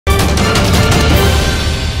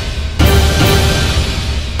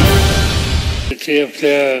ते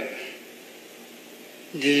आपल्या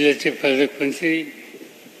जिल्ह्याचे पालकमंत्री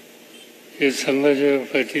हे संभाजीराव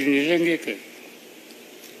पाटील निलंगेकर,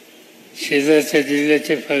 शेजारच्या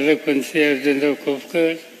जिल्ह्याचे पालकमंत्री अर्जुनराव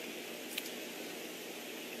खोपकर,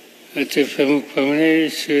 ते प्रमुख पाहुणे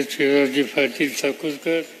शिवराजी पाटील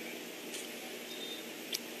चाकूरकर,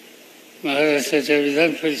 महाराष्ट्राच्या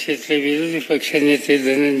विधान परिषदेतले विरोधी पक्षनेते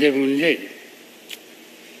धनंजय मुंडे,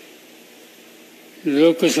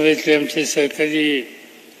 लोकसभेतले आमचे सहकारी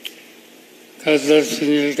खासदार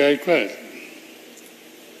सुनील गायकवाड,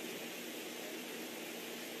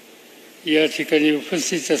 या ठिकाणी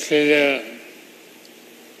उपस्थित असलेल्या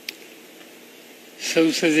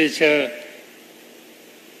संसदेच्या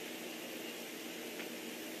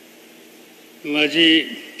माजी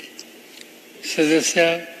सदस्या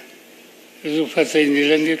रूपाताई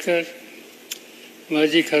निलंगेकर,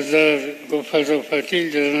 माजी खासदार गोपाळराव पाटील,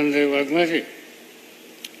 जनार्दन वाघमारे,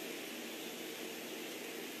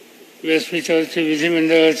 व्यासपीठावरचे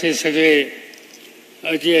विधिमंडळाचे सगळे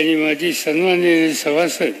आजी आणि माजी सन्माननीय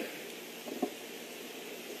सभासद,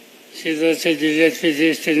 शेजारच्या जिल्ह्यातले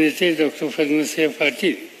ज्येष्ठ नेते डॉक्टर पद्मसिंह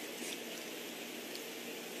पाटील,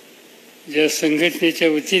 ज्या संघटनेच्या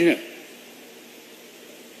वतीनं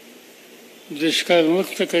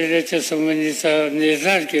दुष्काळमुक्त करण्याच्या संबंधीचा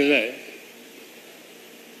निर्धार केला आहे,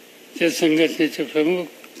 त्या संघटनेचे प्रमुख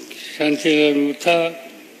शांतीलाल मुथा,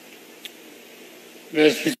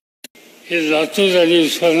 व्यासपीठ हे लातूर आणि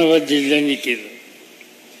उस्मानाबाद जिल्ह्यांनी केलं,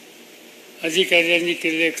 अधिकाऱ्यांनी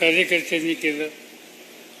केले, कार्यकर्त्यांनी केलं,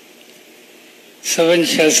 सर्व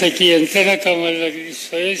शासकीय यंत्रणा कामाला लागली,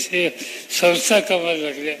 स्वयंसेवी संस्था कामाला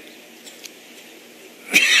लागल्या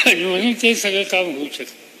आणि म्हणून ते सगळं काम होऊ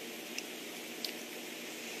शकतं.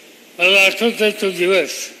 मला आठवत आहे तो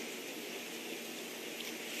दिवस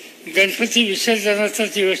गणपती विसर्जनाचा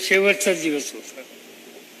दिवस, शेवटचा दिवस होता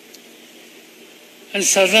आणि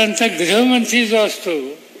साधारणतः गृहमंत्री जो असतो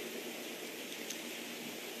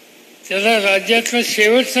त्याला राज्यातला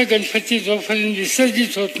शेवटचा गणपती जोपर्यंत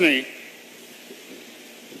विसर्जित होत नाही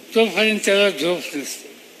तोपर्यंत त्याला झोप नसते.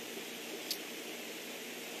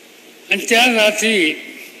 आणि त्या रात्री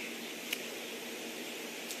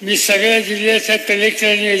मी सगळ्या जिल्ह्याच्या कलेक्टर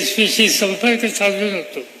आणि एसपीशी संपर्क साधून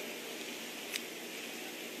होतो.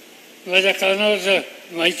 माझ्या कानावर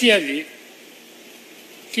माहिती आली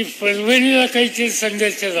की परभणीला काहीतरी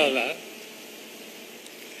संघर्ष झाला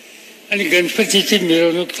आणि गणपतीची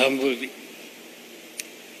मिरवणूक थांबवली.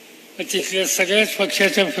 तिथल्या सगळ्याच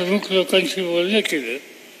पक्षाच्या प्रमुख लोकांशी बोलणं केलं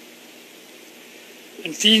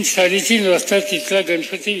आणि 3-3:30 वाजता तिथला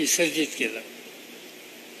गणपती विसर्जित केला.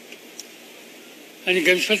 आणि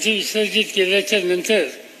गणपती विसर्जित केल्याच्या नंतर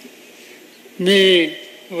मी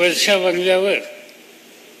वर्षा बंगल्यावर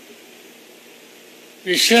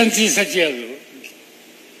विश्रांतीसाठी आलो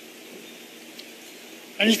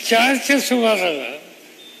आणि 4च्या सुमाराला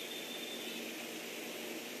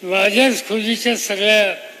माझ्याच खोलीच्या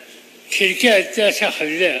सगळ्या खिडक्या आहेत त्या अशा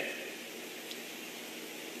हलल्या.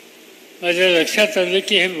 माझ्या लक्षात आलं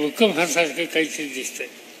की हे भूकंपासारखं काहीतरी दिसतंय.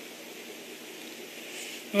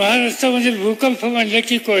 महाराष्ट्रामध्ये भूकंप म्हणलं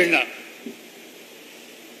की कोयना,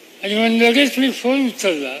 आणि मग लगेच मी फोन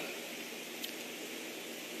उचलला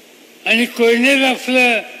आणि कोयनेला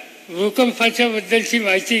आपलं भूकंपाच्या बद्दलची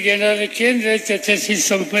माहिती घेणारं केंद्र आहे त्याच्याशी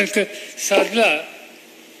संपर्क साधला.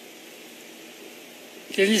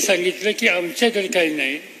 त्यांनी सांगितलं की आमच्याकडे काही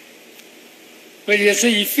नाही, पण याचं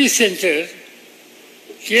इपी सेंटर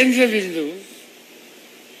केंद्रबिंदू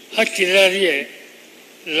हा किल्लारी आहे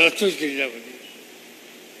लातूर जिल्ह्यामध्ये.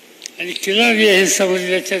 आणि किल्लारी हे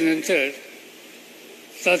समजल्याच्या नंतर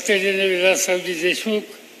तातडीने विलासरावजी देशमुख,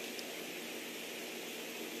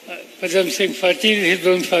 पदमसिंग पाटील हे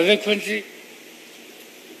 2 पालकमंत्री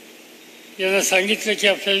यांना सांगितलं की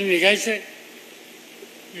आपल्याला निघायचं आहे.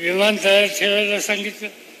 विमान तयार ठेवायला सांगितलं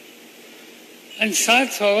आणि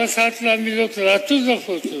 7:15 आम्ही लोक लातूरला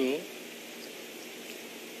पोहोचलो.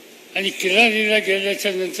 आणि किल्लारीला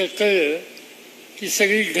गेल्याच्या नंतर कळलं की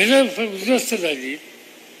सगळी घरं उद्ध्वस्त झाली,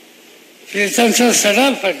 प्रेतांचा सडा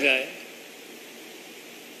पडलाय,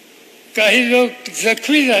 काही लोक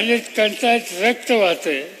जखमी झालेत, कंटाळत रक्त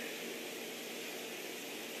वाहतंय.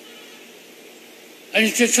 आणि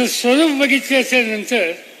त्याचं स्वरूप बघितल्याच्या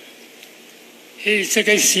नंतर हे इथं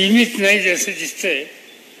काही सीमित नाही असं दिसतंय.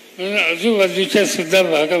 म्हणून आजूबाजूच्या सुद्धा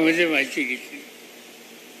भागामध्ये माहिती घेतली.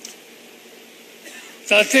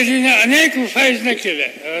 तातडीने अनेक उपाययोजना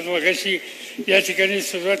केल्या. मगाशी या ठिकाणी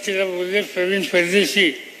सुरुवातीला बोलले प्रवीण परदेशी,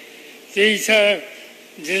 ते इथं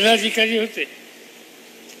जिल्हाधिकारी होते.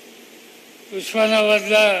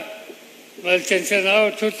 उस्मानाबादला मला त्यांचं नाव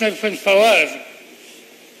आठवत नाही, पण पवार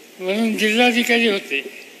म्हणून जिल्हाधिकारी होते.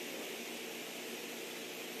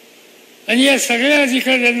 आणि या सगळ्या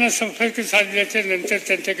अधिकाऱ्यांना संपर्क साधल्याच्या नंतर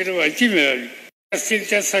त्यांच्याकडे माहिती मिळाली असतील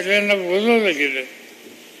त्या सगळ्यांना बोलवलं गेलं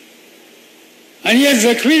आणि या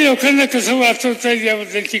जखमी लोकांना कसं वाचवता येईल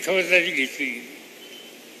याबद्दलची खबरदारी घेतली गेली.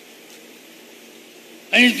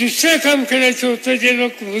 आणि दुसरं काम करायचं होतं, जे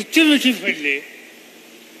लोक मृत्युमुखी पडले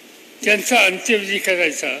त्यांचा अंत्यविधी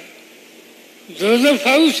करायचा. जोरदार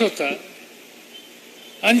पाऊस होता,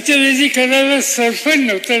 अंत्यविधी करायला सरपंच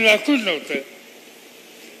नव्हतं, लाकूड नव्हतं.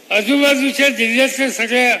 आजूबाजूच्या जिल्ह्यातल्या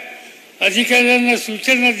सगळ्या अधिकाऱ्यांना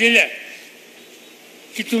सूचना दिल्या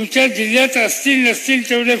की तुमच्या जिल्ह्यात असतील नसतील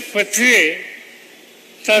तेवढे पत्रे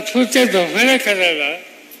तात्पुरत्या धोकाला करायला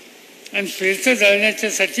आणि फिरतं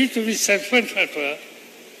जाळण्याच्यासाठी तुम्ही सरपंच पाठवा,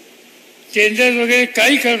 टेंडर वगैरे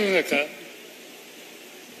काही काढू नका.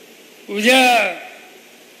 उद्या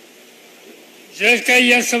जर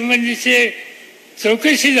काही या संबंधीची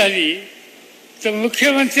चौकशी झाली तर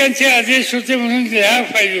मुख्यमंत्र्यांचे आदेश होते म्हणून लिहा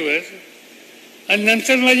फाईलवर आणि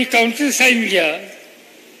नंतर माझी काउंटर साईन घ्या,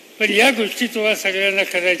 पण या गोष्टी तुम्हाला सगळ्यांना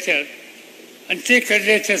करायच्या आणि ते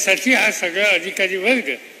करण्याच्यासाठी हा सगळा अधिकारी वर्ग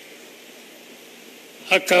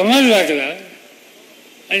हा कामाला लागला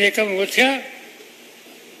आणि एका मोठ्या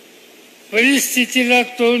परिस्थितीला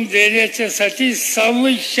तोंड देण्याच्यासाठी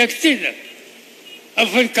सामूहिक शक्तीनं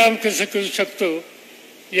आपण काम कसं करू शकतो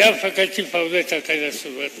या प्रकारची पावलं टाकायला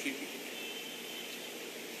सुरुवात केली.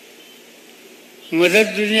 मदत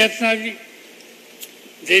दुनियातनं आली,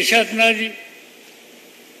 देशातनं आली,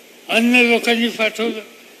 अन्न लोकांनी पाठवलं,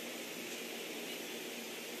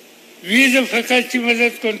 विविध प्रकारची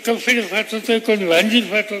मदत. कोण कपडे पाठवतोय, कोण भांडी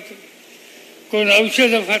पाठवतोय, कोण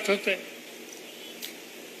औषधं पाठवतोय.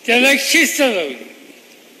 त्याला एक शिस्त लावली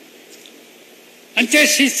आणि त्या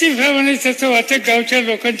शिस्तीप्रमाणे त्याचं वाटप गावच्या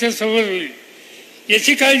लोकांच्या समोर होईल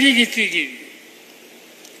याची काळजी घेतली गेली.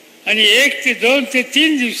 आणि 1 ते 2 ते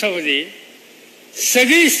 3 दिवसामध्ये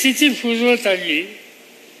सगळी स्थिती पूर्ववत आली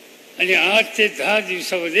आणि 8 ते 10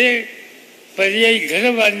 दिवसामध्ये पर्यायी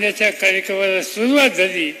घरं बांधण्याच्या कार्यक्रमाला सुरुवात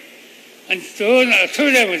झाली आणि 2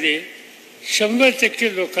 आठवड्यामध्ये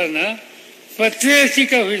 100% लोकांना पत्र्याची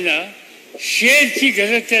का होईना शेडची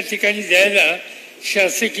घरं त्या ठिकाणी द्यायला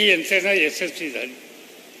शासकीय यंत्रणा यशस्वी झाली.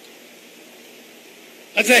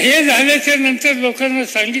 आता हे झाल्याच्या नंतर लोकांना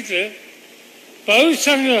सांगितलं पाऊस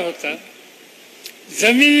चांगला होता,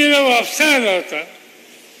 जमिनीला वापसा आला होता,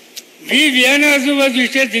 बियाणं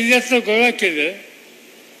आजूबाजूच्या जिल्ह्यातलं गोळा केलं,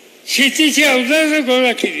 शेतीची अवजारं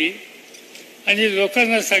गोळा केली आणि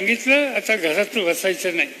लोकांना सांगितलं आता घरात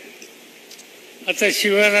बसायचं नाही, आता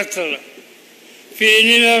शिवारात चला,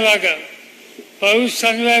 पेरणीला लागा, पाऊस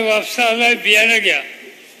चांगला आहे, वापसा आलाय, बियाणं घ्या.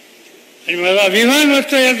 आणि मला अभिमान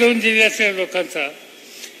वाटतो या 2 जिल्ह्यातल्या लोकांचा.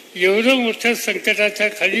 एवढं मोठ्या संकटाच्या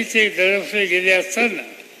खाली ते दडपले गेले असताना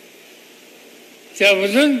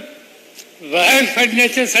त्यामधून बाहेर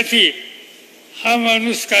पडण्याच्यासाठी हा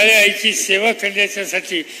माणूस काळ्या आईची सेवा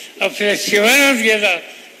करण्याच्यासाठी आपल्या शिवारात गेला,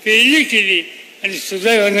 पेरणी केली आणि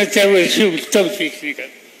सुदैवानं त्या वर्षी उत्तम पीक निघालं.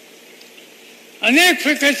 अनेक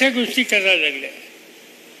प्रकारच्या गोष्टी करायला लागल्या.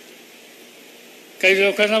 काही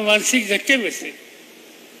लोकांना मानसिक धक्के बसले.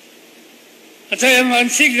 आता या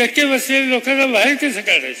मानसिक धक्के बसलेल्या लोकांना बाहेर कसं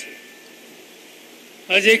काढायचं.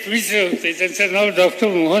 आज एक मित्र होते, त्यांचं नाव डॉक्टर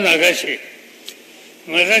मोहन आगाशे,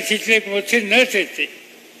 मराठीतले एक मोठे नट आहेत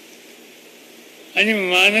आणि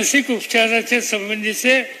मानसिक उपचाराच्या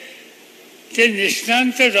संबंधीचे ते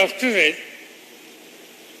निष्णांत डॉक्टर आहेत.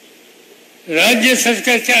 राज्य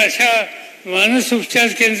सरकारच्या अशा मानस उपचार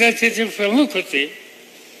केंद्राचे ते प्रमुख होते.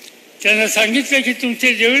 त्यांना सांगितलं की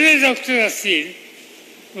तुमचे जेवढे डॉक्टर असतील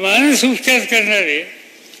मानस उपचार करणारे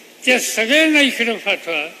त्या सगळ्यांना इकडं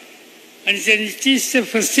पाठवा. आणि त्यांनी 30 ते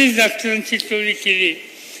 35 डॉक्टरांची टोळी केली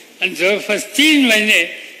आणि जवळपास 3 महिने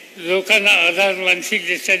लोकांना आधार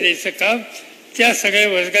मानसिकदृष्ट्या द्यायचं काम त्या सगळ्या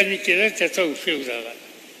वर्गांनी केलं. त्याचा उपयोग झाला.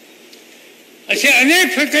 असे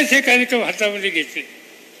अनेक प्रकारचे कार्यक्रम हातामध्ये घेतले.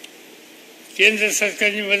 केंद्र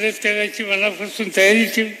सरकारने मदत करायची मनापासून तयारी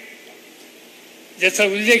केली, ज्याचा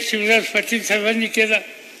उल्लेख शिवराज पाटील साहेबांनी केला.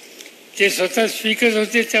 ते स्वतः स्पीकर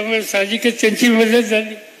होते, त्यामुळे साहजिकच त्यांची मदत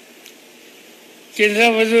झाली.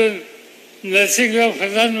 केंद्रामधून नरसिंहराव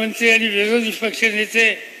प्रधानमंत्री आणि विरोधी पक्ष नेते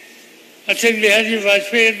अटल बिहारी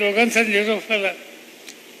वाजपेयी या दोघांचा निरोप आला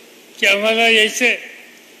की आम्हाला यायचं.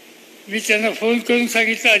 मी त्यांना फोन करून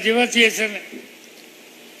सांगितलं अजिबात यायचं नाही,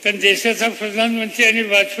 कारण देशाचा प्रधानमंत्री आणि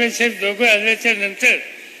वाजपेयी साहेब दोघं आल्याच्या नंतर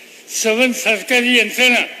सबंध सरकारी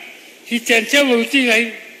यंत्रणा ही त्यांच्या भोवती राहील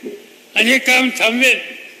आणि हे काम थांबेल.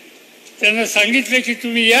 त्यांना सांगितलं की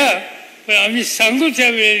तुम्ही या, पण आम्ही सांगू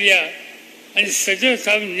त्यावेळेला या आणि सगळं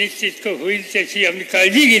काम निश्चितकं होईल त्याची आम्ही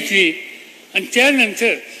काळजी घेतली. आणि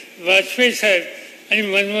त्यानंतर वाजपेयी साहेब आणि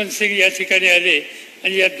मनमोहन सिंग या ठिकाणी आले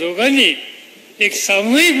आणि या दोघांनी एक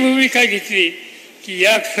सामूहिक भूमिका घेतली की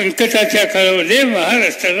या संकटाच्या काळामध्ये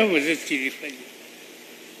महाराष्ट्राला मदत केली पाहिजे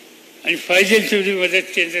आणि पाहिजे तेवढी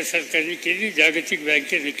मदत केंद्र सरकारने केली, जागतिक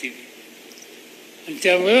बँकेने केली आणि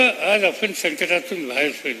त्यामुळं आज आपण संकटातून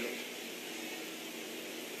बाहेर पडलो.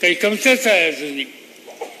 काही कमतरता आहे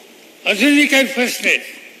अजूनही काही प्रश्न आहेत,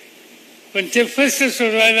 पण ते प्रश्न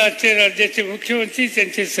सोडवायला आजचे राज्याचे मुख्यमंत्री,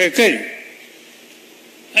 त्यांचे सहकारी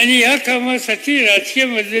आणि या कामासाठी राजकीय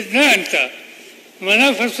मदत न आणता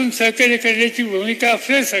मनापासून सहकार्य करण्याची भूमिका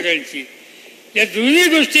आपल्या सगळ्यांची. या दोन्ही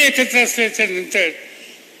गोष्टी एकत्र असल्याच्या नंतर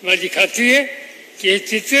माझी खात्री आहे की हे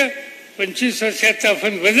चित्र 25 वर्षात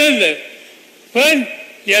आपण बदललं, पण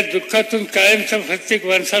या दुःखातून कायमचा प्रत्येक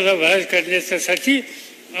माणसाला बाहेर काढण्यासाठी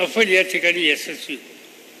आपण या ठिकाणी यशस्वी.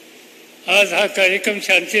 आज हा कार्यक्रम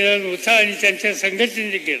शांतीलाल मुथा आणि त्यांच्या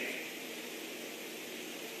संघटनेने केला.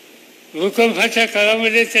 भूकंपाच्या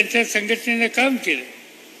काळामध्ये त्यांच्या संघटनेनं काम केलं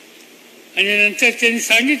आणि नंतर त्यांनी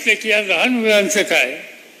सांगितलं की या लहान मुलांचं काय.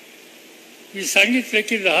 मी सांगितलं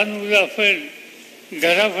की लहान मुलं आपण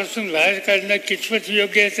घरापासून बाहेर काढणं कितपत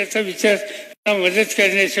योग्य आहे त्याचा विचार मदत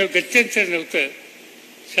करण्याशिवाय गत्यंतर नव्हतं.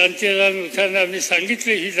 शांतीलाल मुथांना आम्ही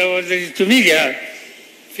सांगितलं ही जबाबदारी तुम्ही घ्या.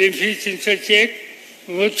 पिंपरी चिंचवडची एक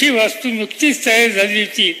मोठी वास्तू नुकतीच तयार झाली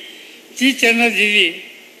होती, ती त्यांना दिली.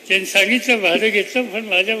 त्यांनी सांगितलं भाडं घेतलं, पण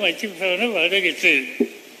माझ्या माहितीप्रमाणे भाडं घेतलं.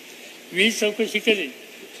 मी चौकशी करेन.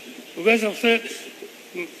 उगाच आपलं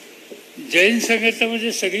जैन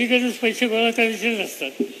संघटनामध्ये सगळीकडेच पैसे गोळा करायचे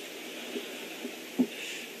नसतात,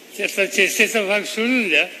 त्यातला चेष्टेचा भाग सोडून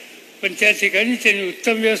द्या. पण त्या ठिकाणी त्यांनी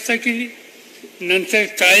उत्तम व्यवस्था केली. नंतर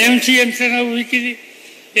कायमची यंत्रणा उभी केली,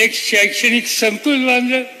 एक शैक्षणिक संकुल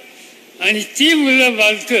बांधलं आणि ती मुलं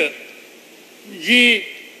बालकं जी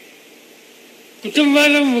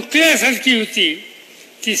कुटुंबाला मुकल्यासारखी होती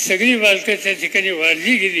ती सगळी बालकं त्या ठिकाणी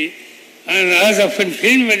वाढली गेली. आणि आज आपण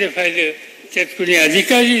फिल्ममध्ये पाहिलं त्यात कुणी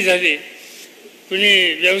अधिकारी झाले,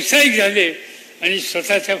 कुणी व्यावसायिक झाले आणि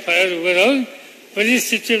स्वतःच्या पायावर उभं राहून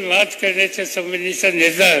परिस्थितीवर मात करण्याच्या संबंधीचा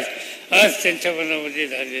निर्धार आज त्यांच्या मनामध्ये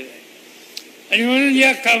झालेला आहे. आणि म्हणून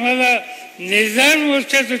या कामाला निर्धार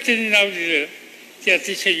मोर्चाचं त्यांनी नाव दिलं ते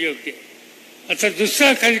अतिशय योग्य. आता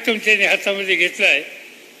दुसरा कार्यक्रम त्यांनी हातामध्ये घेतला आहे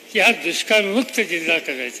की हा दुष्काळमुक्त जिल्हा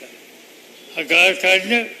करायचा. हा गाळ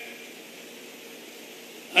काढणं,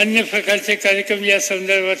 अन्य प्रकारचे कार्यक्रम या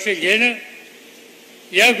संदर्भातले घेणं,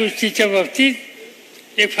 या गोष्टीच्या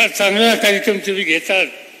बाबतीत एक फार चांगला कार्यक्रम तुम्ही घेतात.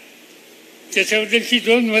 त्याच्याबद्दलची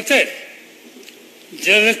 2 मतं आहेत.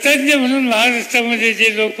 जलतज्ञ म्हणून महाराष्ट्रामध्ये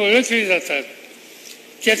जे लोक ओळखले जातात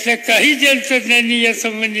त्यातल्या काही जलतज्ञांनी या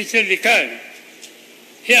संबंधीचं लिखाण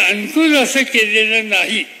हे अनुकूल असं केलेलं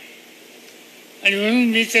नाही. आणि म्हणून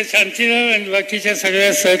मी त्या शांतीलाल आणि बाकीच्या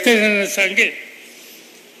सगळ्या सहकार्यांना सांगेन,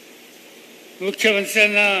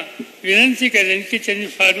 मुख्यमंत्र्यांना विनंती करेन की त्यांनी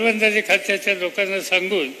पाटबंधारे खात्याच्या लोकांना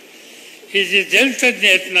सांगून हे जे जलतज्ञ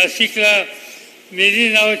आहेत, नाशिकला मेरी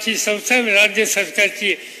नावाची संस्था राज्य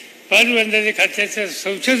सरकारची पाटबंधारे खात्याचं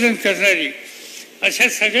संशोधन करणारी, अशा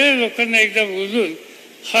सगळ्या लोकांना एकदा बोलून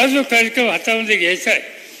हा जो कार्यक्रम हातामध्ये घ्यायचा आहे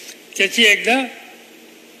त्याची एकदा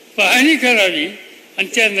पाहणी करावी आणि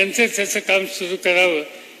त्यानंतर त्याचं काम सुरू करावं.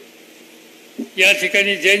 या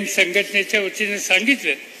ठिकाणी जैन संघटनेच्या वतीने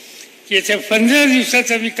सांगितलं की येत्या 15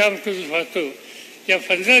 दिवसाचं मी काम करू पाहतो. या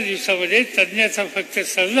 15 दिवसामध्ये तज्ज्ञाचा फक्त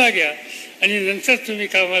सल्ला घ्या आणि नंतर तुम्ही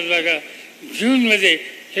कामाला लागा. जूनमध्ये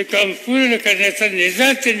हे काम पूर्ण करण्याचा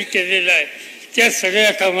निर्धार त्यांनी केलेला आहे. त्या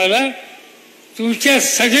सगळ्या कामाला तुमच्या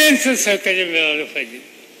सगळ्यांचं सहकार्य मिळालं पाहिजे.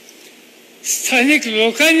 स्थानिक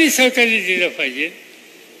लोकांनी सहकार्य दिलं पाहिजे.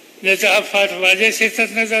 नाही तर हा फार माझ्या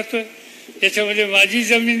शेतातनं जातो, त्याच्यामध्ये माझी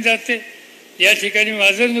जमीन जाते, या ठिकाणी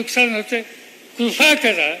माझं नुकसान होतं. कृपा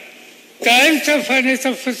करा, कायमचा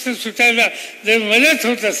पाण्याचा प्रश्न सुटायला जर मदत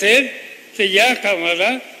होत असेल तर या कामाला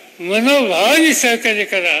मनोभावाने सहकार्य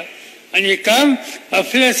करा आणि हे काम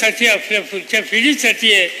आपल्यासाठी, आपल्या पुढच्या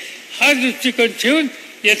पिढीसाठी आहे हा दृष्टिकोन ठेवून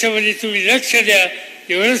याच्यामध्ये तुम्ही लक्ष द्या.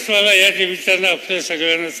 एवढंच मला या निमित्तानं आपल्या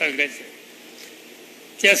सगळ्यांना सांगायचं.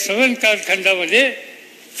 त्या सवन कालखंडामध्ये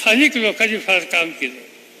स्थानिक लोकांनी फार काम केलं.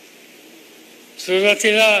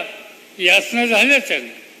 सुरुवातीला यातना झाल्या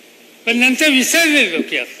त्यांना, पण नंतर विसरले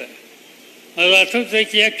लोक यातना. मला आठवत आहे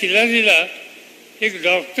की या किल्लारीला एक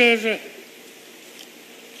डॉक्टर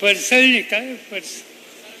पडसाळी काय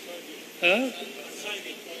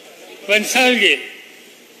बनसाळगे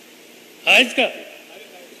आहेत का,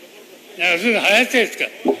 अजून आहेत का,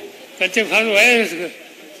 का ते फार वय.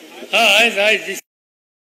 हा आहेत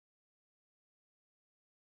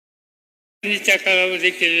त्या काळामध्ये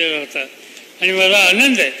केलेला होता. आणि मला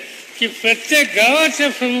आनंद आहे की प्रत्येक गावाच्या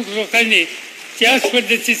प्रमुख लोकांनी त्याच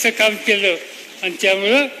पद्धतीचं काम केलं आणि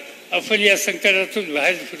त्यामुळं आपण या संकटातून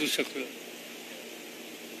बाहेर पडू शकलो.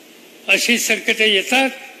 अशी संकटे येतात,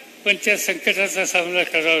 पण त्या संकटाचा सामना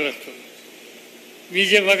करावा लागतो. मी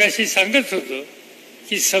जे मगाशी सांगत होतो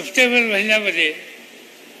की सप्टेंबर महिन्यामध्ये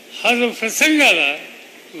हा जो प्रसंग आला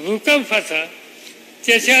भूकंपाचा,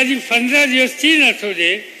 त्याच्या आधी 15 दिवस 3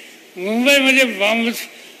 आठवडे मुंबईमध्ये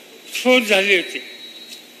बॉम्बस्फोट झाले होते.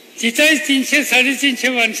 तिथंही 300-350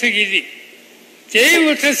 माणसं गेली. तेही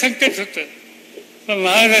मोठं संकट होतं. पण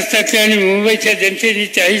महाराष्ट्रातल्या आणि मुंबईच्या जनतेने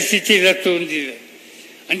त्याही स्थितीला तोंड दिलं.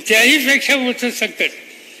 आणि त्याहीपेक्षा मोठं संकट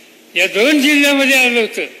या 2 जिल्ह्यामध्ये आलं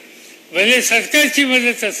होतं. भले सरकारची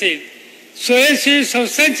मदत असेल, स्वयंसेवी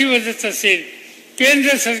संस्थांची मदत असेल,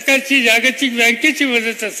 केंद्र सरकारची जागतिक बँकेची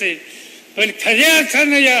मदत असेल, पण खऱ्या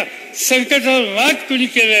अर्थानं या संकटावर मात कुणी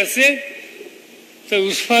केलं असेल तर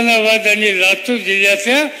उस्मानाबाद आणि लातूर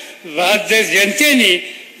जिल्ह्यातल्या बहादर जनतेने.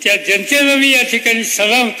 त्या जनतेला मी या ठिकाणी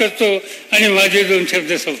सलाम करतो आणि माझे 2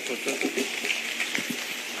 शब्द संपवतो.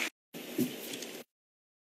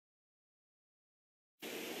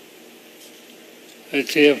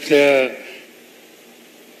 ते आपल्या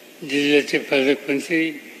जिल्ह्याचे पालकमंत्री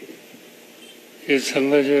हे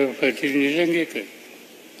संभाजीराव पाटील निलंगेकर,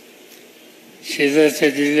 शेजारच्या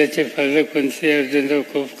जिल्ह्याचे पालकमंत्री अर्जुनराव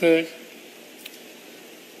खोपकर,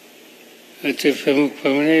 ते प्रमुख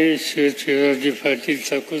पाहुणे शिवराजी पाटील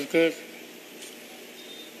चाकूरकर,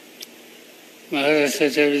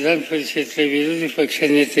 महाराष्ट्राच्या विधान परिषदेतले विरोधी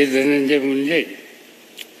पक्षनेते धनंजय मुंडे,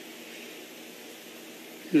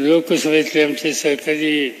 लोकसभेतले आमचे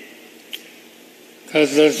सहकारी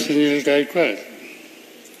खासदार सुनील गायकवाड,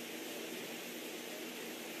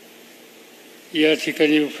 या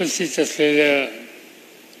ठिकाणी उपस्थित असलेल्या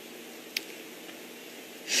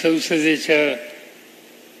संसदेच्या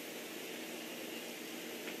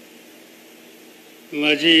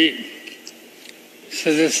माजी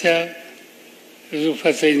सदस्या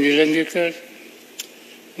रुपाताई निलंगेकर,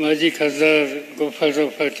 माजी खासदार गोपाळराव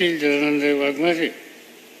पाटील, जनार्दन वाघमारे,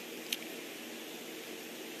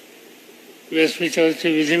 व्यासपीठावरचे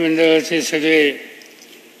विधिमंडळाचे सगळे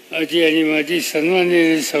आजी आणि माजी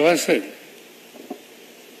सन्माननीय सभासद,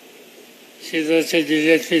 शेजारच्या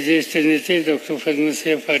जिल्ह्यातले ज्येष्ठ नेते डॉक्टर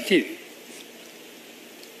पद्मसिंह पाटील,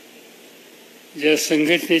 ज्या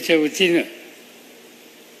संघटनेच्या वतीनं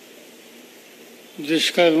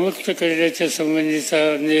दुष्काळमुक्त करण्याच्या संबंधीचा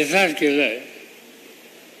निर्धार केला आहे,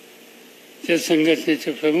 त्या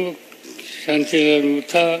संघटनेचे प्रमुख शांतीलाल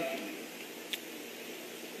मुथा,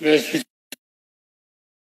 व्यासपीठ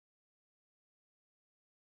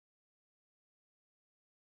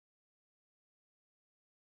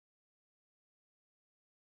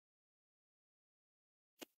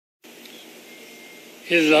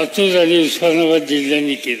हे लातूर आणि उस्मानाबाद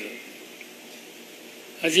जिल्ह्यांनी केलं,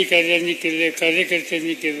 अधिकाऱ्यांनी केले,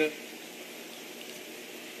 कार्यकर्त्यांनी केलं,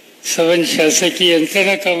 सर्व शासकीय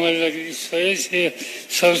यंत्रणा कामाला लागली, स्वयंसेवी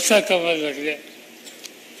संस्था कामाला लागल्या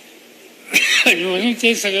आणि म्हणून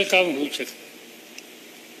ते सगळं काम होऊ शकतं.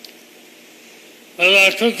 मला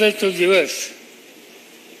आठवत आहे तो दिवस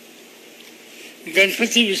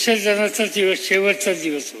गणपती विसर्जनाचा दिवस, शेवटचा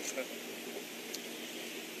दिवस होता.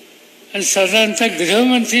 आणि साधारणतः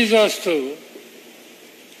गृहमंत्री जो असतो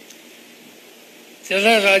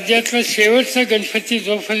त्याला राज्यातला शेवटचा गणपती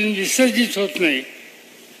जोपर्यंत विसर्जित होत नाही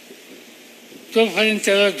तोपर्यंत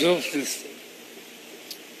त्याला झोप नसते.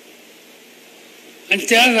 आणि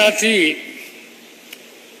त्या रात्री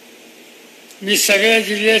मी सगळ्या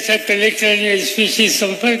जिल्ह्याच्या कलेक्टर आणि SP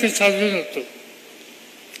संपर्क साधून होतो.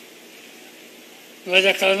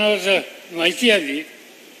 माझ्या कानावर माहिती आली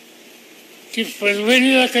की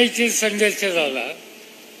परभणीला काहीतरी संघर्ष झाला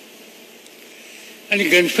आणि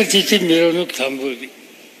गणपतीची मिरवणूक थांबवली.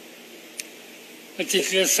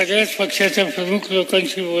 तिथल्या सगळ्याच पक्षाच्या प्रमुख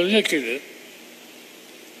लोकांशी बोलणं केलं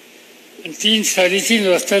आणि 3-3:30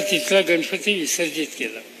 वाजता तिथला गणपती विसर्जित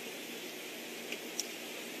केला.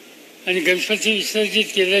 आणि गणपती विसर्जित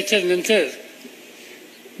केल्याच्या नंतर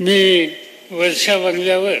मी वर्षा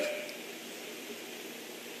बंगल्यावर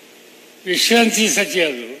विश्रांतीसाठी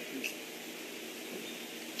आलो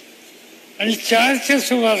आणि 4च्या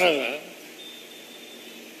सुमाराला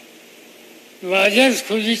माझ्याच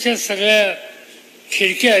खोलीच्या सगळ्या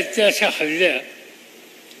खिडक्या आहेत त्या अशा हलल्या.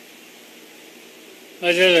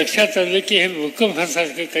 माझ्या लक्षात आलं की हे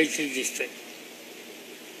भूकंपासारखं काहीतरी दिसतंय.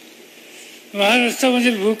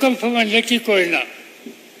 महाराष्ट्रामध्ये भूकंप म्हणलं की कोयना,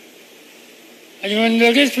 आणि मग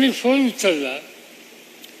लगेच मी फोन उचलला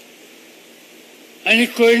आणि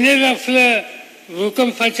कोयनेला आपलं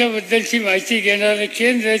भूकंपाच्या बद्दलची माहिती घेणारं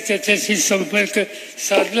केंद्र आहे त्याच्याशी संपर्क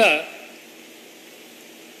साधला.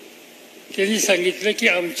 त्यांनी सांगितलं की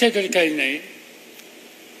आमच्याकडे काही नाही,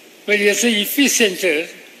 पण याचं EP सेंटर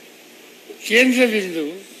केंद्रबिंदू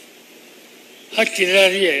हा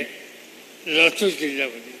किल्लारी आहे लातूर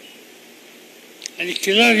जिल्ह्यामध्ये. आणि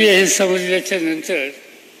किल्लारी हे समजल्याच्या नंतर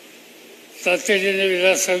तातडीने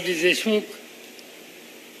विलासरावजी देशमुख,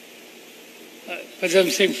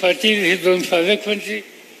 पदमसिंग पाटील हे दोन पालकमंत्री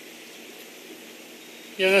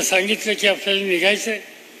यांना सांगितलं की आपल्याला निघायचं आहे.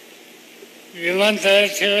 विमान तयार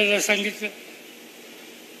ठेवायला सांगितलं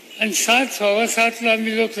आणि 7:15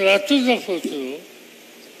 आम्ही लोक लातूरला पोहोचलो.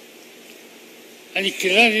 आणि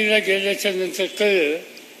किल्लारीला गेल्याच्या नंतर कळलं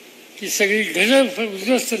की सगळी घरं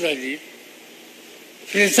उद्ध्वस्त झाली,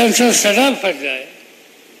 प्रेतांचा सडा पडलाय,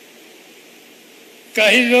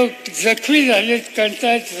 काही लोक जखमी झालेत,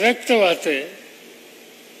 कंटाळत रक्त वाहतंय.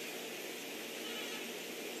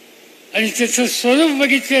 आणि त्याचं स्वरूप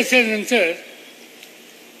बघितल्याच्या नंतर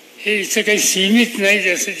हे इथं काही सीमित नाही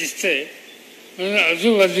असं दिसतंय. म्हणून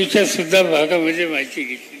आजूबाजूच्या सुद्धा भागामध्ये माहिती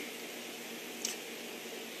घेतली.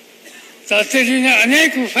 तातडीने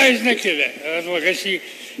अनेक उपाययोजना केल्या. मगाशी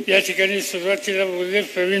या ठिकाणी सुरुवातीला बोलले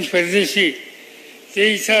प्रवीण परदेशी,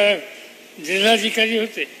 ते इथं जिल्हाधिकारी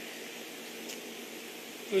होते.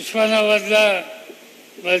 उस्मानाबादला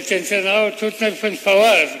मला त्यांचं नाव आठवत नाही, पण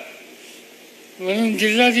पवार म्हणून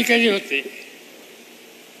जिल्हाधिकारी होते.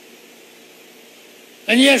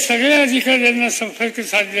 आणि या सगळ्या अधिकाऱ्यांना संपर्क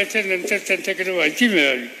साधल्याच्या नंतर त्यांच्याकडे माहिती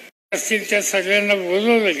मिळाली असतील त्या सगळ्यांना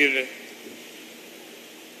बोलवलं गेलं.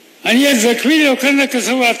 आणि या जखमी लोकांना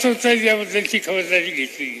कसं वाचवता येईल याबद्दलची खबरदारी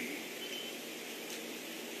घेतली गेली.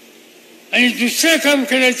 आणि दुसरं काम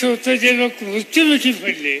करायचं होतं, जे लोक मृत्युमुखी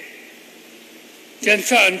पडले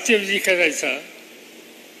त्यांचा अंत्यविधी करायचा.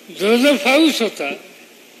 जोरदार पाऊस होता,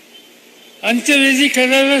 अंत्यविधी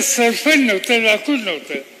करायला सरपंच नव्हतं, लाकूड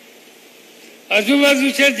नव्हतं.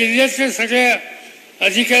 आजूबाजूच्या जिल्ह्यातल्या सगळ्या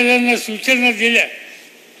अधिकाऱ्यांना सूचना दिल्या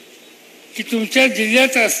की तुमच्या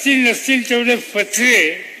जिल्ह्यात असतील नसतील तेवढे पत्रे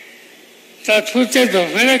तात्पुरत्या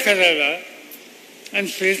झोपाळ्या करायला आणि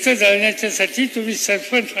प्रेत जाळण्याच्यासाठी तुम्ही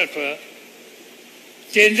सरपंच पाठवा.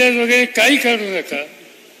 टेंडर वगैरे काही काढू नका.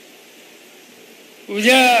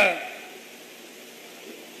 उद्या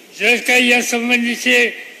जर काही या संबंधीची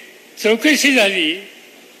चौकशी झाली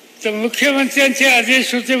तर मुख्यमंत्र्यांचे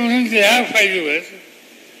आदेश होते म्हणून लिहा फाईलवर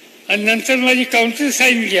आणि नंतर माझी काउंटर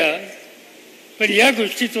साईन घ्या. पण या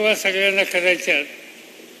गोष्टी तुम्हाला सगळ्यांना करायच्या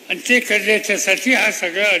आणि ते करण्याच्यासाठी हा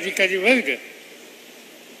सगळा अधिकारी वर्ग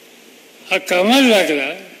हा कामाला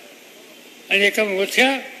लागला. आणि एका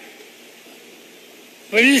मोठ्या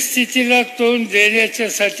परिस्थितीला तोंड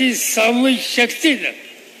देण्याच्यासाठी सामूहिक शक्तीनं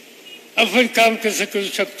आपण काम कसं करू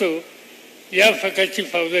शकतो या प्रकारची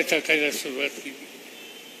पावलं टाकायला सुरुवात केली.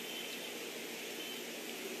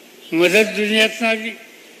 मदत दुनियातनं आली,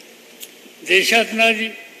 देशातनं आली,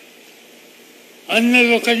 अन्न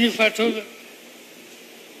लोकांनी पाठवलं,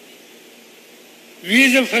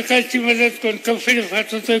 विविध प्रकारची मदत. कोण कपडे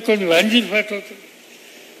पाठवतोय, कोण भांडी पाठवतोय,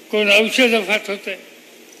 कोण औषधं पाठवतोय.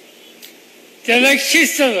 त्याला एक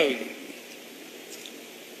शिस्त लावली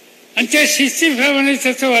आणि त्या शिस्तीप्रमाणे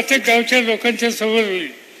त्याचं वाटप गावच्या लोकांच्या समोर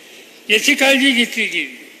होईल याची काळजी घेतली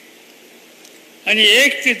गेली. आणि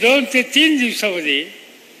 1 ते 2 ते 3 दिवसामध्ये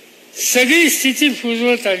सगळी स्थिती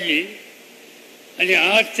पूर्वत आली. आणि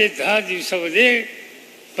 8 ते 10 दिवसामध्ये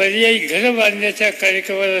पर्यायी घरं बांधण्याच्या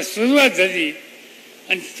कार्यक्रमाला सुरुवात झाली.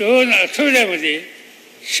 आणि 2 आठवड्यामध्ये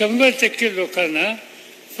 100% लोकांना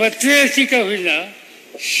पत्र्याची का होईना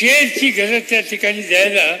शेडची घरं त्या ठिकाणी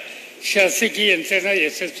द्यायला शासकीय यंत्रणा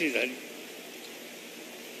यशस्वी झाली.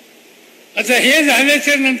 आता हे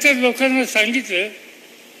झाल्याच्या नंतर लोकांना सांगितलं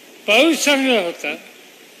पाऊस चांगला होता,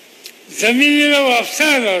 जमिनीला वापसा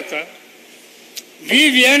आला होता,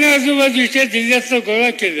 बियाणं आजूबाजूच्या जिल्ह्यातलं गोळा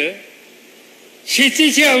केलं,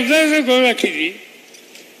 शेतीची अवजारं गोळा केली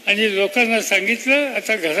आणि लोकांना सांगितलं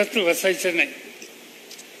आता घरात बसायचं नाही,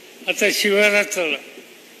 आता शिवारात चला,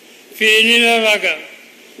 पेरणीला लागा,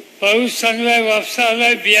 पाऊस चांगला आहे, वापसा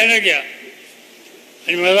आलाय, बियाणं घ्या.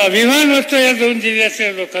 आणि मला अभिमान होतो या 2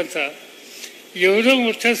 जिल्ह्यातल्या लोकांचा. एवढं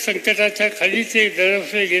मोठ्या संकटाच्या खाली ते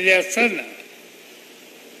दडपले गेले असताना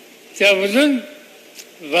त्यामधून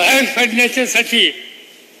बाहेर पडण्याच्यासाठी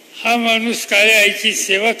हा माणूस काळ्या आईची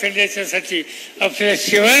सेवा करण्याच्यासाठी आपल्या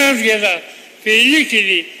शिवारात गेला, पेरणी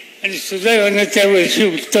केली आणि सुदैवानं त्या वर्षी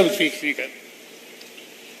उत्तम पीक निघालं.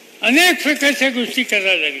 अनेक प्रकारच्या गोष्टी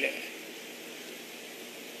करायला लागल्या.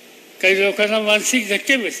 काही लोकांना मानसिक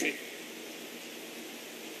धक्के बसले.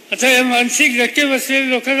 आता या मानसिक धक्के बसलेल्या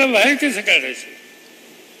लोकांना बाहेर कसं काढायचं?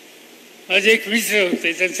 माझे एक मित्र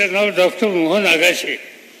होते, त्यांचं नाव डॉक्टर मोहन आगाशे,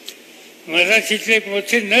 मराठीतले एक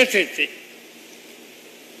मोठे नट आहेत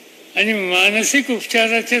आणि मानसिक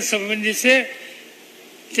उपचाराच्या संबंधीचे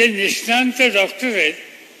ते निष्णांत डॉक्टर आहेत.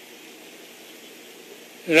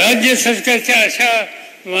 राज्य सरकारच्या अशा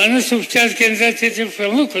मानस उपचार केंद्राचे जे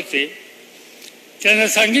प्रमुख होते त्यांना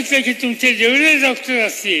सांगितलं की तुमचे जेवढे डॉक्टर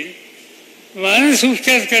असतील मानस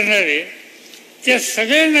उपचार करणारे त्या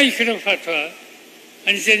सगळ्यांना इकडं पाठवा.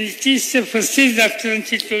 आणि त्यांनी 30 ते 35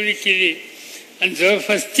 डॉक्टरांची टोळी केली आणि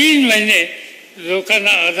जवळपास 3 महिने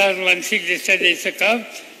लोकांना आधार मानसिकदृष्ट्या द्यायचं काम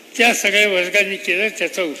त्या सगळ्या वर्गांनी केलं.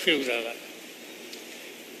 त्याचा उपयोग झाला.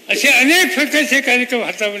 असे अनेक प्रकारचे कार्यक्रम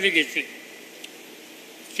हातामध्ये घेतले.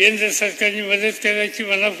 केंद्र सरकारने मदत करायची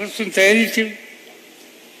मनापासून तयारी केली,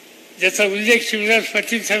 ज्याचा उल्लेख शिवराज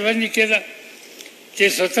पाटील साहेबांनी केला. ते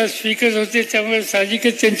स्वतः स्पीकर होते त्यामुळे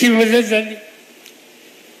साहजिकच त्यांची मदत झाली.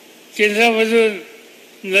 केंद्रामधून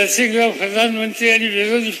नरसिंहराव प्रधानमंत्री आणि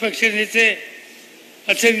विरोधी पक्ष नेते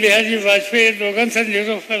अटल बिहारी वाजपेयी या दोघांचा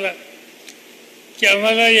निरोप आला की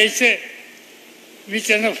आम्हाला यायचं. मी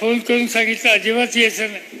त्यांना फोन करून सांगितलं अजिबात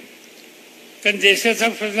यायचं नाही, कारण देशाचा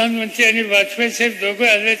प्रधानमंत्री आणि वाजपेयी साहेब दोघं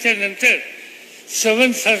आल्याच्या नंतर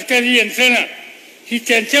सर्व सरकारी यंत्रणा ही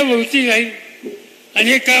त्यांच्या भोवती राहील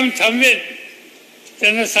आणि हे काम थांबेल.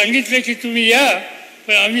 त्यांना सांगितलं की तुम्ही या,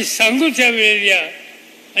 पण आम्ही सांगू त्यावेळेला या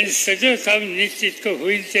आणि सगळं काम निश्चित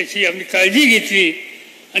होईल त्याची आम्ही काळजी घेतली.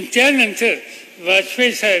 आणि त्यानंतर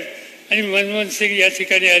वाजपेयी साहेब आणि मनमोहन सिंग या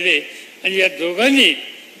ठिकाणी आले आणि या दोघांनी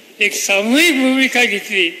एक सामूहिक भूमिका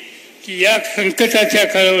घेतली की या संकटाच्या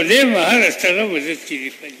काळामध्ये महाराष्ट्राला मदत केली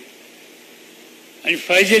पाहिजे. आणि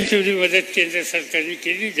पाहिजे तेवढी मदत केंद्र सरकारने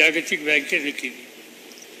केली, जागतिक बँकेने केली.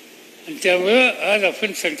 आणि त्यामुळं आज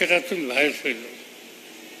आपण संकटातून बाहेर पडलो.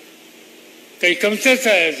 काही कमतरता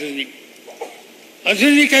आहे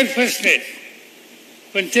अजूनही काही प्रश्न आहेत,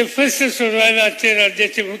 पण ते प्रश्न सोडवायला आजचे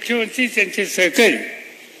राज्याचे मुख्यमंत्री त्यांचे सहकारी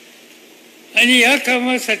आणि या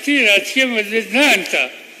कामासाठी राजकीय मदत न आणता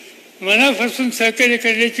मनापासून सहकार्य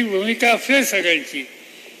करण्याची भूमिका आपल्या सगळ्यांची.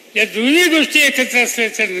 या दोन्ही गोष्टी एकत्र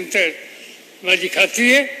असल्याच्या नंतर माझी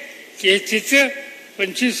खात्री आहे की हे चित्र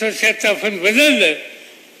 25 वर्षात आपण बदललं,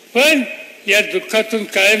 पण या दुःखातून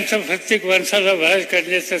कायमचा प्रत्येक माणसाला बाहेर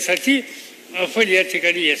काढण्यासाठी आपण या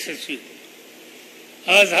ठिकाणी यशस्वी.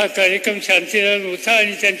 आज हा कार्यक्रम शांतीलाल होता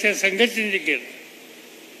आणि त्यांच्या संघटनेने केला.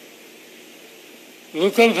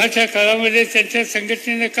 भूकंपाच्या काळामध्ये त्यांच्या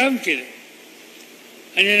संघटनेनं काम केलं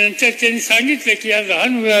आणि नंतर त्यांनी सांगितलं की या लहान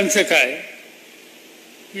मुलांचं काय.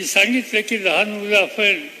 मी सांगितलं की लहान मुलं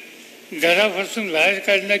आपण घरापासून बाहेर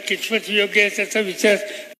काढणं कितपत योग्य आहे त्याचा विचार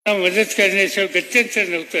मदत करण्याशिवाय गत्यंतर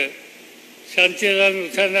नव्हतं. शांतीलाल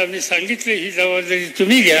होताना आम्ही सांगितलं ही जबाबदारी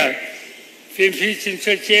तुम्ही घ्या. पिंपरी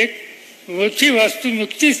चिंचवडची एक मोठी वास्तू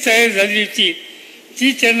नुकतीच तयार झाली होती,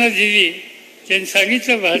 ती त्यांना दिली. त्यांनी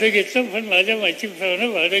सांगितलं भाडं घेतलं, पण माझ्या माहितीप्रमाणे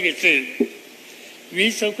भाडं घेतलं. मी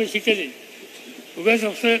चौकशी करेन. उगाच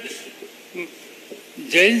आपलं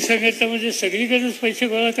जैन संघटनामध्ये सगळीकडेच पैसे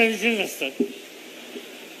गोळा करायचे नसतात,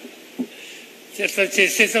 त्याचा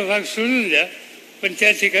चर्चेचा भाग सोडून द्या. पण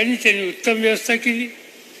त्या ठिकाणी त्यांनी उत्तम व्यवस्था केली.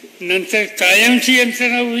 नंतर कायमची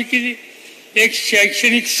यंत्रणा उभी केली, एक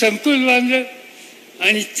शैक्षणिक संकुल बांधलं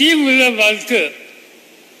आणि ती मुलं बालकं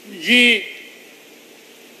जी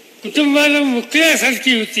कुटुंबाला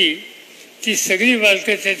मुकल्यासारखी होती ती सगळी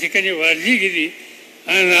बालकं त्या ठिकाणी वाढली गेली.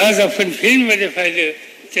 आणि आज आपण फिल्ममध्ये पाहिलं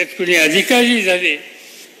त्यात कुणी अधिकारी झाले,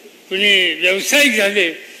 कुणी व्यावसायिक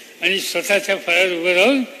झाले आणि स्वतःच्या पायावर उभं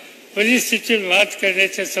राहून परिस्थितीवर मात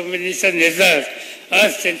करण्याच्या संबंधीचा निर्धार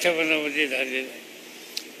आज त्यांच्या मनामध्ये झालेला आहे.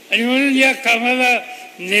 आणि म्हणून या कामाला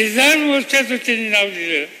निर्धार मोर्चाचं त्यांनी नाव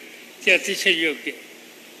दिलं ते अतिशय योग्य.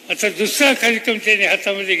 आता दुसरा कार्यक्रम त्यांनी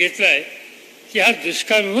हातामध्ये घेतला आहे की हा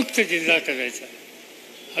दुष्काळमुक्त जिल्हा करायचा.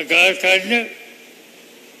 हा गाळ काढणं,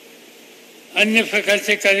 अन्य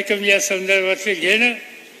प्रकारचे कार्यक्रम या संदर्भातले घेणं,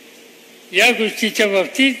 या गोष्टीच्या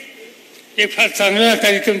बाबतीत एक फार चांगला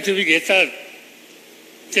कार्यक्रम तुम्ही घेतात.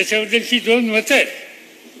 त्याच्याबद्दलची 2 मतं आहेत.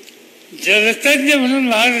 जलतज्ञ म्हणून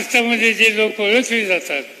महाराष्ट्रामध्ये जे लोक ओळखले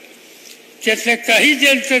जातात त्यातल्या काही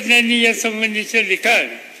जलतज्ञांनी या संबंधीचं लिखाण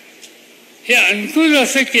हे अनुकूल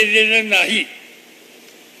असं केलेलं नाही.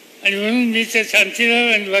 आणि म्हणून मी त्या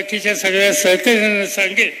शांतीलाल आणि बाकीच्या सगळ्या सहकार्यांना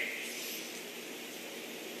सांगेन,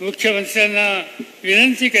 मुख्यमंत्र्यांना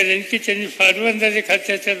विनंती करेन की त्यांनी पाटबंधारे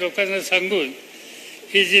खात्याच्या लोकांना सांगून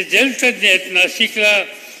हे जे जलतज्ञ आहेत, नाशिकला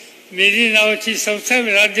मेरी नावाची संस्था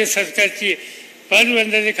राज्य सरकारची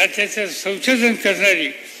पाटबंधारे खात्याचं संशोधन करणारी,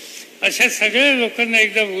 अशा सगळ्या लोकांना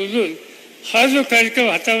एकदा बोलून हा जो कार्यक्रम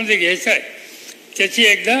हातामध्ये घ्यायचा आहे त्याची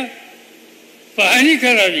एकदा पाहणी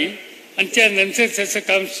करावी आणि त्यानंतर त्याचं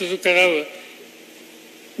काम सुरू करावं.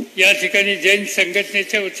 या ठिकाणी जैन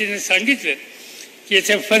संघटनेच्या वतीने सांगितलं की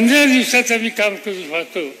येत्या 15 दिवसात आम्ही काम करू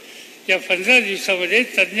पाहतो. या 15 दिवसामध्ये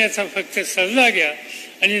तज्ज्ञाचा फक्त सल्ला घ्या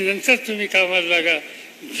आणि नंतर तुम्ही कामाला लागा.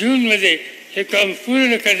 जूनमध्ये हे काम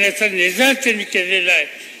पूर्ण करण्याचा निर्धार त्यांनी केलेला आहे.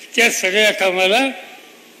 त्या सगळ्या कामाला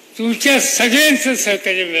तुमच्या सगळ्यांचं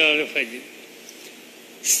सहकार्य मिळालं पाहिजे.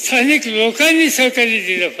 स्थानिक लोकांनी सहकार्य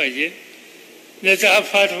दिलं पाहिजे. नाही तर हा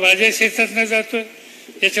फाट माझ्या शेतातनं जातो,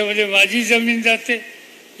 त्याच्यामध्ये माझी जमीन जाते,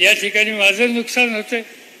 या ठिकाणी माझं नुकसान होतं.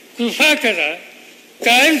 कृपा करा,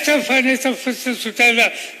 कायमचा पाण्याचा प्रश्न सुटायला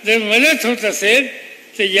जर मदत होत असेल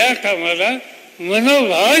तर या कामाला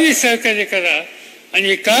मनोभावाने सहकार्य करा. आणि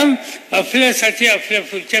हे काम आपल्यासाठी, आपल्या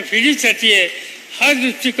पुढच्या पिढीसाठी आहे हा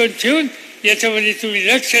दृष्टिकोन ठेवून याच्यामध्ये तुम्ही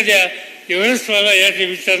लक्ष द्या. एवढंच मला या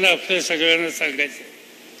निमित्तानं आपल्या सगळ्यांना सांगायचं.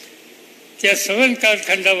 त्या सवन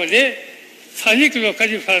कालखंडामध्ये स्थानिक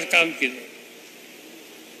लोकांनी फार काम केलं.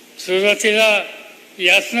 सुरुवातीला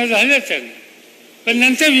यातना झाल्या त्यांना, पण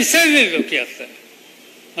नंतर विसरले लोक यातना.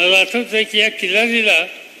 मला आठवत आहे की या किल्लारीला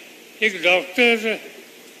एक डॉक्टर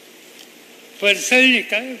पडसाळणी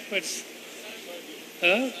काय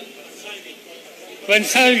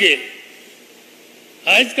पणसाळगे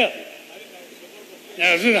आहेत का,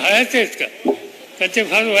 अजून आहेत का? का ते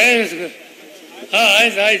फार वायर? हा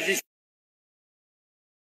आहेत.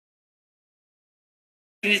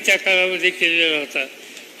 त्या काळामध्ये केलेला होता.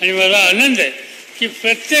 आणि मला आनंद आहे की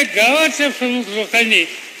प्रत्येक गावातल्या प्रमुख लोकांनी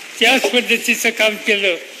त्याच पद्धतीचं काम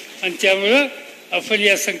केलं आणि त्यामुळं आपण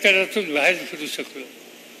या संकटातून बाहेर फिरू शकलो.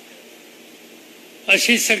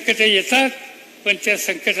 अशी संकटं येतात, पण त्या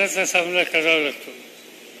संकटाचा सामना करावा लागतो.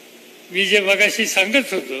 मी जे मगाशी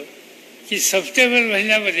सांगत होतो की सप्टेंबर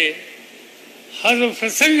महिन्यामध्ये हा जो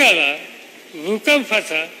प्रसंग आला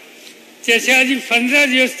भूकंपाचा, त्याच्या आधी 15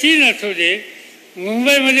 दिवस 3 आठवडे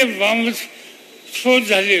मुंबईमध्ये बॉम्बस्फोट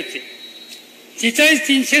झाले होते. तिथंही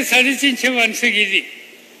 300-350 माणसं गेली.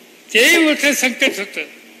 तेही मोठं संकट होतं.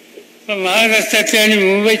 पण महाराष्ट्रातल्या आणि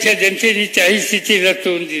मुंबईच्या जनतेने त्याही स्थितीला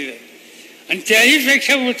तोंड दिलं. आणि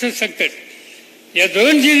त्याहीपेक्षा मोठं संकट या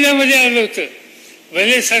 2 जिल्ह्यामध्ये आलं होतं.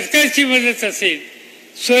 भले सरकारची मदत असेल,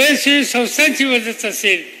 स्वयंसेवी संस्थांची मदत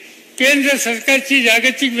असेल, केंद्र सरकारची,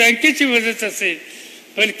 जागतिक बँकेची मदत असेल,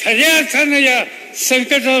 पण खऱ्या अर्थानं या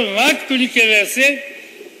संकटावर मात कुणी केलं असेल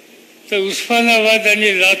तर उस्मानाबाद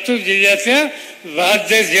आणि लातूर जिल्ह्यातल्या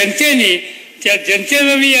बहादर जनतेने. त्या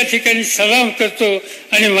जनतेला मी या ठिकाणी सलाम करतो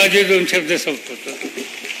आणि माझे 2 शब्द संपवतो.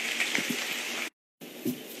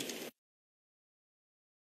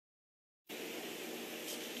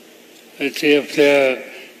 ते आपल्या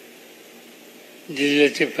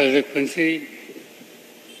जिल्ह्याचे पालकमंत्री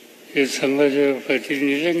संभाजीराव पाटील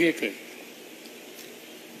निलंगेकर,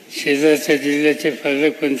 शेजारच्या जिल्ह्याचे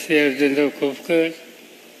पालकमंत्री अर्जुनराव खोपकर,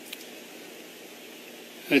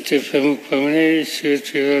 चे प्रमुख पाहुणे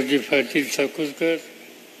शिवरावजी पाटील चाकूरकर,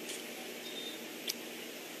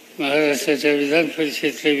 महाराष्ट्राच्या विधान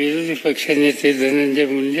परिषदेतले विरोधी पक्षनेते धनंजय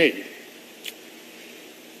मुंडे,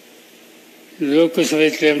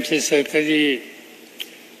 लोकसभेतले आमचे सहकारी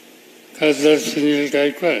खासदार सुनील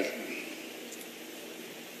गायकवाड,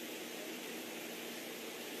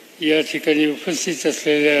 या ठिकाणी उपस्थित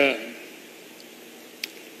असलेल्या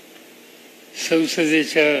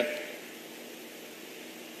संसदेच्या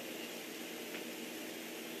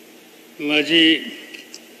माजी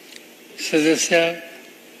सदस्या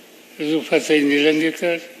रूपाताई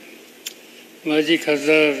निलंगेकर, माजी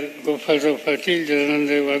खासदार गोपालराव पाटील,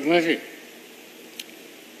 जनार्दन वाघमारे,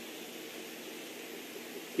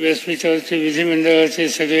 व्यासपीठावरचे विधिमंडळाचे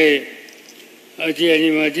सगळे आजी आणि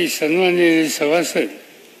माजी सन्माननीय सभासद,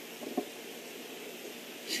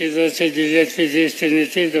 शेजारच्या जिल्ह्यातले ज्येष्ठ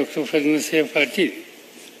नेते डॉक्टर पद्मसिंह पाटील,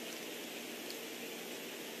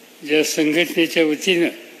 ज्या संघटनेच्या वतीनं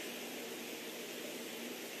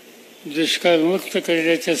दुष्काळमुक्त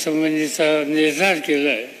करण्याच्या संबंधीचा निर्धार केला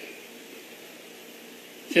आहे,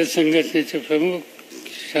 त्या संघटनेचे प्रमुख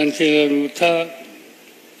शांतीलाल मुथा,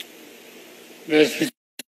 व्यासपीठ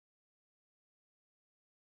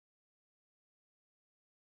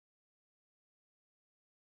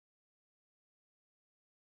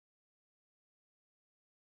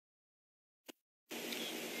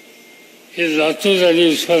हे लातूर आणि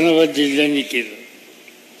उस्मानाबाद जिल्ह्यांनी केलं,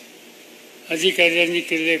 अधिकाऱ्यांनी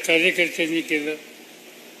केले, कार्यकर्त्यांनी केलं.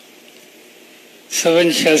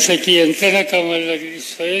 सवन शासकीय यंत्रणा कामाला लागली,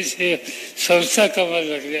 स्वयंसेवी संस्था कामाला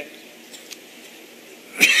लागल्या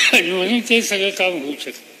आणि म्हणून ते सगळं काम होऊ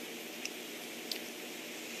शकतं.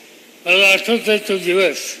 मला आठवत आहे तो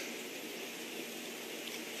दिवस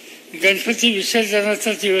गणपती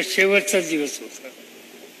विसर्जनाचा दिवस, शेवटचा दिवस होता.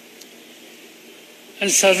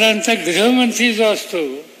 आणि साधारणतः गृहमंत्री जो असतो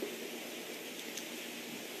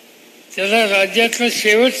त्याला राज्यातला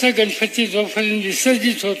शेवटचा गणपती जोपर्यंत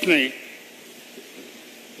विसर्जित होत नाही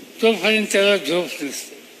तोपर्यंत त्याला झोप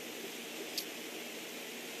नसते.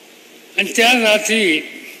 आणि त्या रात्री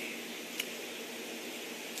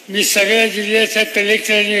मी सगळ्या जिल्ह्याच्या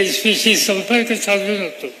कलेक्टर आणि एसपीशी संपर्क साधून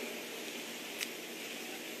होतो.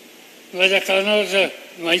 माझ्या कानावर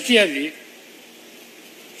माहिती आली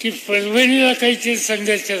की परभणीला काहीतरी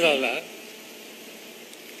संघर्ष झाला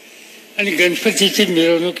आणि गणपतीची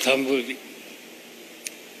मिरवणूक थांबवली.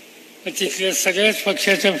 तिथल्या सगळ्याच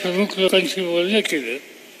पक्षाच्या प्रमुख लोकांशी बोलणं केलं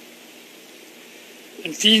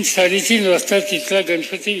आणि 3-3:30 वाजता तिथला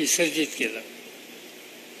गणपती विसर्जित केला.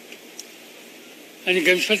 आणि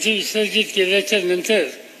गणपती विसर्जित केल्याच्या नंतर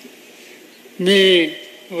मी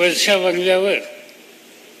वर्षा बंगल्यावर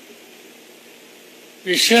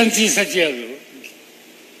विश्रांतीसाठी आलो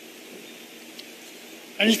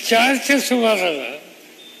आणि 4च्या सुमाराला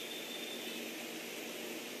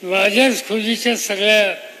माझ्याच खोलीच्या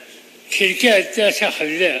सगळ्या खिडक्या आहेत त्या अशा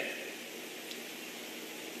हल्ल्या.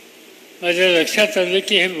 माझ्या लक्षात आलं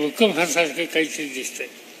की हे भूकंपासारखं काहीतरी दिसतंय.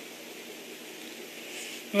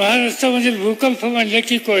 महाराष्ट्रामध्ये भूकंप म्हणलं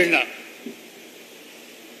की कोयना.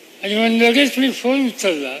 आणि मग लगेच मी फोन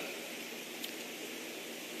उचलला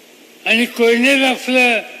आणि कोयनेला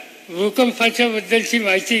आपलं भूकंपाच्या बद्दलची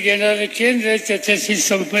माहिती घेणारं केंद्र आहे त्याच्याशी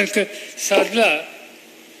संपर्क साधला.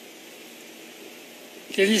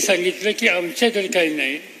 त्यांनी सांगितलं की आमच्याकडे काही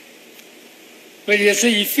नाही, पण याचं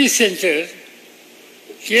इपी सेंटर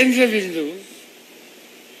केंद्रबिंदू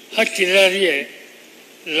हा किल्लारी आहे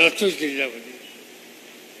लातूर जिल्ह्यामध्ये.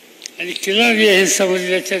 आणि किल्लारी हे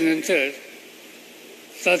समजल्याच्या नंतर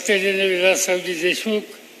तातडीने विलासरावजी देशमुख,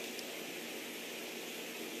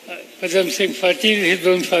 पदमसिंग पाटील हे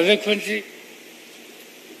 2 पालकमंत्री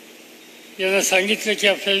यांना सांगितलं की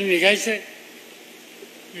आपल्याला निघायचं आहे.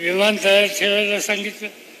 विमान तयार ठेवायला सांगितलं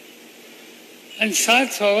आणि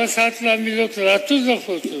 7:15 आम्ही लोक लातूरला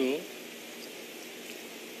पोहोचलो.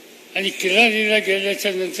 आणि किल्लारीला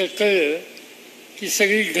गेल्याच्या नंतर कळलं की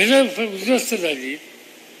सगळी घरं उद्ध्वस्त झाली,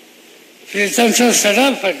 प्रेतांचा सडा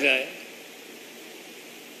पडलाय,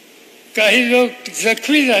 काही लोक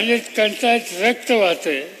जखमी झालेत, कंटाळत रक्त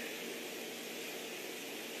वाहतंय.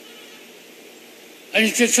 आणि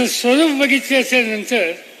त्याचं स्वरूप बघितल्याच्या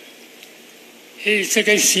नंतर हे इथं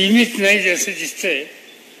काही सीमित नाही असं दिसतंय.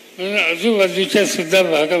 म्हणून आजूबाजूच्या सुद्धा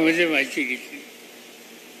भागामध्ये माहिती घेतली.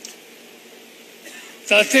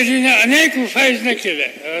 तातडीने अनेक उपाययोजना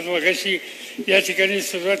केल्या. मगाशी या ठिकाणी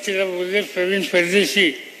सुरुवातीला बोलले प्रवीण परदेशी,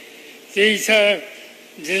 ते इथं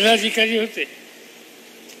जिल्हाधिकारी होते.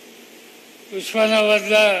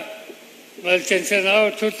 उस्मानाबादला मला त्यांचं नाव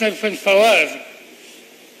आठवत नाही, पण पवार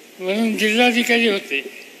म्हणून जिल्हाधिकारी होते.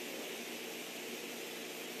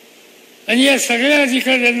 आणि या सगळ्या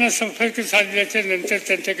अधिकाऱ्यांना संपर्क साधल्याच्या नंतर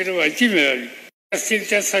त्यांच्याकडे माहिती मिळाली असतील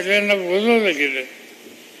त्या सगळ्यांना बोलवलं गेलं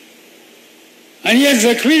आणि या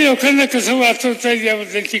जखमी लोकांना कसं वाचवता येईल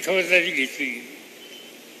याबद्दलची खबरदारी घेतली गेली.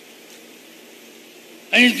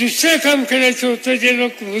 आणि दुसरं काम करायचं होतं, जे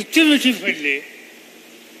लोक मृत्युमुखी पडले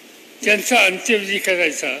त्यांचा अंत्यविधी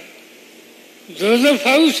करायचा. जोरदार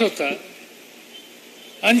पाऊस होता,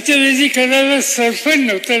 अंत्यविधी करायला सरपंच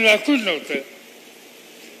नव्हतं, लाकूड नव्हतं.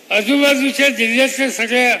 आजूबाजूच्या जिल्ह्यातल्या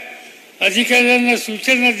सगळ्या अधिकाऱ्यांना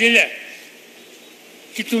सूचना दिल्या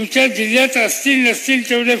की तुमच्या जिल्ह्यात असतील नसतील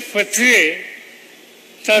तेवढे पत्रे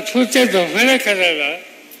तात्पुरत्या झोपाळ्या करायला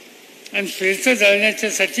आणि प्रेत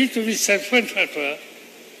जाळण्याच्यासाठी तुम्ही सरपंच पाठवा,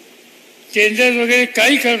 टेंडर वगैरे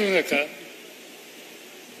काही काढू नका.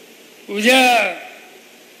 उद्या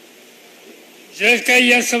जर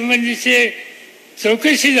काही या संबंधीची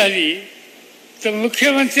चौकशी झाली तर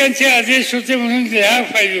मुख्यमंत्र्यांचे आदेश होते म्हणून लिहा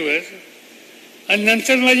फाईलवर आणि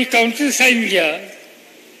नंतर माझी काउंटर साईन घ्या,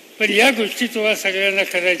 पण या गोष्टी तुम्हाला सगळ्यांना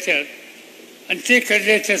करायच्यात. आणि ते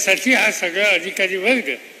करण्याच्यासाठी हा सगळा अधिकारी वर्ग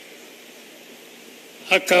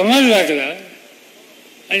हा कामाला लागला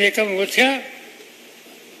आणि एका मोठ्या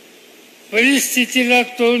परिस्थितीला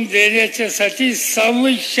तोंड देण्याच्यासाठी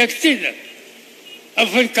सामूहिक शक्तीनं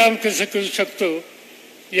आपण काम कसं करू शकतो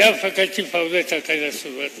या प्रकारची पावलं टाकायला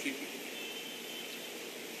सुरुवात केली.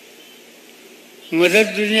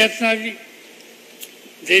 मदत दुनियातनं आली,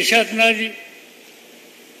 देशातनं आली,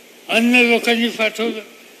 अन्न लोकांनी पाठवलं,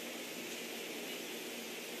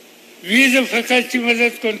 विविध प्रकारची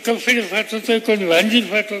मदत. कोण कपडे पाठवतोय, कोण भांडी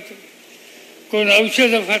पाठवतोय, कोण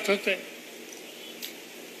औषधं पाठवतोय.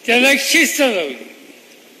 त्याला एक शिस्त लावली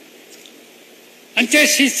आणि त्या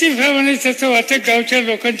शिस्तीप्रमाणे त्याचं वाटप गावच्या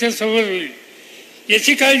लोकांच्या समोर होईल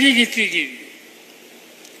याची काळजी घेतली गेली.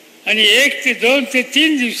 आणि 1 ते 2 ते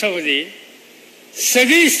 3 दिवसामध्ये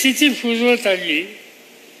सगळी स्थिती पूर्वत आली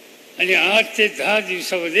आणि 8 ते 10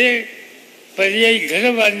 दिवसामध्ये पर्यायी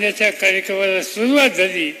घरं बांधण्याच्या कार्यक्रमाला सुरुवात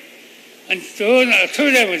झाली. आणि 2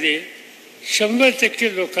 आठवड्यामध्ये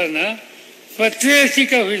 100% लोकांना पत्र्याची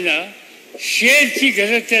का होईना शेडची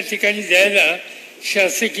घरं त्या ठिकाणी द्यायला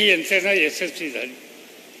शासकीय यंत्रणा यशस्वी झाली.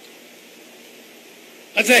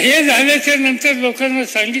 आता हे झाल्याच्या नंतर लोकांना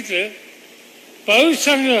सांगितलं पाऊस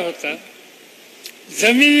चांगला होता,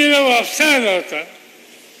 जमिनीला वापसा आला होता,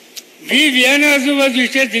 बी बियाणं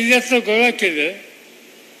आजूबाजूच्या जिल्ह्यातलं गोळा केलं,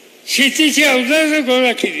 शेतीची अवजारं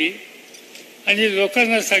गोळा केली आणि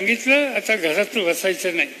लोकांना सांगितलं आता घरात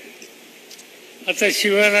बसायचं नाही, आता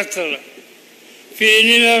शिवारात चला,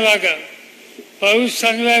 पेरणीला लागा, पाऊस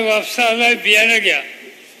चांगला आहे, वापसा आलाय, बियाणं घ्या.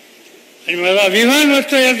 आणि मला अभिमान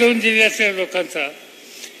वाटतो या 2 जिल्ह्यातल्या लोकांचा.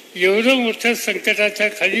 एवढं मोठ्या संकटाच्या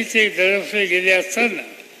खाली ते दडपले गेले असताना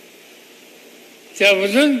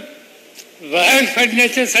त्यामधून बाहेर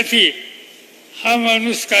पडण्याच्यासाठी हा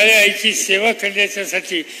माणूस काळ्या आईची सेवा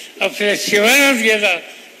करण्याच्यासाठी आपल्या शिवारात गेला,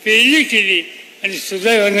 पेरणी केली आणि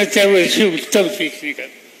सुदैवानं त्या वर्षी उत्तम पीक निघालं.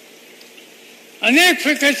 अनेक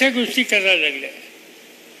प्रकारच्या गोष्टी करायला लागल्या.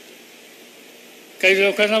 काही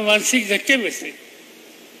लोकांना मानसिक धक्के बसले.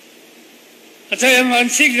 आता या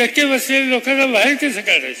मानसिक धक्के बसलेल्या लोकांना बाहेर कसं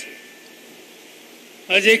काढायचं?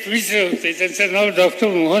 आज एक मित्र होते, त्यांचं नाव डॉक्टर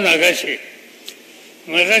मोहन आगाशे,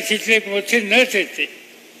 मराठीतले एक मोठे नट आहेत ते,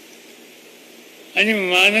 आणि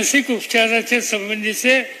मानसिक उपचाराच्या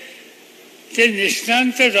संबंधीचे ते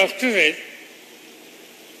निष्णांत डॉक्टर आहेत.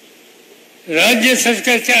 राज्य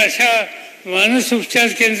सरकारच्या अशा मानस उपचार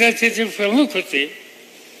केंद्राचे ते प्रमुख होते.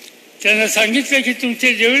 त्यांना सांगितलं की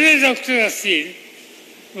तुमचे जेवढे डॉक्टर असतील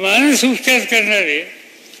मानस उपचार करणारे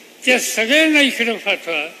त्या सगळ्यांना इकडं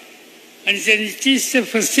पाठवा. आणि त्यांनी 30 ते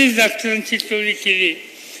 35 डॉक्टरांची टोळी केली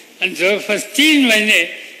आणि जवळपास 3 महिने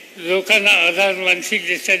लोकांना आधार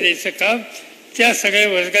मानसिकदृष्ट्या द्यायचं काम त्या सगळ्या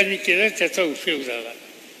वर्गांनी केलं. त्याचा उपयोग झाला.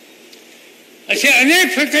 असे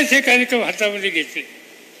अनेक प्रकारचे कार्यक्रम हातामध्ये घेतले.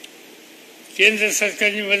 केंद्र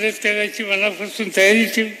सरकारने मदत करायची मनापासून तयारी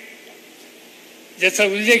ठेवली, ज्याचा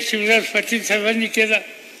उल्लेख शिवराज पाटील साहेबांनी केला.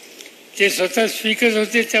 ते स्वतः स्पीकर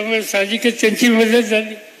होते, त्यामुळे साहजिकच त्यांची मदत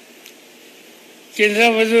झाली.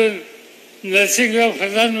 केंद्रामधून नरसिंहराव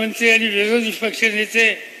प्रधानमंत्री आणि विरोधी पक्ष नेते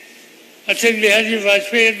अटल बिहारी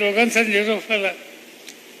वाजपेयी या दोघांचा निरोप आला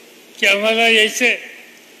की आम्हाला यायचं.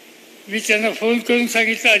 मी त्यांना फोन करून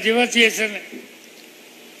सांगितलं अजिबात यायचं नाही,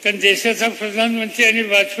 कारण देशाचा प्रधानमंत्री आणि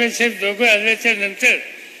वाजपेयी साहेब दोघं आल्याच्या नंतर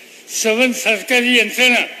सवन सरकारी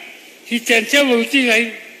यंत्रणा ही त्यांच्या भोवती राहील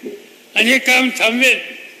आणि हे काम थांबेल.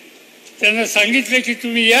 त्यांना सांगितलं की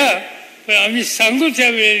तुम्ही या, पण आम्ही सांगू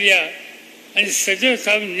त्यावेळेला या आणि सगळं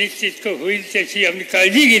काम नीट इतकं होईल त्याची आम्ही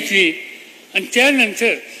काळजी घेतली. आणि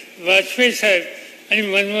त्यानंतर वाजपेयी साहेब आणि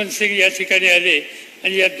मनमोहन सिंग या ठिकाणी आले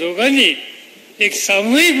आणि या दोघांनी एक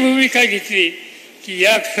सामूहिक भूमिका घेतली की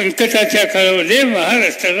या संकटाच्या काळामध्ये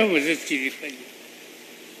महाराष्ट्राला मदत केली पाहिजे.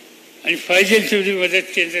 आणि पाहिजे तेवढी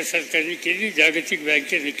मदत केंद्र सरकारने केली, जागतिक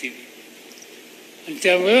बँकेने केली. आणि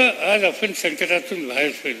त्यामुळं आज आपण संकटातून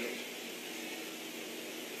बाहेर पडलो.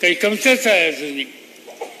 काही कमतरता आहे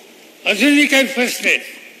अजूनही काही प्रश्न आहेत,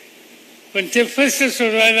 पण ते प्रश्न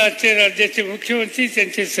सोडवायला आजचे राज्याचे मुख्यमंत्री,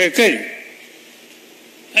 त्यांचे सहकारी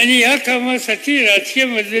आणि या कामासाठी राजकीय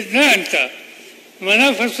मदत न आणता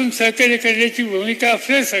मनापासून सहकार्य करण्याची भूमिका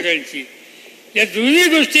आपल्या सगळ्यांची. या दोन्ही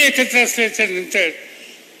गोष्टी एकत्र असल्याच्या नंतर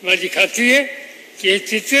माझी खात्री आहे की हे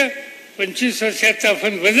चित्र 25 वर्षात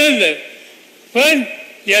आपण बदललं, पण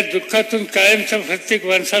या दुःखातून कायमचा प्रत्येक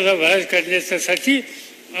माणसाला बाहेर काढण्यासाठी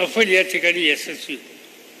आपण या ठिकाणी यशस्वी.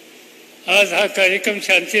 आज हा कार्यक्रम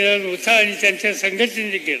शांतीलाल मुथा आणि त्यांच्या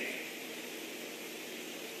संघटनेने केला.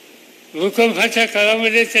 भूकंपाच्या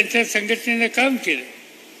काळामध्ये त्यांच्या संघटनेनं काम केलं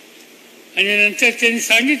आणि नंतर त्यांनी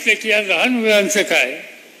सांगितलं की या लहान मुलांचं काय.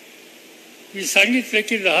 मी सांगितलं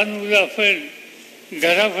की लहान मुलं आपण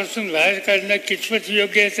घरापासून बाहेर काढणं कितपत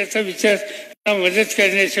योग्य आहे त्याचा विचार मदत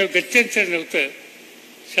करण्याशिवाय गत्यंतर नव्हतं.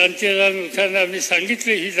 शांतीलाल मुथांना आम्ही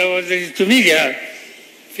सांगितलं ही जबाबदारी तुम्ही घ्या.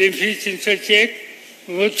 पिंपरी चिंचवडची एक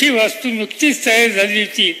मोठी वास्तू नुकतीच तयार झाली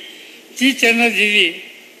होती, ती त्यांना दिली.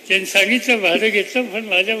 त्यांनी सांगितलं भाडं घेतलं, पण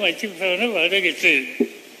माझ्या माहितीप्रमाणे भाडं घेतलं.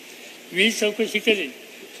 मी चौकशी करेन.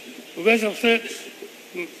 उगाच आपलं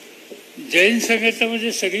जैन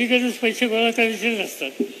संघटनामध्ये सगळीकडेच पैसे गोळा करायचे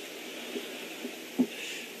नसतात,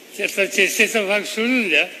 त्याचा चेष्टेचा भाग सोडून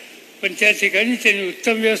द्या. पण त्या ठिकाणी त्यांनी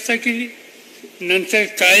उत्तम व्यवस्था केली. नंतर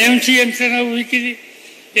कायमची यंत्रणा उभी केली,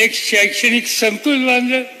 एक शैक्षणिक संकुल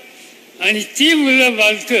बांधलं आणि ती मुलं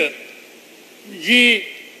बालकं जी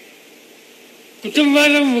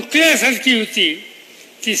कुटुंबाला मुकल्यासारखी होती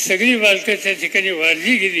ती सगळी बालकं त्या ठिकाणी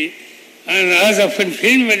वाढली गेली. आणि आज आपण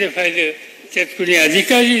फिल्ममध्ये पाहिलं त्यात कुणी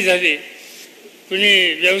अधिकारी झाले,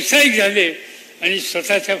 कुणी व्यावसायिक झाले आणि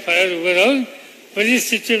स्वतःच्या पायावर उभं राहून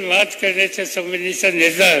परिस्थितीवर मात करण्याच्या संबंधीचा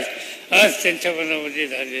निर्धार आज त्यांच्या मनामध्ये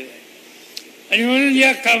झालेला आहे. आणि म्हणून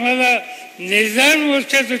या कामाला निर्धार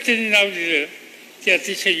मोर्चाचं त्यांनी नाव दिलं. ते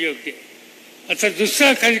अतिशय योग्य आहे. आता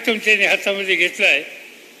दुसरा कार्यक्रम त्यांनी हातामध्ये घेतला आहे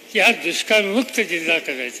की हा दुष्काळमुक्त जिल्हा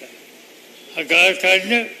करायचा. हा गाळ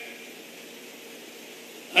काढणं,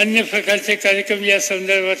 अन्य प्रकारचे कार्यक्रम या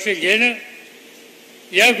संदर्भातले घेणं,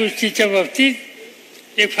 या गोष्टीच्या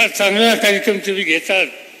बाबतीत एक फार चांगला कार्यक्रम तुम्ही घेतात.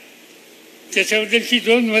 त्याच्याबद्दलची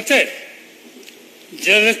 2 मतं आहेत.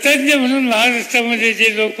 जलतज्ञ म्हणून महाराष्ट्रामध्ये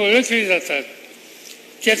जे लोक ओळखले जातात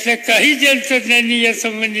त्यातल्या काही जलतज्ञांनी या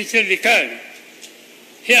संबंधीचं लिखाण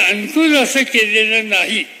हे अनुकूल असं केलेलं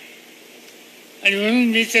नाही. आणि म्हणून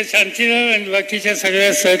मी त्या शांतीलाल आणि बाकीच्या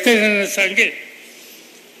सगळ्या सहकार्यांना सांगेन,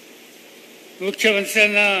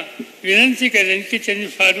 मुख्यमंत्र्यांना विनंती करेन की त्यांनी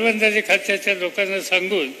पाटबंधारे खात्याच्या लोकांना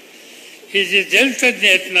सांगून हे जे जलतज्ञ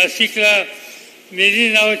आहेत, नाशिकला मेरी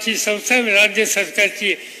नावाची संस्था राज्य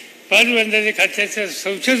सरकारची पाटबंधारे खात्याचं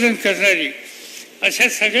संशोधन करणारी, अशा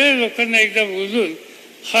सगळ्या लोकांना एकदा बोलून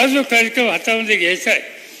हा जो कार्यक्रम हातामध्ये घ्यायचा आहे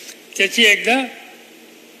त्याची एकदा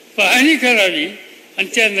पाहणी करावी आणि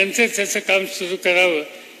त्यानंतर त्याचं काम सुरू करावं.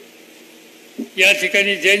 या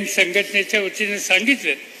ठिकाणी जैन संघटनेच्या वतीने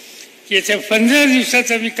सांगितलं की येत्या 15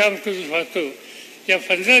 दिवसात आम्ही काम करू पाहतो. या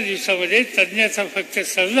 15 दिवसामध्ये तज्ज्ञाचा फक्त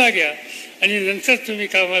सल्ला घ्या आणि नंतर तुम्ही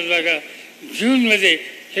कामाला लागा. जूनमध्ये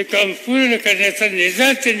हे काम पूर्ण करण्याचा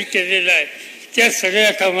निर्धार त्यांनी केलेला आहे. त्या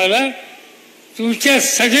सगळ्या कामाला तुमच्या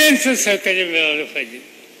सगळ्यांचं सहकार्य मिळालं पाहिजे.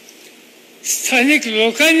 स्थानिक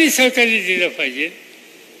लोकांनी सहकार्य दिलं पाहिजे.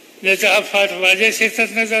 नाही तर हा फार माझ्या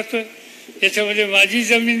शेतातनं जातो, याच्यामध्ये माझी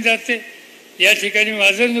जमीन जाते, या ठिकाणी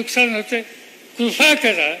माझं नुकसान होतं. कृपा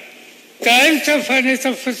करा, कायमचा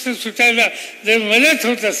पाण्याचा प्रश्न सुटायला जर मदत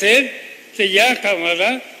होत असेल तर या कामाला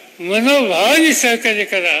मनोभावाने सहकार्य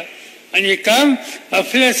करा. आणि हे काम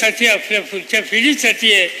आपल्यासाठी, आपल्या पुढच्या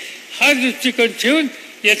पिढीसाठी आहे, हा दृष्टिकोन ठेवून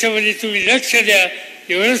याच्यामध्ये तुम्ही लक्ष द्या.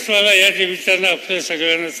 एवढंच मला या निमित्तानं आपल्या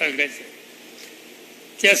सगळ्यांना सांगायचं.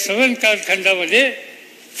 त्या सवन कालखंडामध्ये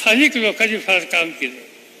स्थानिक लोकांनी फार काम केलं.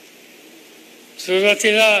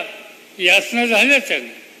 सुरुवातीला यातना झाल्या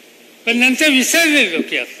त्यांना, पण नंतर विसरले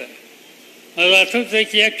लोक यातना. मला आठवत आहे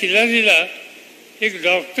की या किल्लारीला एक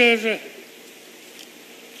डॉक्टर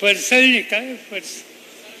पडसाळी काय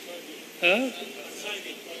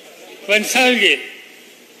पणसाळगे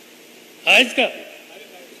आहेत का,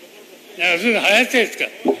 अजून आहेत का?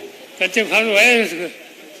 का ते फार वय?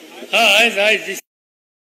 हा आहेत.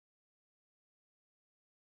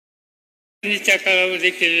 त्या काळामध्ये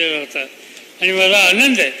केलेला होता. आणि मला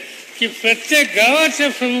आनंद आहे की प्रत्येक गावाच्या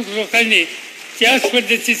प्रमुख लोकांनी त्याच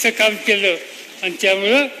पद्धतीचं काम केलं आणि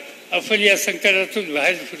त्यामुळं आपण या संकटातून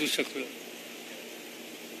बाहेर पडू शकलो.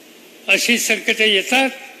 अशी संकटं येतात,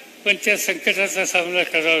 पण त्या संकटाचा सामना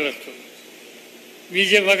करावा लागतो. मी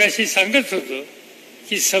जे मगाशी सांगत होतो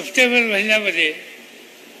की सप्टेंबर महिन्यामध्ये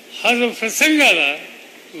हा जो प्रसंग आला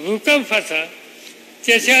भूकंपाचा,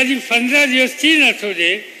 त्याच्या आधी 15 दिवस 3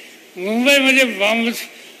 आठवडे मुंबईमध्ये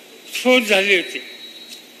बॉम्बस्फोट झाले होते.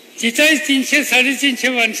 तिथंही 300-350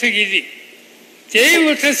 माणसं गेली. तेही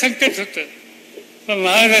मोठं संकट होतं. पण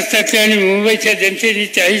महाराष्ट्रातल्या आणि मुंबईच्या जनतेने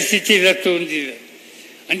त्याही स्थितीला तोंड दिलं.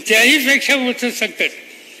 आणि त्याहीपेक्षा मोठं संकट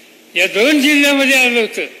या 2 जिल्ह्यामध्ये आलं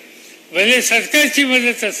होतं. भले सरकारची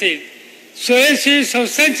मदत असेल, स्वयंसेवी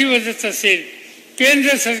संस्थांची मदत असेल,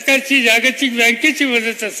 केंद्र सरकारची, जागतिक बँकेची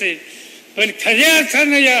मदत असेल, पण खऱ्या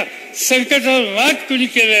अर्थानं या संकटावर मात कुणी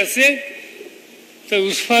केलं असेल तर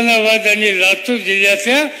उस्मानाबाद आणि लातूर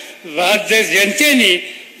जिल्ह्यातल्या बहादर जनतेने.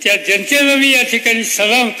 त्या जनतेला मी या ठिकाणी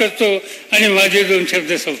सलाम करतो आणि माझे 2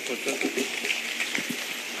 शब्द संपवतो.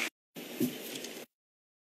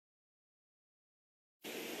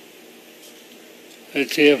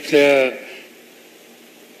 आपल्या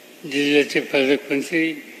जिल्ह्याचे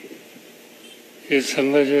पालकमंत्री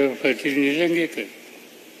संभाजीराव पाटील निलंगेकर,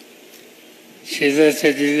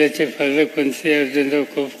 शेजारच्या जिल्ह्याचे पालकमंत्री अर्जुनराव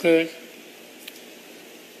खोपकर,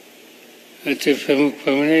 आजचे प्रमुख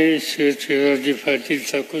पाहुणे शिवराजी पाटील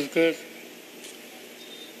चाकूरकर,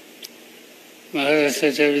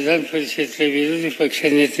 महाराष्ट्राच्या विधान परिषदेतले विरोधी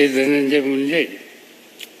पक्षनेते धनंजय मुंडे,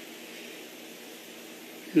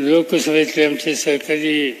 लोकसभेतले आमचे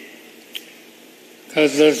सहकारी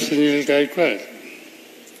खासदार सुनील गायकवाड,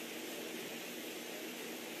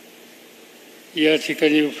 या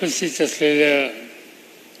ठिकाणी उपस्थित असलेल्या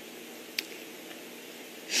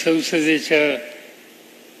संसदेच्या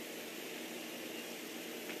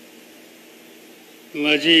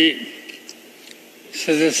माजी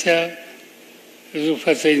सदस्या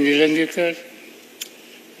रूपाताई निलंगेकर,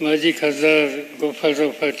 माजी खासदार गोपाळराव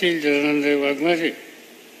पाटील, जनार्दन वाघमारे,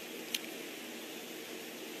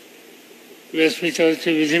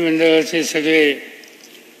 व्यासपीठावरचे विधिमंडळाचे सगळे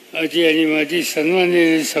आजी आणि माजी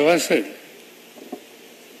सन्माननीय सभासद,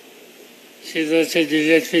 शेजारच्या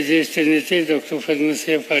जिल्ह्यातले ज्येष्ठ नेते डॉक्टर फडणवीस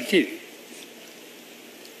पाटील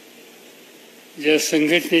ज्या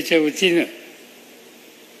संघटनेच्या वतीनं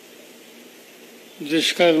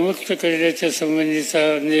दुष्काळमुक्त करण्याच्या संबंधीचा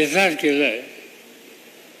निर्धार केला आहे,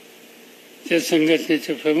 त्या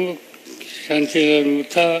संघटनेचे प्रमुख शांतीलाल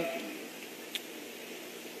मुथा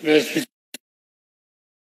व्यासपीठ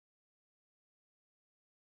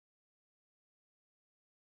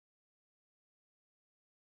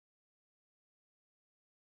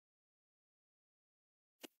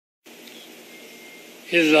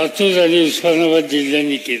हे लातूर आणि उस्मानाबाद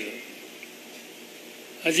जिल्ह्यांनी केलं,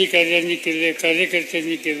 अधिकाऱ्यांनी केले,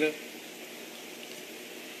 कार्यकर्त्यांनी केलं,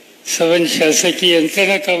 सर्व शासकीय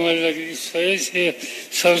यंत्रणा कामाला लागली, स्वयंसेवी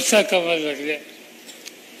संस्था कामाला लागल्या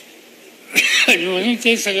आणि म्हणून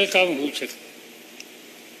ते सगळं काम होऊ शकतं.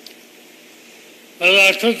 मला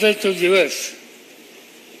आठवत आहे तो दिवस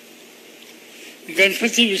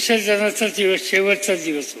गणपती विसर्जनाचा दिवस, शेवटचा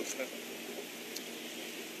दिवस होता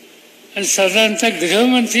आणि साधारणतः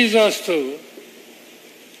गृहमंत्री जो असतो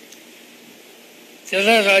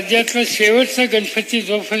त्याला राज्यातला शेवटचा गणपती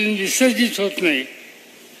जोपर्यंत विसर्जित होत नाही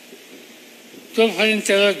तोपर्यंत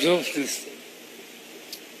त्याला झोप नसते.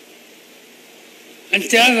 आणि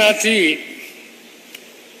त्या रात्री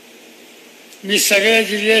मी सगळ्या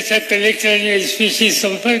जिल्ह्याच्या कलेक्टर आणि SP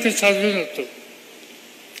संपर्क साधून होतो.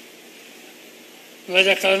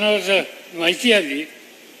 माझ्या कानावर माहिती आली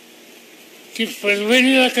की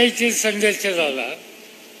परभणीला काहीतरी संघर्ष झाला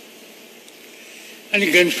आणि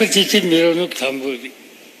गणपतीची मिरवणूक थांबवली.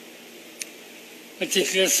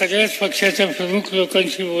 तिथल्या सगळ्याच पक्षाच्या प्रमुख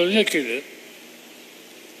लोकांशी बोलणं केलं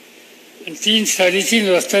आणि 3-3:30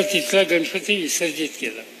 वाजता तिथला गणपती विसर्जित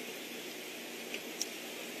केला.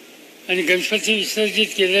 आणि गणपती विसर्जित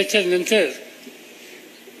केल्याच्या नंतर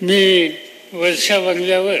मी वर्षा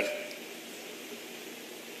बंगल्यावर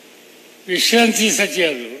विश्रांतीसाठी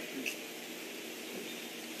आलो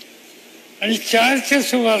आणि 4च्या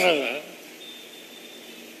सुमाराला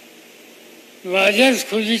माझ्याच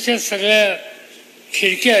खोलीच्या सगळ्या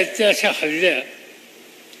खिडक्या आहेत त्या अशा हलल्या.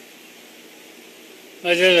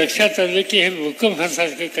 माझ्या लक्षात आलं की हे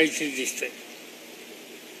भूकंपासारखं काहीतरी दिसतंय.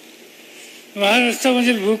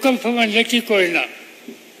 महाराष्ट्रामध्ये भूकंप म्हणलं की कोयना,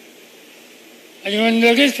 आणि मग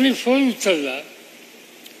लगेच मी फोन उचलला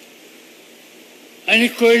आणि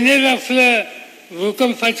कोयनेला आपलं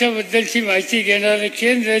भूकंपाच्या बद्दलची माहिती घेणारं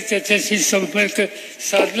केंद्र आहे त्याच्याशी संपर्क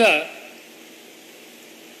साधला.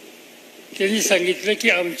 त्यांनी सांगितलं की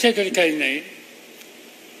आमच्याकडे काही नाही,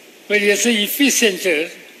 पण याचं इपिसेंटर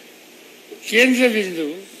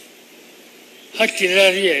केंद्रबिंदू हा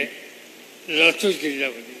किल्लारी आहे लातूर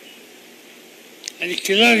जिल्ह्यामध्ये. आणि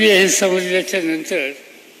किल्लारी हे समजल्याच्या नंतर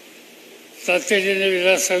तातडीने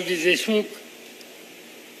विलासरावजी देशमुख,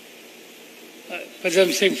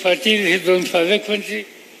 पदमसिंग पाटील हे 2 पालकमंत्री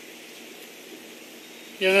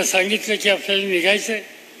यांना सांगितलं की आपल्याला निघायचं आहे.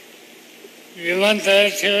 विमान तयार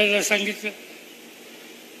ठेवायला सांगितलं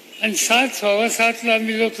आणि 7:15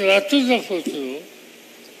 आम्ही लोक लातूरला पोहोचलो.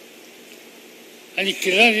 आणि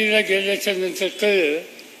किल्लारीला गेल्याच्या नंतर कळलं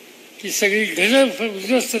की सगळी घरं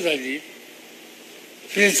उद्ध्वस्त झाली,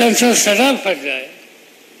 प्रेतांचा सडा पडलाय,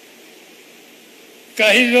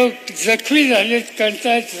 काही लोक जखमी झालेत,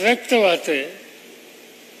 कंटाळत रक्त वाहतंय.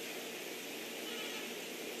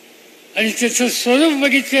 आणि त्याचं स्वरूप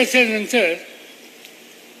बघितल्याच्या नंतर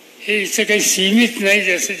हे इथं काही सीमित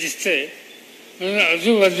नाही असं दिसतंय, म्हणून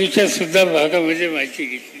आजूबाजूच्या सुद्धा भागामध्ये माहिती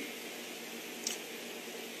घेतली.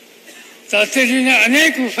 तातडीने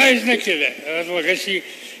अनेक उपाययोजना केल्या. मगाशी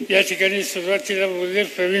या ठिकाणी सुरुवातीला बोलले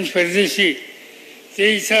प्रवीण परदेशी,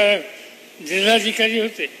 ते इथं जिल्हाधिकारी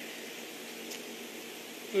होते.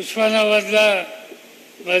 उस्मानाबादला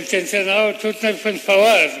मला त्यांचं नाव आठवत नाही, पण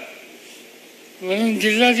पवार म्हणून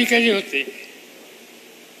जिल्हाधिकारी होते.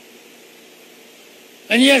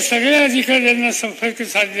 आणि या सगळ्या अधिकाऱ्यांना संपर्क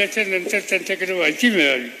साधल्याच्या नंतर त्यांच्याकडे माहिती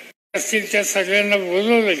मिळाली असतील त्या सगळ्यांना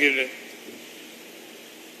बोलवलं गेलं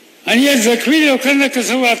आणि या जखमी लोकांना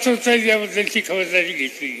कसं वाचवता येईल याबद्दलची खबरदारी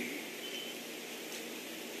घेतली.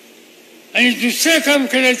 आणि दुसरं काम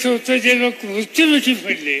करायचं होतं, जे लोक मृत्युमुखी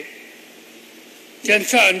पडले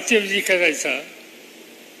त्यांचा अंत्यविधी करायचा.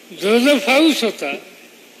 जोर पाऊस होता,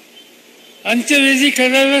 अंत्यविधी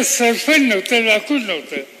करायला सरपंच नव्हतं, लाकूड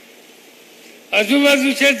नव्हतं.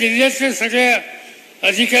 आजूबाजूच्या जिल्ह्यातल्या सगळ्या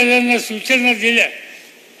अधिकाऱ्यांना सूचना दिल्या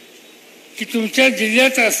की तुमच्या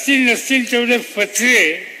जिल्ह्यात असतील नसतील तेवढे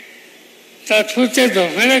पत्रे तात्पुरत्या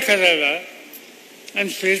झोपायला करायला आणि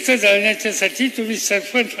प्रेत जाळण्याच्यासाठी तुम्ही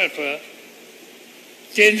सरपंच पाठवा,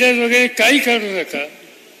 टेंडर वगैरे काही काढू नका.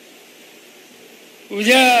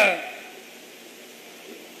 उद्या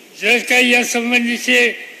जर काही या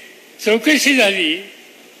संबंधीचे चौकशी झाली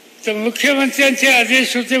तर मुख्यमंत्र्यांचे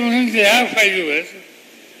आदेश होते म्हणून लिहा फाईलवर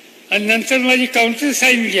आणि नंतर माझी काउंटर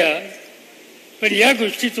साईन घ्या, पण या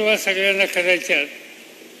गोष्टी तुम्हाला सगळ्यांना करायच्या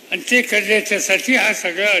आणि ते करण्याच्यासाठी हा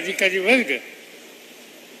सगळा अधिकारी वर्ग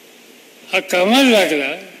हा कामाला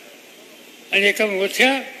लागला आणि एका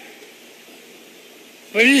मोठ्या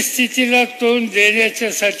परिस्थितीला तोंड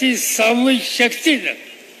देण्याच्यासाठी सामूहिक शक्तीनं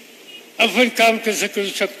आपण काम कसं करू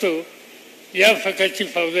शकतो या प्रकारची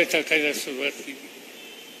पावलं टाकायला सुरुवात केली.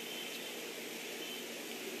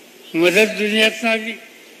 मदत दुनियातनं आली,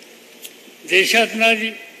 देशातनं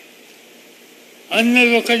आली, अन्न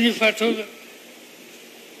लोकांनी पाठवलं,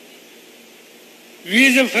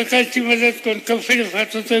 विविध प्रकारची मदत, कोण कपडे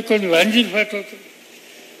पाठवतोय, कोण भांडी पाठवतोय,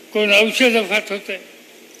 कोण औषधं पाठवतोय.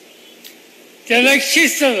 त्याला एक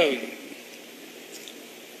शिस्त लावली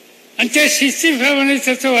आणि त्या शिस्तीप्रमाणे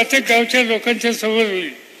त्याचं वाटप गावच्या लोकांच्या समोर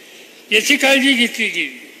होईल याची काळजी घेतली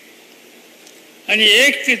गेली आणि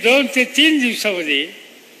 1 ते 2 ते 3 दिवसामध्ये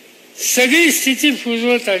सगळी स्थिती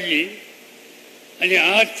पूर्ववत आली आणि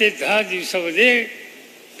 8 ते 10 दिवसामध्ये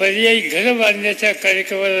पर्यायी घरं बांधण्याच्या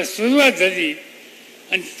कार्यक्रमाला सुरुवात झाली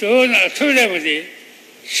आणि 2 आठवड्यामध्ये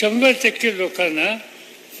 100% लोकांना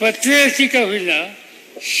पत्र्याची का होईना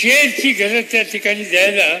शेडची घरं त्या ठिकाणी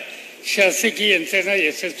द्यायला शासकीय यंत्रणा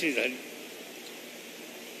यशस्वी झाली.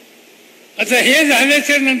 आता हे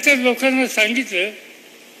झाल्याच्या नंतर लोकांना सांगितलं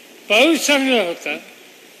पाऊस चांगला होता,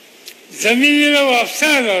 जमिनीला वापसा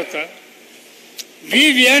आला होता,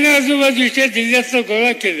 बियाणं आजूबाजूच्या जिल्ह्यातलं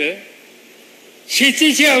गोळा केलं,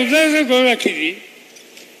 शेतीची अवजारं गोळा केली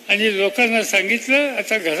आणि लोकांना सांगितलं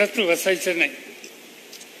आता घरातून बसायचं नाही,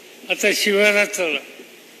 आता शिवारात चला,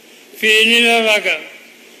 पेरणीला लागा,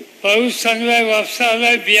 पाऊस चांगला आहे, वापसा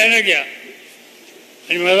आलाय, बियाणं घ्या.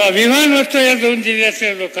 आणि मला अभिमान वाटतो या 2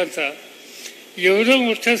 जिल्ह्यातल्या लोकांचा. एवढं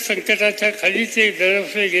मोठ्या संकटाच्या खाली ते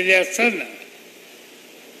दडपले गेले असताना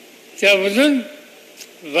त्यामधून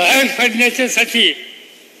बाहेर पडण्याच्यासाठी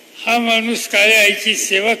हा माणूस काळ्या आईची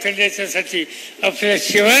सेवा करण्याच्यासाठी आपल्या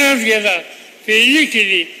शिवारात गेला, पेरणी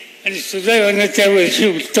केली आणि सुदैवानं त्या वर्षी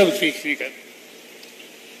उत्तम पीक निघालं.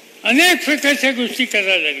 अनेक प्रकारच्या गोष्टी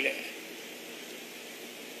करायला लागल्या.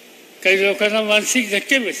 काही लोकांना मानसिक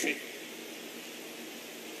धक्के बसले.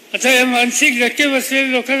 आता या मानसिक धक्के बसलेल्या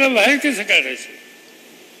लोकांना बाहेर कसं काढायचं?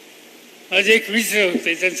 माझे एक मित्र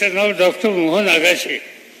होते, त्यांचं नाव डॉक्टर मोहन आगाशे,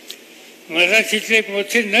 मराठीतले एक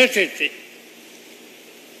मोठे नट आहेत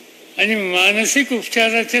आणि मानसिक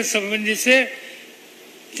उपचाराच्या संबंधीचे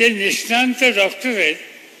ते निष्णांत डॉक्टर आहेत.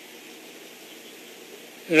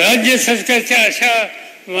 राज्य सरकारच्या अशा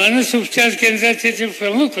मानस उपचार केंद्राचे ते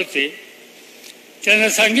प्रमुख होते. त्यांना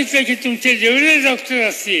सांगितलं की तुमचे जेवढे डॉक्टर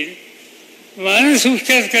असतील मानस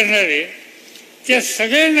उपचार करणारे त्या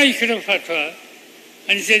सगळ्यांना इकडं पाठवा.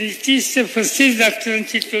 आणि त्यांनी 30 ते 35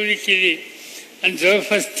 डॉक्टरांची टोळी केली आणि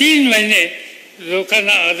जवळपास 3 महिने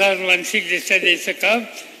लोकांना आधार मानसिकदृष्ट्या द्यायचं काम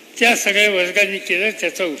त्या सगळ्या वर्गांनी केलं.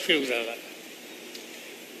 त्याचा उपयोग झाला.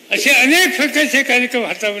 असे अनेक प्रकारचे कार्यक्रम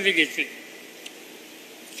हातामध्ये घेतले.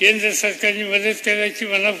 केंद्र सरकारने मदत करायची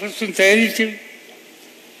मनापासून तयारी केली,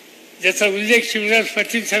 ज्याचा उल्लेख शिवराज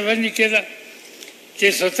पाटील साहेबांनी केला.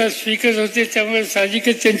 ते स्वतः स्पीकर होते, त्यामुळे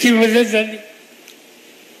साहजिकच त्यांची मदत झाली.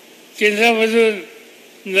 केंद्रामधून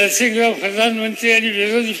नरसिंहराव प्रधानमंत्री आणि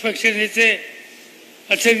विरोधी पक्ष नेते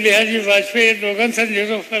अटल बिहारी वाजपेयी दोघांचा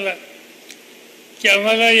निरोप आला की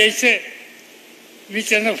आम्हाला यायचं. मी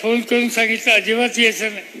त्यांना फोन करून सांगितलं अजिबात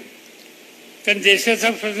यायचं नाही, कारण देशाचा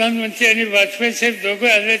प्रधानमंत्री आणि वाजपेयी साहेब दोघं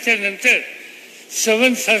आल्याच्या नंतर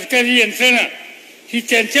सवन सरकारी यंत्रणा ही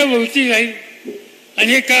त्यांच्या भोवती राहील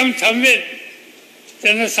आणि हे काम थांबेल.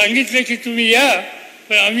 त्यांना सांगितलं की तुम्ही या,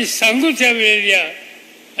 पण आम्ही सांगू त्या वेळेला या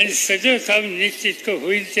आणि सगळं काम निश्चित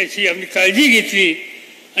होईल त्याची आम्ही काळजी घेतली.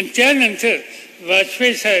 आणि त्यानंतर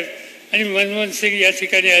वाजपेयी साहेब आणि मनमोहन सिंग या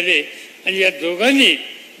ठिकाणी आले आणि या दोघांनी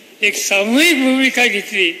एक सामूहिक भूमिका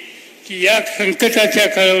घेतली की या संकटाच्या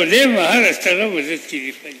काळामध्ये महाराष्ट्राला मदत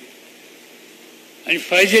केली पाहिजे आणि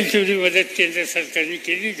पाहिजे तेवढी मदत केंद्र सरकारने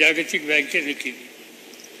केली, जागतिक बँकेने केली.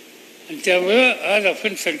 आणि त्यामुळं आज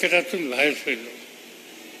आपण संकटातून बाहेर पडलो.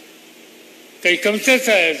 काही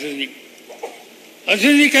कमतरता आहे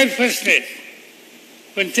अजूनही काही प्रश्न आहेत,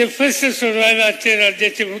 पण ते प्रश्न सोडवायला आजचे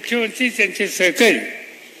राज्याचे मुख्यमंत्री, त्यांचे सहकारी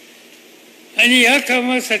आणि या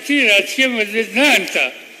कामासाठी राजकीय मदत न आणता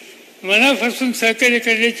मनापासून सहकार्य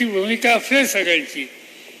करण्याची भूमिका आपल्या सगळ्यांची.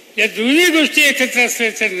 या दोन्ही गोष्टी एकत्र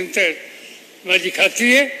असल्याच्या नंतर माझी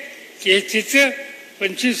खात्री आहे की हे चित्र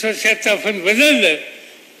 25 वर्षात आपण बदललं,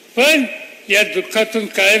 पण या दुःखातून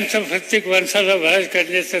कायमचा प्रत्येक माणसाला बाहेर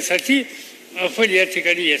काढण्यासाठी आपण या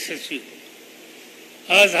ठिकाणी यशस्वी.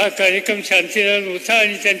 आज हा कार्यक्रम शांतीलाल होता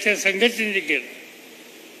आणि त्यांच्या संघटनेने केला.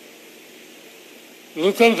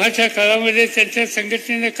 भूकंपाच्या काळामध्ये त्यांच्या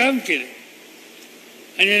संघटनेनं काम केलं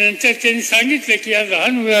आणि नंतर त्यांनी सांगितलं की या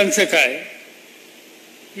लहान मुलांचं काय.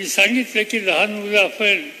 मी सांगितलं की लहान मुलं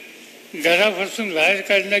आपण घरापासून बाहेर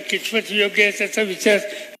काढणं कितपत योग्य आहे त्याचा विचार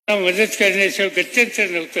मदत करण्याशिवाय गत्यंतर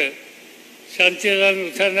नव्हतं. शांतीलाल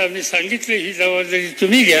मुथांना आम्ही सांगितलं ही जबाबदारी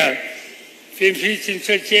तुम्ही घ्या. पिंपरी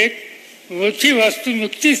चिंचवडची एक मोठी वास्तू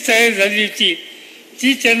नुकतीच तयार झाली होती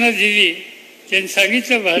ती त्यांना दिली. त्यांनी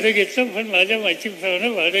सांगितलं भाडं घेतलं पण माझ्या माहितीप्रमाणे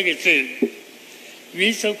भाडं घेतलं.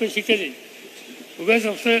 मी चौकशी करेन. उगाच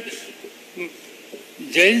आपलं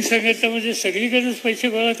जैन संघटनामध्ये सगळीकडेच पैसे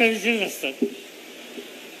गोळा करायचे नसतात.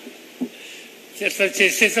 त्याचा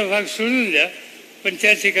चर्चेचा भाग सोडून द्या. पण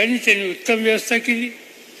त्या ठिकाणी त्यांनी उत्तम व्यवस्था केली.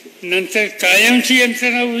 नंतर कायमची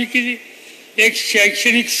यंत्रणा उभी केली. एक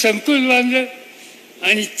शैक्षणिक संकुल बांधलं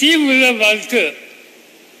आणि ती मुलं बालकं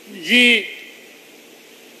जी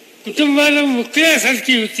कुटुंबाला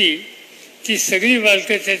मुकल्यासारखी होती ती सगळी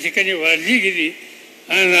बालकं त्या ठिकाणी वाढली गेली.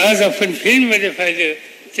 आणि आज आपण फिल्ममध्ये पाहिलं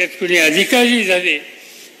त्यात कुणी अधिकारी झाले,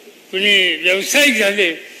 कुणी व्यावसायिक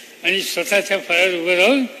झाले आणि स्वतःच्या पायावर उभं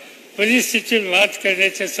राहून परिस्थितीवर मात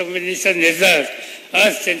करण्याच्या संबंधीचा निर्धार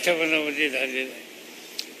आज त्यांच्या मनामध्ये झालेला आहे.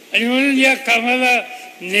 आणि म्हणून या कामाला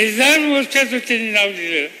निर्धार मोर्चाचं त्यांनी नाव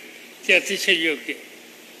दिलं ते अतिशय योग्य.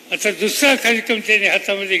 आता दुसरा कार्यक्रम त्यांनी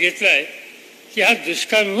हातामध्ये घेतला आहे की हा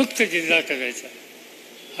दुष्काळमुक्त जिल्हा करायचा.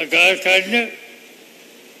 हा गाळ काढणं,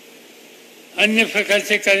 अन्य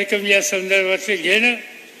प्रकारचे कार्यक्रम या संदर्भातले घेणं,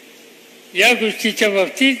 या गोष्टीच्या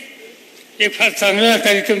बाबतीत एक फार चांगला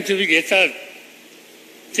कार्यक्रम तुम्ही घेतात.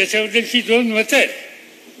 त्याच्याबद्दलची 2 मतं आहेत.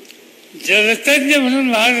 जलतज्ञ म्हणून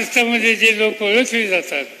महाराष्ट्रामध्ये जे लोक ओळखले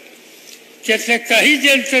जातात त्यातल्या काही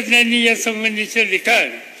जलतज्ञांनी या संबंधीचं लिखाण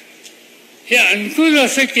हे अनुकूल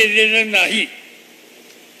असं केलेलं नाही.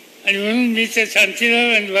 आणि म्हणून मी त्या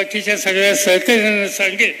शांतीलाल आणि बाकीच्या सगळ्या सहकार्यांना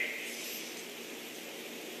सांगेन,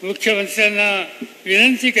 मुख्यमंत्र्यांना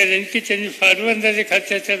विनंती करेन की त्यांनी पाटबंधारे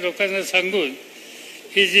खात्याच्या लोकांना सांगून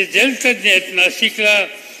हे जे जलतज्ञ आहेत, नाशिकला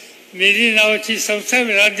मेरी नावाची संस्था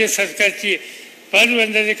राज्य सरकारची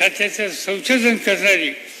पाटबंधारे खात्याचं संशोधन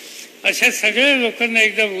करणारी, अशा सगळ्या लोकांना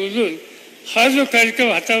एकदा बोलून हा जो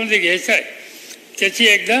कार्यक्रम हातामध्ये घ्यायचा आहे त्याची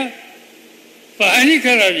एकदा पाहणी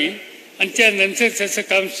करावी आणि त्यानंतर त्याचं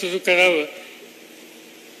काम सुरू करावं.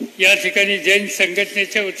 या ठिकाणी जैन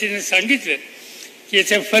संघटनेच्या वतीनं सांगितलं की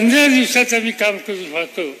येत्या 15 दिवसात आम्ही काम करू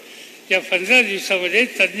पाहतो. या 15 दिवसामध्ये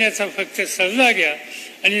तज्ज्ञाचा फक्त सल्ला घ्या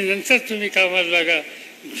आणि नंतर तुम्ही कामाला लागा.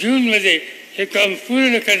 जूनमध्ये हे काम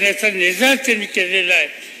पूर्ण करण्याचा निर्धार त्यांनी केलेला आहे.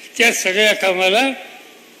 त्या सगळ्या कामाला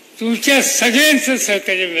तुमच्या सगळ्यांचं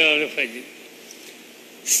सहकार्य मिळालं पाहिजे.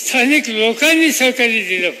 स्थानिक लोकांनी सहकार्य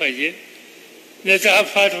दिलं पाहिजे. नाही तर हा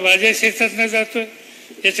फाट माझ्या शेतातनं जातो,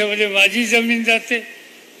 याच्यामध्ये माझी जमीन जाते,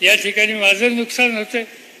 या ठिकाणी माझं नुकसान होतं.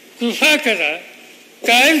 कृपा करा,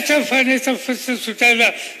 कायमचा पाण्याचा प्रश्न सुटायला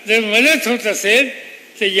जर मदत होत असेल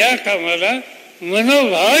तर या कामाला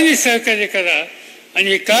मनोभावाने सहकार्य करा. आणि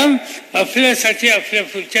हे काम आपल्यासाठी, आपल्या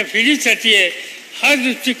पुढच्या पिढीसाठी आहे हा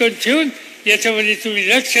दृष्टिकोन ठेवून याच्यामध्ये तुम्ही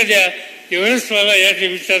लक्ष द्या. एवढंच मला या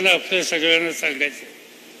निमित्तानं आपल्या सगळ्यांना सांगायचं.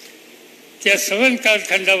 त्या सवन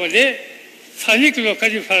कालखंडामध्ये स्थानिक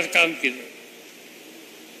लोकांनी फार काम केलं.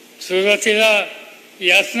 सुरुवातीला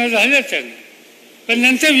यातना झाल्या त्यांना, पण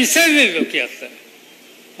नंतर विसरले लोक यातना.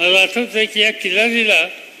 मला आठवतं की या किल्लारीला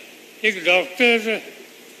एक डॉक्टर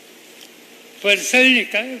पडसळणी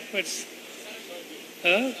काय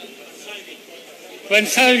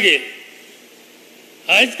पणसाळगे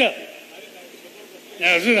आहेत का?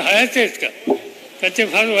 अजून आहेत का? का ते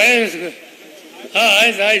फार वय? हा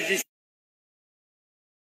आहेत.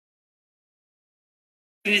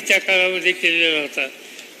 त्या काळामध्ये केलेला होता.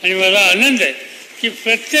 आणि मला आनंद आहे की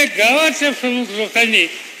प्रत्येक गावातल्या प्रमुख लोकांनी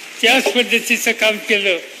त्याच पद्धतीचं काम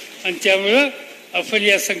केलं आणि त्यामुळं आपण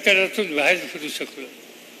या संकटातून बाहेर पडू शकलो.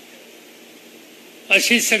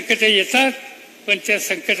 अशी संकटं येतात पण त्या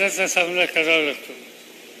संकटाचा सामना करावा लागतो.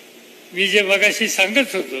 मी जे मगाशी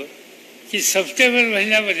सांगत होतो की सप्टेंबर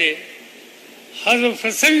महिन्यामध्ये हा जो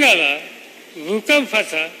प्रसंग आला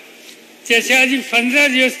भूकंपाचा, त्याच्या आधी 15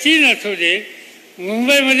 दिवस 3 आठवडे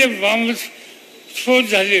मुंबईमध्ये बॉम्बस्फोट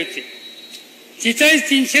झाले होते. तिथंही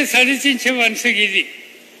 300-350 माणसं गेली.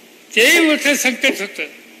 तेही मोठं संकट होतं.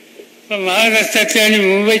 पण महाराष्ट्रातल्या आणि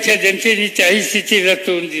मुंबईच्या जनतेने त्याही स्थितीला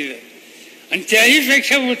तोंड दिलं. आणि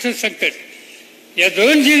त्याहीपेक्षा मोठं संकट या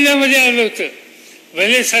 2 जिल्ह्यामध्ये आलं होतं.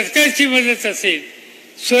 भले सरकारची मदत असेल,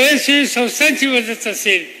 स्वयंसेवी संस्थांची मदत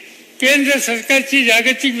असेल, केंद्र सरकारची,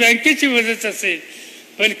 जागतिक बँकेची मदत असेल,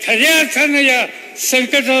 पण खऱ्या अर्थानं या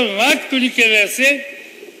संकटावर मात कुणी केलं असेल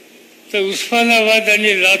तर उस्मानाबाद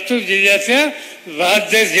आणि लातूर जिल्ह्यातल्या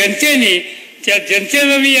 72 जनतेने त्या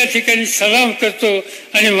जनतेला मी या ठिकाणी सलाम करतो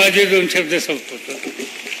आणि माझे 2 शब्द संपवतो.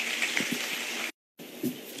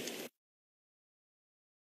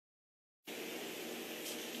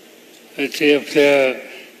 ते आपल्या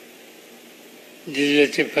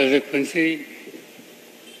जिल्ह्याचे पालकमंत्री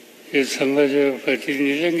संभाजीराव पाटील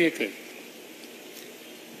निलंगेकर,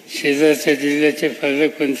 शेजारच्या जिल्ह्याचे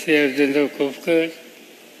पालकमंत्री अर्जुनराव खोपकर,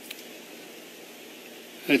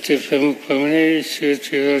 ते प्रमुख पाहुणे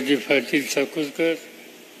शिवरावजी पाटील चाकूरकर,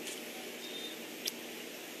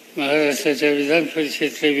 महाराष्ट्राच्या विधान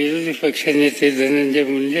परिषदेतले विरोधी पक्षनेते धनंजय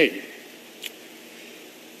मुंडे,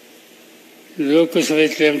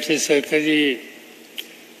 लोकसभेतले आमचे सहकारी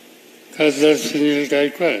खासदार सुनील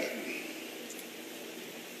गायकवाड,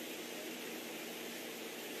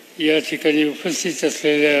 या ठिकाणी उपस्थित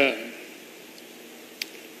असलेल्या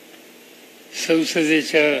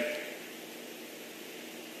संसदेच्या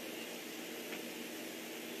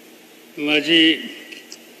माजी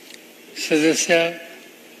सदस्या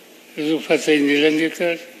रूपाताई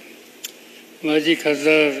निलंगेकर, माजी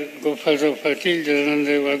खासदार गोपाळराव पाटील,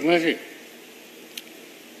 जनार्दन वाघमारे,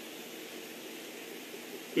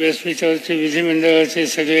 व्यासपीठावरचे विधिमंडळाचे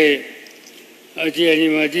सगळे आजी आणि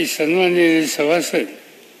माजी सन्माननीय सभासद,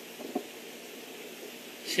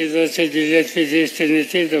 शेजारच्या जिल्ह्यातले ज्येष्ठ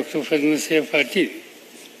नेते डॉक्टर पद्मसिंह पाटील,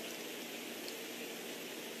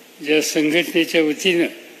 ज्या संघटनेच्या वतीनं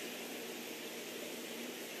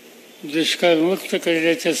दुष्काळमुक्त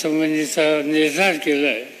करण्याच्या संबंधीचा निर्धार केला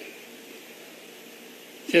आहे,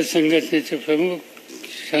 त्या संघटनेचे प्रमुख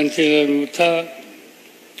शांतीलाल मुथा,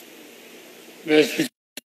 व्यासपीठ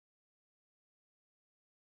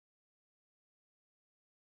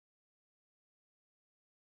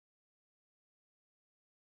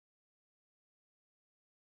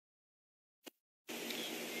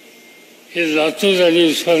हे लातूर आणि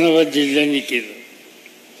उस्मानाबाद जिल्ह्यांनी केलं,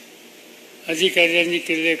 अधिकाऱ्यांनी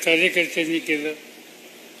केले, कार्यकर्त्यांनी केलं,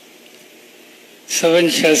 सर्व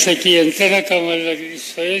शासकीय यंत्रणा कामाला लागली,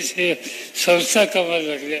 स्वयंसेवी संस्था कामाला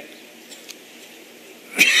लागल्या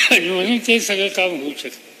आणि म्हणून ते सगळं काम होऊ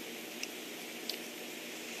शकतं.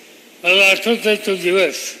 मला आठवत आहे तो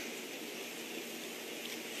दिवस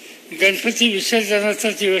गणपती विसर्जनाचा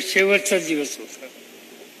दिवस, शेवटचा दिवस होता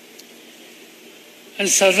आणि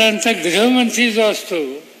साधारणतः गृहमंत्री जो असतो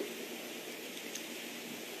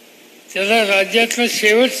त्याला राज्यातला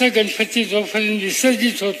शेवटचा गणपती जोपर्यंत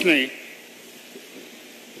विसर्जित होत नाही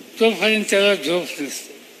तोपर्यंत त्याला झोप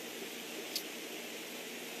नसते.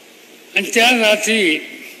 आणि त्या रात्री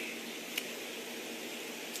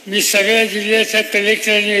मी सगळ्या जिल्ह्याच्या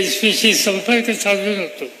कलेक्टर आणि एसपीशी संपर्क साधून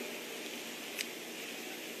होतो.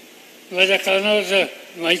 माझ्या कानावर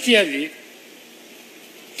माहिती आली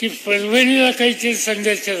की परभणीला काहीतरी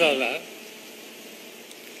संघर्ष झाला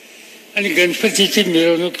आणि गणपतीची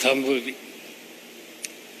मिरवणूक थांबवली.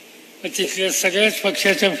 तिथल्या सगळ्याच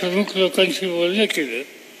पक्षाच्या प्रमुख लोकांशी बोलणं केलं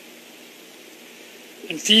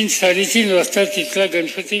आणि 3-3:30 वाजता तिथला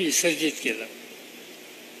गणपती विसर्जित केला.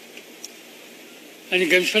 आणि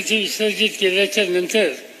गणपती विसर्जित केल्याच्या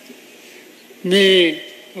नंतर मी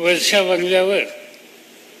वर्षा बंगल्यावर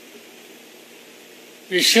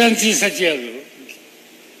विश्रांतीसाठी आलो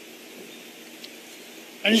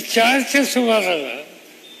आणि 4च्या सुमाराला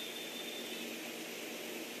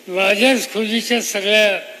माझ्याच खोलीच्या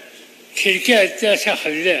सगळ्या खिडक्या आहेत त्या अशा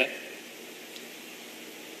हलल्या.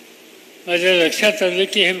 माझ्या लक्षात आलं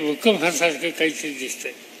की हे भूकंपासारखं काहीतरी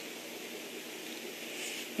दिसतंय.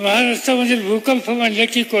 महाराष्ट्रामध्ये भूकंप म्हणलं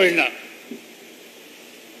की कोयना,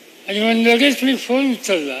 आणि मग लगेच मी फोन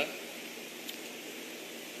उचलला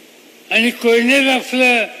आणि कोयनेला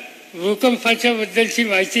आपलं भूकंपाच्या बद्दलची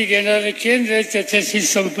माहिती घेणारं केंद्र आहे त्याच्याशी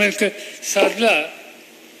संपर्क साधला.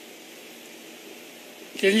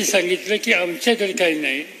 त्यांनी सांगितलं की आमच्याकडे काही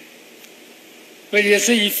नाही, पण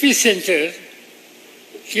याचं इपी सेंटर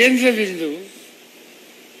केंद्रबिंदू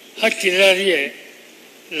हा किल्लारी आहे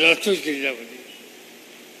लातूर जिल्ह्यामध्ये.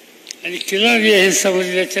 आणि किल्लारी हे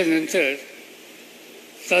समजल्याच्या नंतर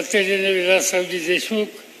तातडीने विलासरावजी देशमुख,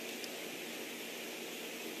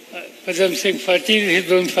 पदमसिंग पाटील हे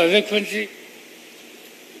 2 पालकमंत्री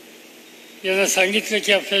यांना सांगितलं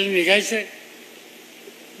की आपल्याला निघायचं आहे.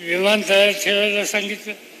 विमान तयार ठेवायला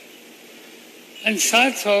सांगितलं आणि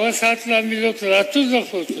 7:15 आम्ही लोक लातूरला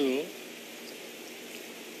पोहोचलो.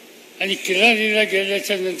 आणि किल्लारीला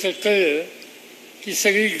गेल्याच्या नंतर कळलं की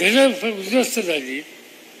सगळी घरं उद्ध्वस्त झाली,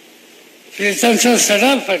 प्रेतांचा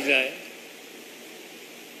सडा पडलाय,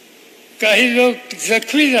 काही लोक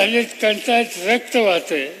जखमी झालेत, कंटाळत रक्त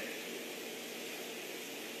वाहतंय.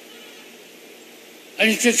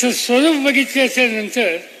 आणि त्याचं स्वरूप बघितल्याच्या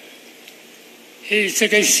नंतर हे इथं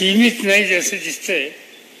काही सीमित नाही असं दिसतंय.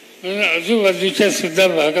 म्हणून आजूबाजूच्या सुद्धा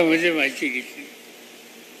भागामध्ये माहिती घेतली.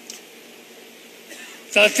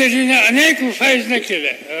 तातडीने अनेक उपाययोजना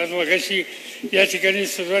केल्या. मगाशी या ठिकाणी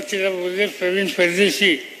सुरुवातीला बोलले प्रवीण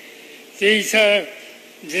परदेशी, ते इथं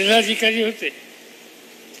जिल्हाधिकारी होते.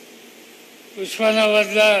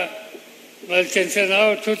 उस्मानाबादला मला त्यांचं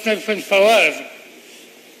नाव आठवत नाही, पण पवार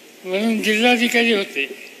म्हणून जिल्हाधिकारी होते.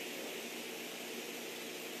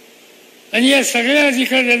 आणि या सगळ्या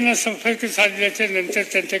अधिकाऱ्यांना संपर्क साधल्याच्या नंतर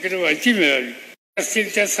त्यांच्याकडे माहिती मिळाली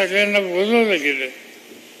असतील त्या सगळ्यांना बोलवलं गेलं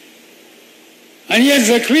आणि या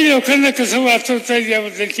जखमी लोकांना कसं वाचवता येईल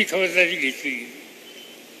याबद्दलची खबरदारी घेतली.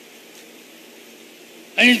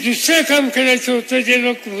 आणि दुसरं काम करायचं होतं, जे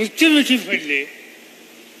लोक मृत्युमुखी पडले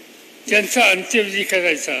त्यांचा अंत्यविधी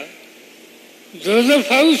करायचा. जोरदार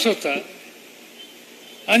पाऊस होता,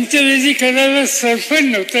 अंत्यविधी करायला सरपण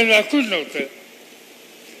नव्हतं, लाकूड नव्हतं.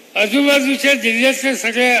 आजूबाजूच्या जिल्ह्यातल्या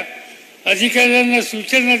सगळ्या अधिकाऱ्यांना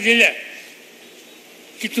सूचना दिल्या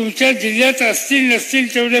की तुमच्या जिल्ह्यात असतील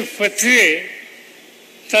नसतील तेवढे पत्रे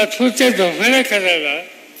तात्पुरत्या झोपाळ्या करायला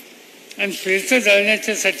आणि फिरतं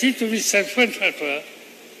जाण्याच्यासाठी तुम्ही सरपंच पाठवा.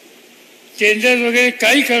 टेंडर वगैरे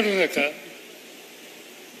काही काढू नका.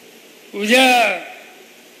 उद्या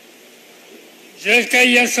जर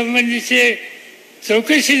काही या संबंधीची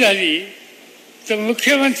चौकशी झाली तर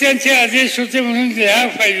मुख्यमंत्र्यांचे आदेश होते म्हणून लिहा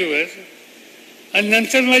फाईलवर आणि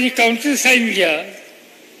नंतर माझी काउंटर साईन घ्या.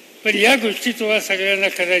 पण या गोष्टी तुम्हाला सगळ्यांना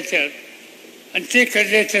करायच्या आणि ते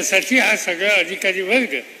करण्याच्यासाठी हा सगळा अधिकारी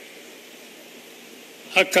वर्ग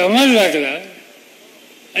हा कामाला लागला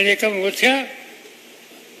आणि एका मोठ्या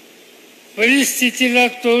परिस्थितीला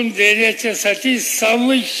तोंड देण्याच्यासाठी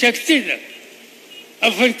सामूहिक शक्तीनं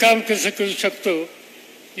आपण काम कसं करू शकतो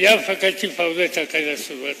या प्रकारची पावलं टाकायला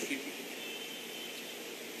सुरुवात केली.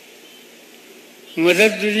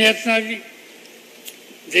 मदत दुनियातनं आली,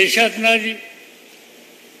 देशातनं आली.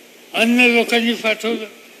 अन्न लोकांनी पाठवलं,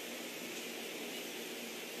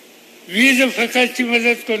 विविध प्रकारची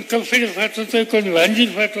मदत. कोण कपडे पाठवतोय, कोण भांडी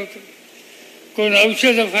पाठवतोय, कोण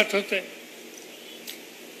औषधं पाठवतोय.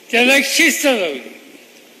 त्याला एक शिस्त लावली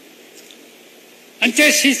आणि त्या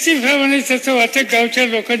शिस्तीप्रमाणे त्याचं वाटप गावच्या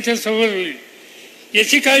लोकांच्या समोर होईल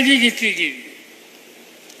याची काळजी घेतली गेली.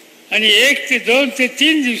 आणि 1 ते 2 ते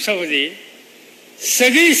 3 दिवसामध्ये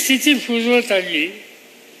सगळी स्थिती पूर्वत आली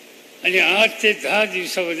आणि 8 ते 10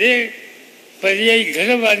 दिवसामध्ये पर्यायी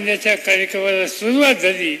घरं बांधण्याच्या कार्यक्रमाला सुरुवात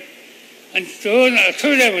झाली. आणि 2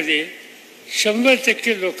 आठवड्यामध्ये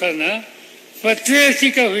 100% लोकांना पत्र्याची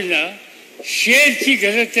का होईना शेडची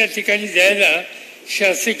घरं त्या ठिकाणी द्यायला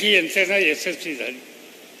शासकीय यंत्रणा यशस्वी झाली.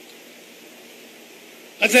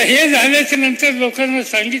 आता हे झाल्याच्या नंतर लोकांना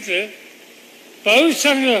सांगितलं पाऊस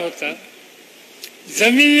चांगला होता,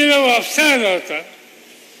 जमिनीला वापसा आला होता,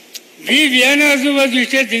 बियाणं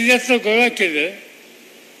आजूबाजूच्या जिल्ह्यातलं गोळा केलं,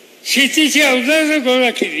 शेतीची अवजारं गोळा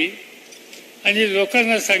केली आणि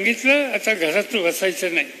लोकांना सांगितलं आता घरात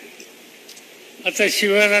बसायचं नाही, आता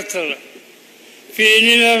शिवारात चला,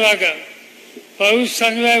 पेरणीला लागा, पाऊस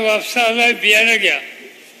चांगला आहे, वापसा आलाय, बियाणं घ्या.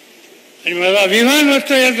 आणि मला अभिमान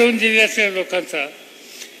वाटतो या 2 जिल्ह्यातल्या लोकांचा.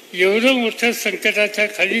 एवढं मोठ्या संकटाच्या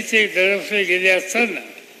खाली ते दडपले गेले असताना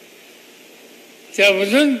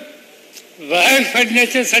त्यामधून बाहेर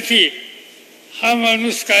पडण्याच्यासाठी हा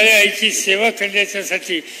माणूस काळ्या आईची सेवा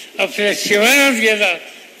करण्याच्यासाठी आपल्या शिवारात गेला,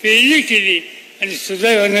 पेरणी केली आणि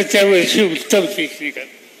सुदैवानं त्या वर्षी उत्तम पीक निघालं.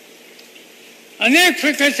 अनेक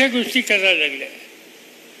प्रकारच्या गोष्टी करायला लागल्या.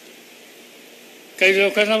 काही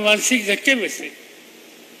लोकांना मानसिक धक्के बसले.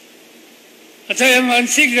 आता या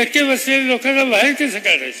मानसिक धक्के बसलेल्या लोकांना बाहेर कसं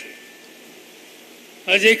काढायचं?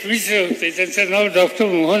 माझे एक मित्र होते, त्यांचं नाव डॉक्टर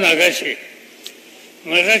मोहन आगाशे,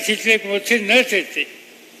 मराठीतले एक मोठे नट आहेत ते,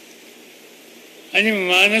 आणि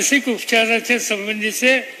मानसिक उपचाराच्या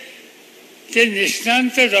संबंधीचे ते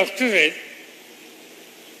निष्णांत डॉक्टर आहेत.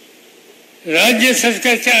 राज्य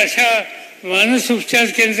सरकारच्या अशा मानस उपचार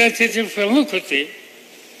केंद्राचे ते प्रमुख होते.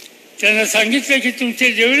 त्यांना सांगितलं की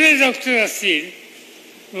तुमचे जेवढे डॉक्टर असतील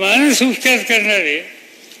मानस उपचार करणारे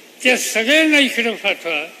त्या सगळ्यांना इकडं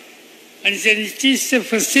पाठवा. आणि त्यांनी 30 ते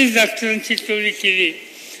 35 डॉक्टरांची टोळी केली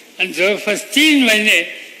आणि जवळपास 3 महिने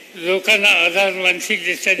लोकांना आधार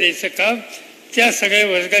मानसिकदृष्ट्या द्यायचं काम त्या सगळ्या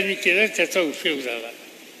वर्गांनी केलं. त्याचा उपयोग झाला.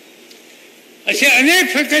 असे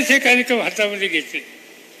अनेक प्रकारचे कार्यक्रम हातामध्ये घेतले.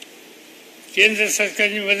 केंद्र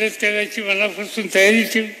सरकारने मदत करायची मनापासून तयारी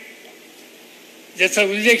ठेवली, ज्याचा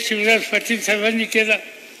उल्लेख शिवराज पाटील साहेबांनी केला.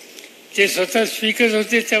 ते स्वतः स्पीकर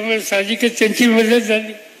होते, त्यामुळे साहजिकच त्यांची मदत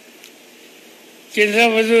झाली.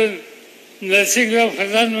 केंद्रामधून नरसिंहराव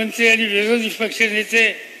प्रधानमंत्री आणि विरोधी पक्ष नेते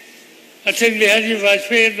अटल बिहारी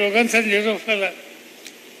वाजपेयी दोघांचा निरोप आला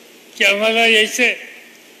की आम्हाला यायचं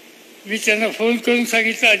मी त्यांना फोन करून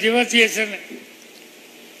सांगितलं अजिबात यायचं नाही,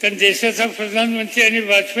 कारण देशाचा प्रधानमंत्री आणि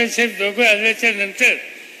वाजपेयी साहेब दोघं आल्याच्या नंतर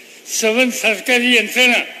सवन सरकारी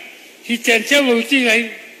यंत्रणा ही त्यांच्या भोवती राहील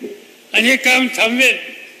आणि हे काम थांबेल.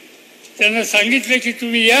 त्यांना सांगितलं की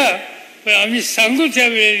तुम्ही या, पण आम्ही सांगू त्या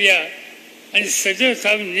वेळेला या, आणि सगळं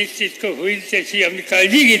काम निश्चित होईल त्याची आम्ही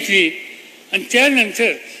काळजी घेतली. आणि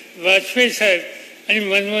त्यानंतर वाजपेयी साहेब आणि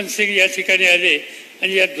मनमोहन सिंग या ठिकाणी आले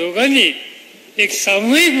आणि या दोघांनी एक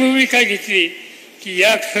सामूहिक भूमिका घेतली की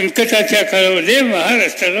या संकटाच्या काळामध्ये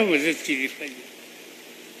महाराष्ट्राला मदत केली पाहिजे.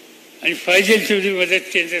 आणि पाहिजे तेवढी मदत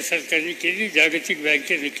केंद्र सरकारने केली, जागतिक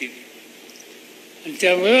बँकेने केली, आणि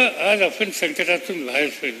त्यामुळं आज आपण संकटातून बाहेर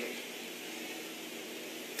पडलो.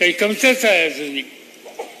 काही कमतरता आहे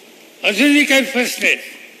अजूनही काही प्रश्न आहेत,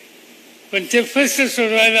 पण ते प्रश्न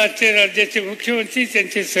सोडवायला आजचे राज्याचे मुख्यमंत्री,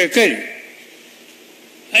 त्यांचे सहकारी,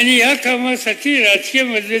 आणि या कामासाठी राजकीय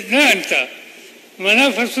मतभेद न आणता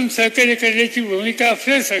मनापासून सहकार्य करण्याची भूमिका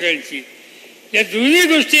आपल्या सगळ्यांची. या दोन्ही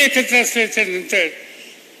गोष्टी एकत्र असल्याच्या नंतर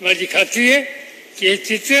माझी खात्री आहे की हे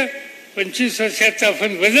चित्र 25 वर्षात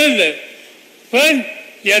आपण बदललं, पण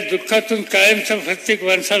या दुःखातून कायमचा प्रत्येक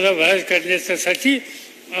माणसाला बाहेर काढण्यासाठी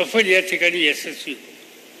आपण या ठिकाणी यशस्वी.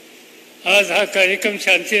 आज हा कार्यक्रम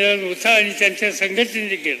शांतीलाल मुथा आणि त्यांच्या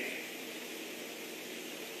संघटनेने केला.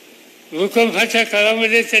 भूकंपाच्या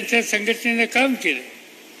काळामध्ये त्यांच्या संघटनेनं काम केलं,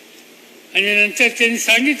 आणि नंतर त्यांनी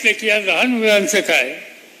सांगितलं की या लहान मुलांचं काय.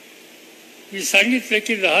 मी सांगितलं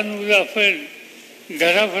की लहान मुलं आपण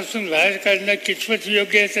घरापासून बाहेर काढणं कितपत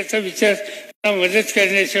योग्य आहे त्याचा विचार मदत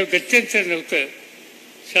करण्याशिवाय गत्यंतर नव्हतं.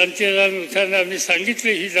 शांतीलाल मुथांना आम्ही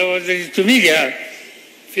सांगितलं ही जबाबदारी तुम्ही घ्या.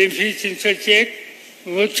 पिंपरी चिंचवडची एक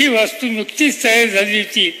मोठी वास्तू नुकतीच तयार झाली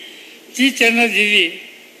होती, ती त्यांना दिली.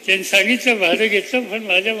 त्यांनी सांगितलं भाडं घेतलं, पण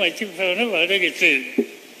माझ्या माहितीप्रमाणे भाडं घेतलं.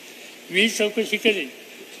 मी चौकशी करेन.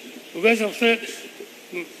 उगाच आपलं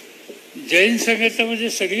जैन संघटनामध्ये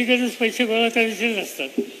सगळीकडेच पैसे गोळा करायचे नसतात,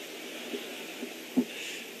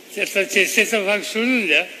 त्यातला चेष्टेचा भाग सोडून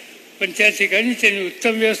द्या. पण त्या ठिकाणी त्यांनी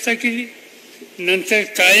उत्तम व्यवस्था केली. नंतर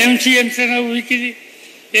कायमची यंत्रणा उभी केली,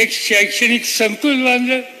 एक शैक्षणिक संकुल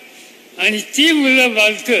बांधलं, आणि ती मुलं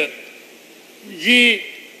बालकं जी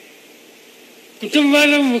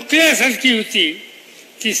कुटुंबाला मुकल्यासारखी होती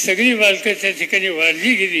ती सगळी बालकं त्या ठिकाणी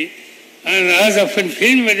वाढली गेली. आणि आज आपण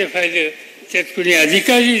फील्डमध्ये पाहिलं त्यात कुणी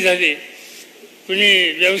अधिकारी झाले, कुणी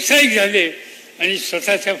व्यावसायिक झाले, आणि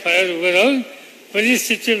स्वतःच्या पायावर उभं राहून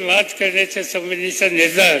परिस्थितीवर मात करण्याच्या संबंधीचा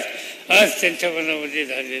निर्धार आज त्यांच्या मनामध्ये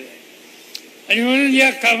झालेला आहे. आणि म्हणून या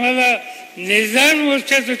कामाला निर्धार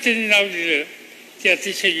मोर्चाचं त्यांनी नाव दिलं ते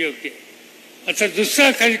अतिशय योग्य. आता दुसरा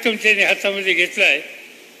कार्यक्रम त्यांनी हातामध्ये घेतला आहे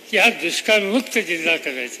की हा दुष्काळमुक्त जिल्हा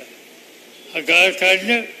करायचा. हा गाळ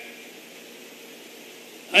काढणं,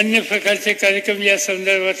 अन्य प्रकारचे कार्यक्रम या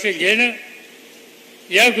संदर्भातले घेणं,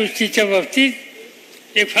 या गोष्टीच्या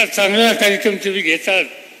बाबतीत एक फार चांगला कार्यक्रम तुम्ही घेतात.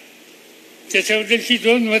 त्याच्याबद्दलची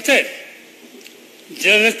 2 मतं आहेत.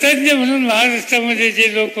 जलतज्ञ म्हणून महाराष्ट्रामध्ये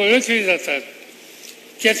जे लोक ओळखले जातात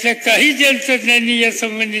त्यातल्या काही जलतज्ञांनी या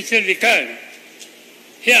संबंधीचं लिखाण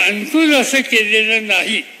हे अनुकूल असं केलेलं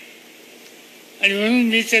नाही. आणि म्हणून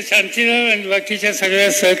मी त्या शांतीलाल आणि बाकीच्या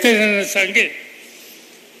सगळ्या सहकार्यांना सांगेन,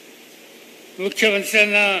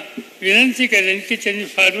 मुख्यमंत्र्यांना विनंती करेन की त्यांनी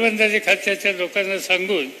पाटबंधारे खात्याच्या लोकांना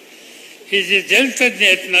सांगून हे जे जलतज्ञ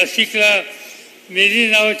आहेत, नाशिकला मेरी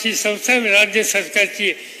नावाची संस्था राज्य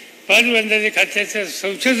सरकारची पाटबंधारे खात्याचं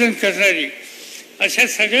संशोधन करणारी, अशा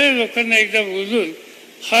सगळ्या लोकांना एकदा बोलून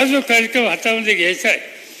हा जो कार्यक्रम हातामध्ये घ्यायचा आहे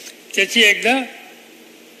त्याची एकदा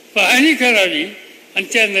पाहणी करावी आणि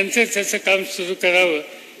त्यानंतर त्याचं काम सुरू करावं.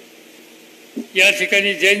 या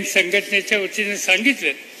ठिकाणी जैन संघटनेच्या वतीने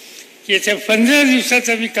सांगितलं की येत्या 15 दिवसात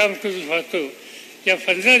आम्ही काम करू पाहतो. या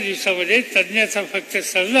 15 दिवसामध्ये तज्ज्ञाचा फक्त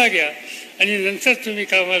सल्ला घ्या आणि नंतर तुम्ही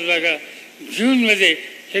कामाला लागा. जूनमध्ये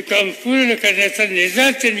हे काम पूर्ण करण्याचा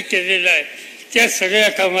निर्धार त्यांनी केलेला आहे. त्या सगळ्या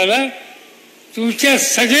कामाला तुमच्या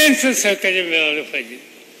सगळ्यांचं सहकार्य मिळालं पाहिजे.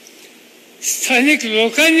 स्थानिक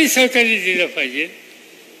लोकांनी सहकार्य दिलं पाहिजे.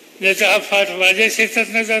 नाही तर हा फार माझ्या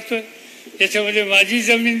शेतातनं जातो, याच्यामध्ये माझी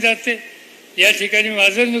जमीन जाते, या ठिकाणी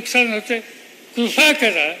माझं नुकसान होतं. कृपा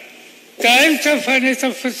करा, कायमचा पाण्याचा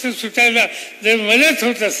प्रश्न सुटायला जर मदत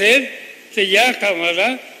होत असेल तर या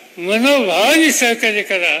कामाला मनोभावाने सहकार्य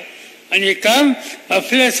करा. आणि हे काम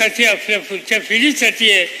आपल्यासाठी, आपल्या पुढच्या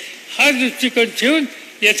पिढीसाठी आहे हा दृष्टिकोन ठेवून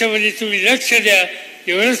याच्यामध्ये तुम्ही लक्ष द्या.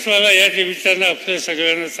 एवढंच मला या निमित्तानं आपल्या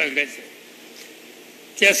सगळ्यांना सांगायचं.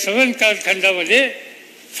 त्या सवन कालखंडामध्ये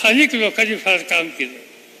स्थानिक लोकांनी फार काम केलं.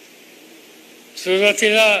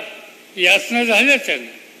 सुरुवातीला यातना झाल्या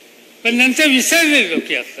त्यांना, पण नंतर विसरले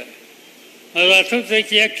लोक यातना. मला आठवतं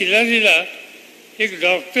की या किल्लारीला एक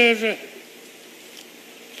डॉक्टर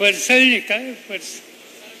पडसळणी काय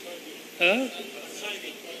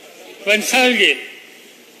पणसाळगे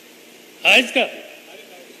आहेत का?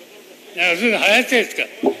 अजून हयात आहेत का?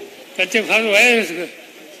 का ते फार वायर?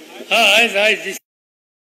 हा आहेत.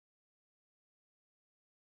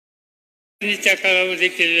 त्या काळामध्ये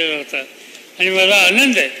केलेला होता आणि मला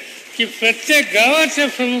आनंद आहे की प्रत्येक गावाच्या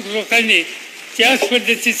प्रमुख लोकांनी त्याच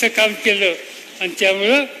पद्धतीचं काम केलं आणि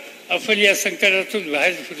त्यामुळं आपण या संकटातून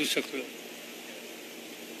बाहेर पडू शकलो.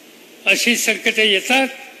 अशी संकट येतात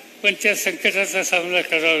पण त्या संकटाचा सामना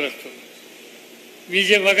करावा लागतो. मी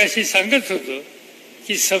जे मगाशी सांगत होतो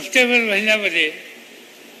की सप्टेंबर महिन्यामध्ये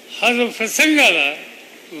हा जो प्रसंग आला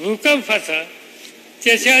भूकंपाचा,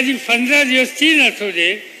 त्याच्या आधी 15 दिवस 3 आठवडे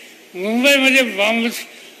मुंबईमध्ये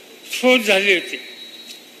बॉम्बस्फोट झाले होते.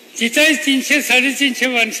 तिथंही 300-350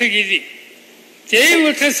 माणसं गेली. तेही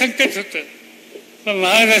मोठं संकट होतं. पण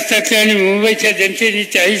महाराष्ट्रातल्या आणि मुंबईच्या जनतेने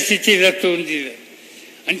त्याही स्थितीला तोंड दिलं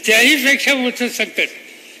आणि त्याहीपेक्षा मोठं संकट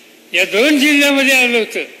या 2 जिल्ह्यामध्ये आलं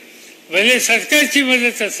होतं. भले सरकारची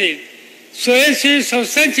मदत असेल, स्वयंसेवी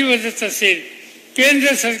संस्थांची मदत असेल,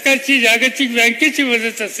 केंद्र सरकारची जागतिक बँकेची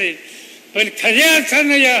मदत असेल, पण खऱ्या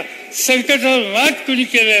अर्थानं या संकटावर मात कुणी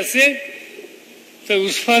केलं असेल तर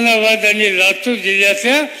उस्मानाबाद आणि लातूर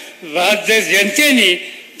जिल्ह्यातल्या बहादर जनतेने.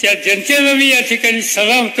 त्या जनतेला मी या ठिकाणी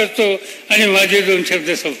सलाम करतो आणि माझे 2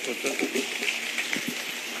 शब्द संपवतो.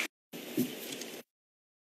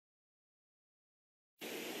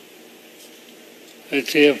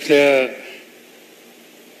 ते आपल्या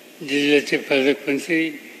जिल्ह्याचे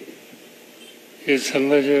पालकमंत्री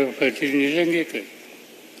संभाजीराव पाटील निलंगेकर,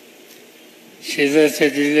 शेजारच्या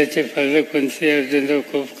जिल्ह्याचे पालकमंत्री अर्जुनराव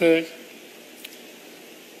खोपकर,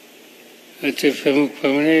 चे प्रमुख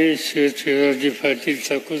पाहुणे शिवराजी पाटील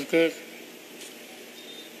चाकूरकर,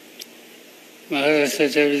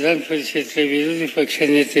 महाराष्ट्राच्या विधान परिषदेचे विरोधी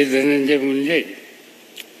पक्षनेते धनंजय मुंडे,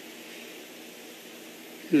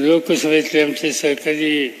 लोकसभेतले आमचे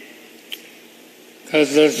सहकारी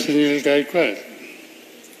खासदार सुनील गायकवाड,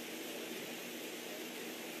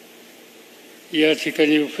 या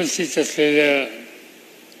ठिकाणी उपस्थित असलेल्या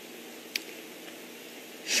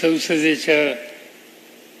संसदेच्या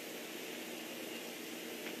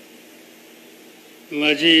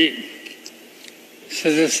माजी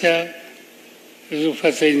सदस्या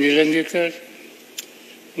रुपाताई निलंगेकर,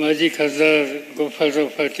 माजी खासदार गोपालराव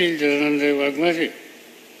पाटील, जनार्दन वाघमारे,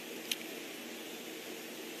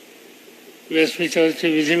 व्यासपीठावरचे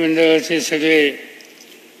विधिमंडळाचे सगळे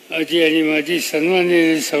आजी आणि माजी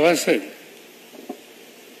सन्माननीय सभासद,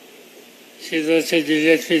 शेजारच्या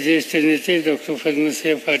जिल्ह्यातले ज्येष्ठ नेते डॉक्टर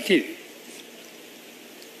पद्मसिंह पाटील,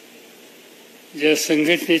 ज्या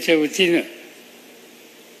संघटनेच्या वतीनं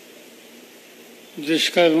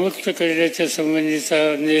दुष्काळमुक्त करण्याच्या संबंधीचा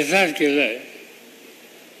निर्धार केला आहे,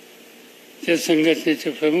 त्या संघटनेचे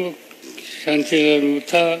प्रमुख शांतीलाल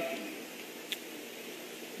मुथा,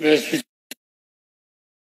 व्यासपीठ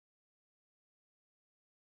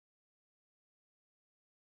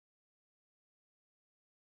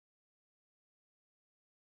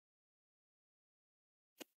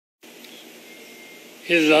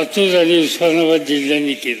हे लातूर आणि उस्मानाबाद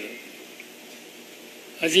जिल्ह्यांनी केलं,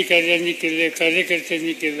 अधिकाऱ्यांनी केले,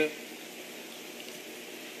 कार्यकर्त्यांनी केलं,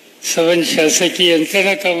 सर्व शासकीय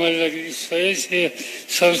यंत्रणा कामाला लागली, स्वयंसेवी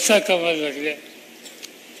संस्था कामाला लागल्या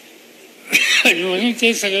आणि म्हणून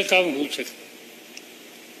ते सगळं काम होऊ शकतं.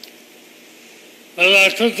 मला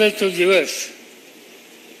आठवतोय तो दिवस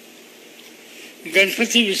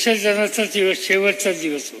गणपती विसर्जनाचा दिवस, शेवटचा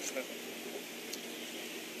दिवस होता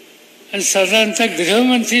आणि साधारणतः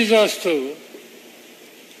गृहमंत्री जो असतो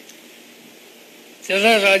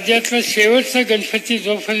त्याला राज्यातला शेवटचा गणपती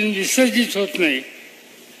जोपर्यंत विसर्जित होत नाही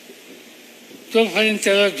तोपर्यंत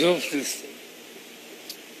त्याला झोप नसते.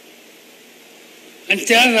 आणि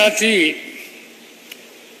त्या रात्री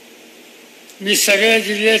मी सगळ्या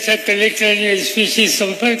जिल्ह्याच्या कलेक्टर आणि SP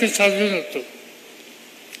संपर्क साधून होतो.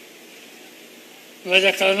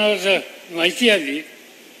 माझ्या कानावर माहिती आली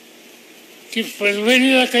की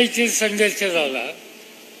परभणीला काहीतरी संघर्ष झाला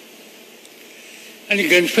आणि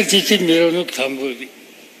गणपतीची मिरवणूक थांबवली.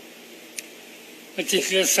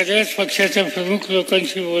 तिथल्या सगळ्याच पक्षाच्या प्रमुख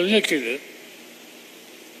लोकांशी बोलणं केलं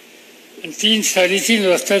आणि 3-3:30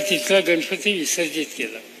 वाजता तिथला गणपती विसर्जित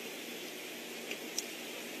केला.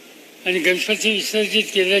 आणि गणपती विसर्जित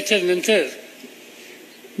केल्याच्या नंतर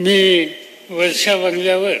मी वर्षा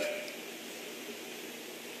बंगल्यावर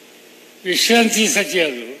विश्रांतीसाठी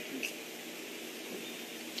आलो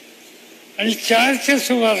आणि 4च्या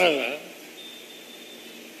सुमाराला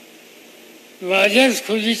माझ्याच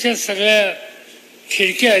खोलीच्या सगळ्या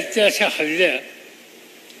खिडक्या आहेत त्या अशा हल्ल्या.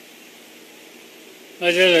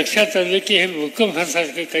 माझ्या लक्षात आलं की हे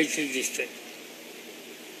भूकंपासारखं काहीतरी दिसतंय.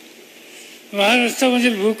 महाराष्ट्रामध्ये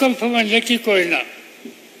भूकंप म्हणलं की कोयना,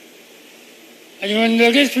 आणि मग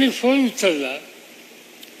लगेच मी फोन उचलला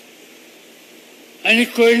आणि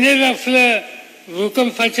कोयनेला आपलं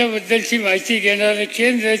भूकंपाच्या बद्दलची माहिती घेणारं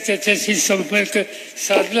केंद्र त्याच्याशी संपर्क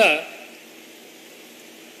साधला.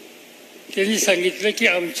 त्यांनी सांगितलं की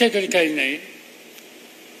आमच्याकडे काही नाही,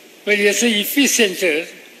 पण याचं इपी सेंटर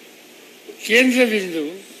केंद्रबिंदू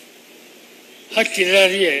हा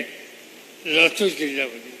किल्लारी आहे लातूर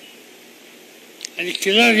जिल्ह्यामध्ये. आणि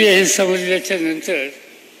किल्लारी हे समजल्याच्या नंतर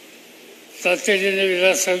तातडीने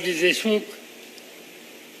विलासरावजी देशमुख,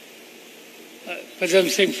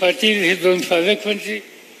 पदमसिंग पाटील हे दोन पालकमंत्री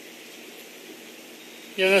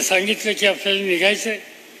यांना सांगितलं की आपल्याला निघायचं आहे.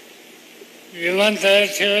 विमान तयार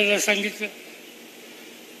ठेवायला सांगितलं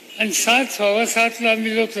आणि 7:15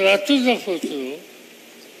 आम्ही लोक लातूरला पोहोचलो.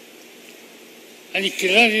 आणि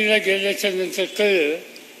किल्लारीला गेल्याच्या नंतर कळलं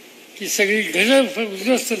की सगळी घरं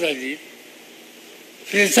उद्ध्वस्त झाली,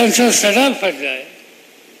 प्रेतांचा सडा पडलाय,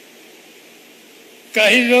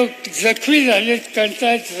 काही लोक जखमी झालेत,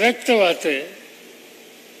 कंटाळत रक्त वाहतंय.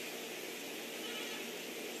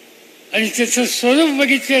 आणि त्याचं स्वरूप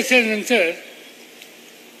बघितल्याच्या नंतर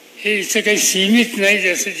हे इथं काही सीमित नाही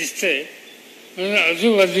असं दिसतंय. म्हणून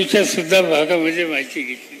आजूबाजूच्या सुद्धा भागामध्ये माहिती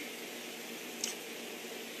घेतली.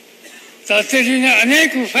 तातडीने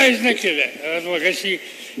अनेक उपाययोजना केल्या. मगाशी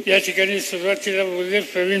या ठिकाणी सुरुवातीला बोलले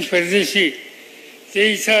प्रवीण परदेशी,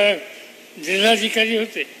 ते इथं जिल्हाधिकारी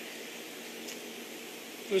होते.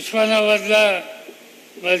 उस्मानाबादला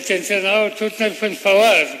मला त्यांचं नाव आठवत नाही, पण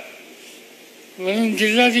पवार म्हणून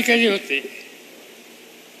जिल्हाधिकारी होते.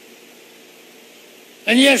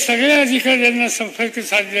 आणि या सगळ्या अधिकाऱ्यांना संपर्क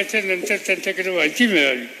साधल्याच्या नंतर त्यांच्याकडे माहिती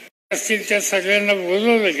मिळाली असतील त्या सगळ्यांना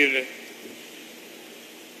बोलवलं गेलं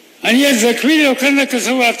आणि या जखमी लोकांना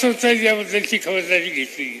कसं वाचवता येईल याबद्दलची खबरदारी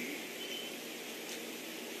घेतली गेली.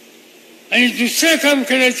 आणि दुसरं काम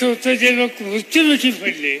करायचं होतं, जे लोक मृत्युमुखी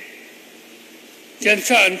पडले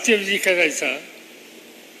त्यांचा अंत्यविधी करायचा.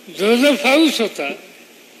 जोरदार पाऊस होता,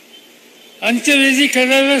 अंत्यविधी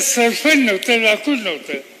करायला सरपण नव्हतं, लाकूड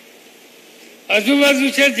नव्हतं.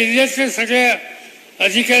 आजूबाजूच्या जिल्ह्यातल्या सगळ्या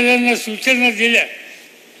अधिकाऱ्यांना सूचना दिल्या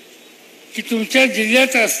की तुमच्या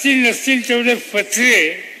जिल्ह्यात असतील नसतील तेवढे पत्रे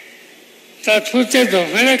तात्पुरत्या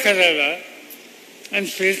धोकाला करायला आणि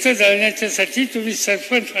प्रेत जाळण्याच्यासाठी तुम्ही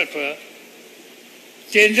सरपण पाठवा,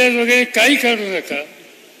 टेंडर वगैरे काही काढू नका.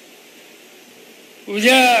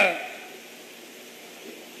 उद्या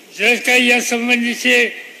जर काही या संबंधीची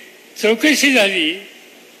चौकशी झाली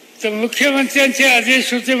तर मुख्यमंत्र्यांचे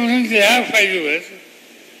आदेश होते म्हणून लिहा फाईलवर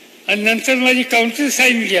आणि नंतर माझी काउंटर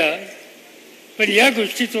साईन घ्या, पण या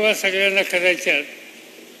गोष्टी तुम्हाला सगळ्यांना करायच्या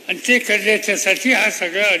आणि ते करण्याच्यासाठी हा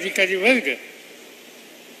सगळा अधिकारी वर्ग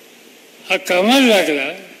हा कामाला लागला.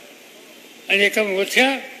 आणि एका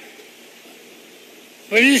मोठ्या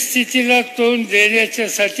परिस्थितीला तोंड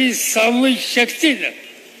देण्याच्यासाठी सामूहिक शक्तीनं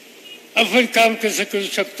आपण काम कसं करू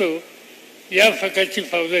शकतो या प्रकारची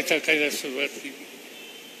पावलं टाकायला सुरुवात केली.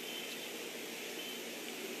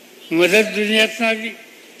 मदत दुनियातनं आली,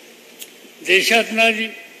 देशातनं आली,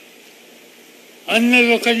 अन्न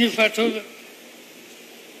लोकांनी पाठवलं,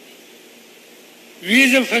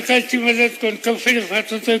 विविध प्रकारची मदत. कोण कपडे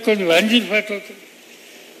पाठवतोय, कोण भांडी पाठवतोय,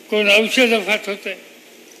 कोण औषधं पाठवतोय.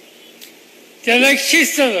 त्याला एक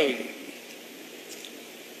शिस्त लावली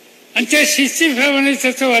आणि त्या शिस्तीप्रमाणे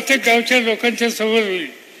त्याचं वाटप गावच्या लोकांच्या समोर होईल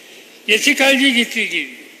याची काळजी घेतली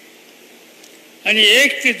गेली. आणि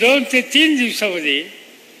 1 ते 2 ते 3 दिवसामध्ये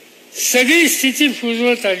सगळी स्थिती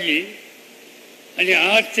पूर्वत आली आणि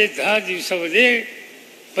 8 ते 10 दिवसामध्ये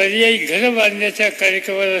पर्यायी घरं बांधण्याच्या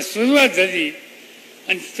कार्यक्रमाला सुरुवात झाली.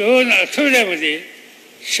 आणि 2 आठवड्यामध्ये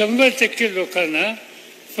 100% लोकांना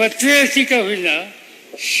पत्र्याची का होईना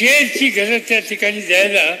शेडची घरं त्या ठिकाणी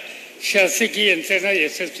द्यायला शासकीय यंत्रणा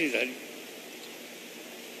यशस्वी झाली.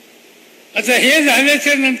 आता हे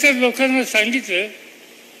झाल्याच्या नंतर लोकांना सांगितलं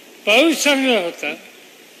पाऊस चांगला होता,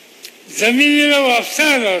 जमिनीला वापसा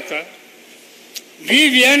आला होता,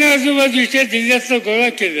 बियाणं आजूबाजूच्या जिल्ह्यातलं गोळा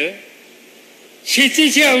केलं,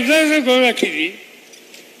 शेतीची अवजारं गोळा केली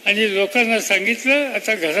आणि लोकांना सांगितलं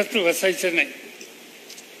आता घरात बसायचं नाही,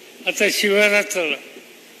 आता शिवारात चला,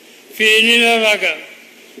 पेरणीला लागा,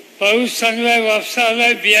 पाऊस चांगला आहे, वापसा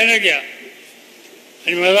आलाय, बियाणं घ्या.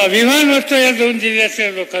 आणि मला अभिमान वाटतो या 2 जिल्ह्यातल्या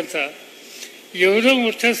लोकांचा. एवढं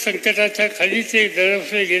मोठ्या संकटाच्या खाली ते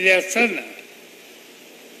दडपले गेले असताना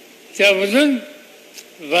त्यामधून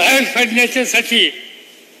बाहेर पडण्याच्यासाठी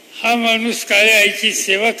हा माणूस काळ्या आईची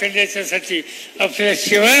सेवा करण्याच्यासाठी आपल्या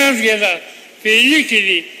शिवारात गेला, पेरणी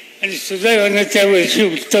केली आणि सुदैवानं त्या वर्षी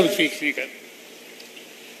उत्तम पीक निघालं.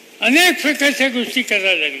 अनेक प्रकारच्या गोष्टी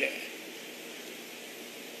करायला लागल्या.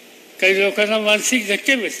 काही लोकांना मानसिक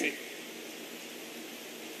धक्के बसले.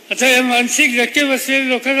 आता या मानसिक धक्के बसलेल्या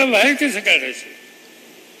लोकांना बाहेर कसं काढायचं?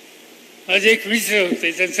 आज एक मित्र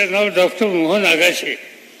होते, त्यांचं नाव डॉक्टर मोहन आगाशे,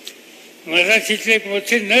 मराठीतले एक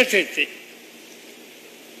मोठे नट आहेत ते,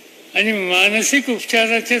 आणि मानसिक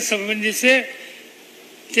उपचाराच्या संबंधीचे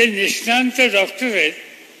ते निष्णांत डॉक्टर आहेत.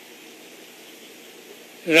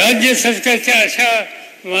 राज्य सरकारच्या अशा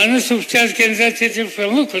मानस उपचार केंद्राचे ते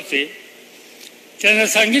प्रमुख होते. त्यांना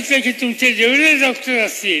सांगितलं की तुमचे जेवढे डॉक्टर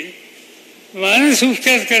असतील मानस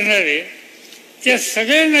उपचार करणारे, त्या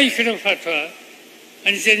सगळ्यांना इकडं पाठवा.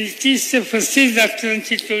 आणि त्यांनी 30 ते 35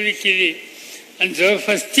 डॉक्टरांची टोळी केली आणि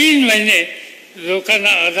जवळपास 3 महिने लोकांना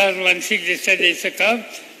आधार मानसिकदृष्ट्या द्यायचं काम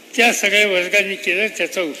त्या सगळ्या वर्गांनी केलं.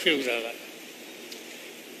 त्याचा उपयोग झाला.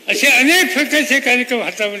 असे अनेक प्रकारचे कार्यक्रम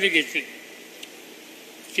हातामध्ये घेतले.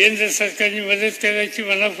 केंद्र सरकारने मदत करायची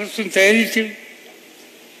मनापासून तयारी ठेवली,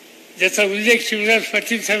 ज्याचा उल्लेख शिवराज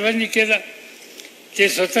पाटील साहेबांनी केला. ते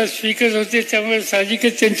स्वतः स्पीकर होते, त्यामुळे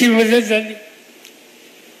साहजिकच त्यांची मदत झाली.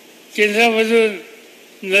 केंद्रामधून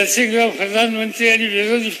नरसिंहराव प्रधानमंत्री आणि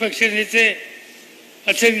विरोधी पक्ष नेते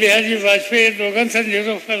अटल बिहारी वाजपेयी या दोघांचा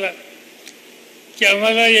निरोप आला की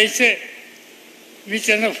आम्हाला यायचं. मी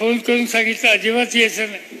त्यांना फोन करून सांगितलं अजिबात यायचं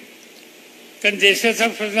नाही, कारण देशाचा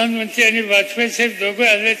प्रधानमंत्री आणि वाजपेयी साहेब दोघं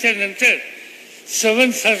आल्याच्या नंतर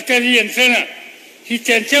सवन सरकारी यंत्रणा ही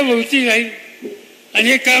त्यांच्या भोवती राहील आणि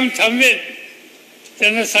हे काम थांबेल.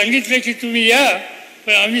 त्यांना सांगितलं की तुम्ही या,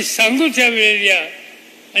 पण आम्ही सांगू त्यावेळेला या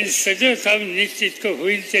आणि सगळं काम निश्चित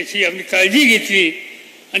होईल त्याची आम्ही काळजी घेतली.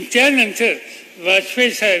 आणि त्यानंतर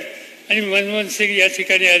वाजपेयी साहेब आणि मनमोहन सिंग या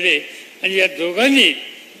ठिकाणी आले आणि या दोघांनी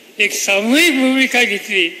एक सामूहिक भूमिका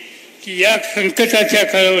घेतली की या संकटाच्या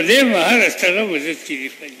काळामध्ये महाराष्ट्राला मदत केली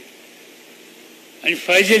पाहिजे. आणि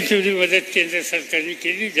पाहिजे तेवढी मदत केंद्र सरकारने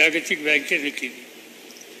केली, जागतिक बँकेने केली.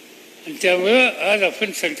 आणि त्यामुळं आज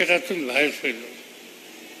आपण संकटातून बाहेर पडलो.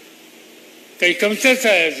 काही कमतरता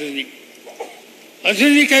आहे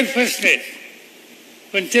अजूनही काही प्रश्न आहेत,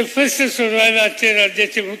 पण ते प्रश्न सोडवायला आजचे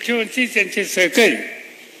राज्याचे मुख्यमंत्री, त्यांचे सहकारी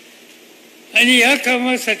आणि या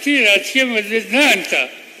कामासाठी राजकीय मदत न आणता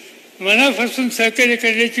मनापासून सहकार्य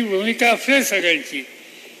करण्याची भूमिका आपल्या सगळ्यांची.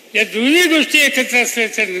 या दोन्ही गोष्टी एकत्र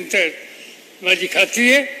असल्याच्या नंतर माझी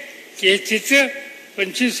खात्री आहे की हे चित्र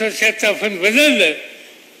 25 वर्षात आपण बदललं,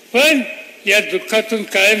 पण या दुःखातून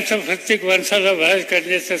कायमचा प्रत्येक माणसाला बाहेर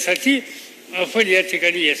काढण्यासाठी आपण या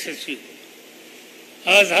ठिकाणी यशस्वी.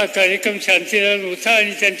 आज हा कार्यक्रम शांतीलाल मुथा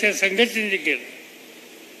आणि त्यांच्या संघटनेने केला.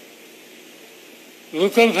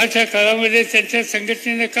 भूकंपाच्या काळामध्ये त्यांच्या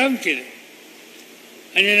संघटनेनं काम केलं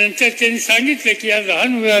आणि नंतर त्यांनी सांगितलं की या लहान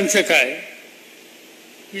मुलांचं काय.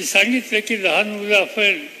 मी सांगितलं की लहान मुलं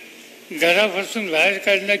आपण घरापासून बाहेर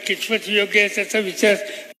काढणं कितपत योग्य आहे त्याचा विचार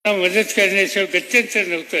मदत करण्याशिवाय गत्यंतर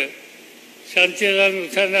नव्हतं. शांतीलाल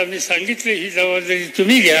मुथांना आम्ही सांगितलं ही जबाबदारी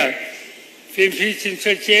तुम्ही घ्या. पिंपरी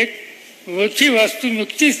चिंचवडची एक मोठी वास्तू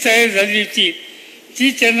नुकतीच तयार झाली होती, ती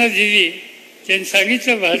त्यांना दिली. त्यांनी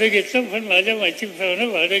सांगितलं भाडं घेतलं, पण माझ्या माहितीप्रमाणे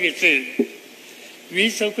भाडं घेतलं. मी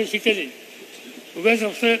चौकशी करेन. उगाच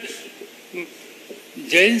आपलं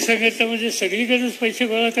जैन संघटनामध्ये सगळीकडेच पैसे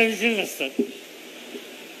गोळा करायचे नसतात,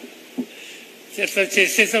 त्यातला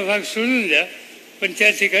चर्चेचा भाग सोडून द्या. पण त्या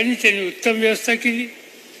ठिकाणी त्यांनी उत्तम व्यवस्था केली.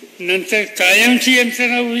 नंतर कायमची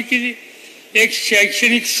यंत्रणा उभी केली, एक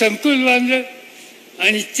शैक्षणिक संकुल बांधलं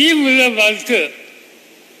आणि ती मुलं बालकं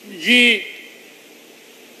जी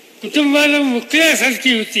कुटुंबाला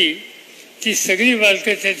मुकल्यासारखी होती ती सगळी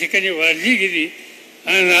बालकं त्या ठिकाणी वाढली गेली.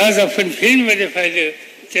 आणि आज आपण फिल्ममध्ये पाहिलं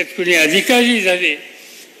त्यात कुणी अधिकारी झाले,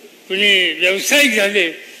 कुणी व्यावसायिक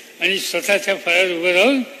झाले आणि स्वतःच्या पायावर उभं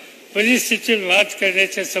राहून परिस्थितीवर मात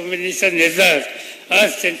करण्याच्या संबंधीचा निर्धार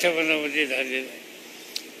आज त्यांच्या मनामध्ये झालेला आहे.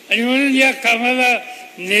 आणि म्हणून या कामाला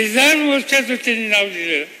निर्धार मोर्चाचं त्यांनी नाव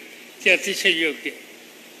दिलं ते अतिशय योग्य.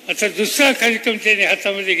 आता दुसरा कार्यक्रम त्यांनी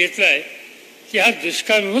हातामध्ये घेतला आहे की हा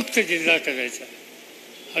दुष्काळमुक्त जिल्हा करायचा.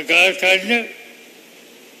 हा गाळ काढणं,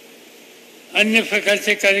 अन्य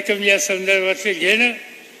प्रकारचे कार्यक्रम या संदर्भातले घेणं,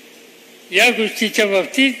 या गोष्टीच्या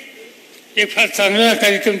बाबतीत एक फार चांगला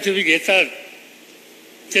कार्यक्रम तुम्ही घेतात.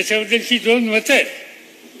 त्याच्याबद्दलची 2 मतं आहेत.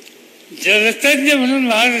 जलतज्ञ म्हणून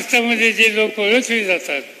महाराष्ट्रामध्ये जे लोक ओळखले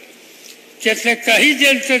जातात त्यातल्या काही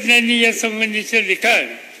जलतज्ञांनी या संबंधीचं लिखाण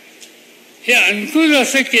हे अनुकूल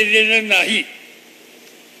असं केलेलं नाही.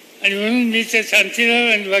 आणि म्हणून मी त्या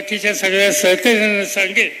शांतीलाल आणि बाकीच्या सगळ्या सहकार्यांना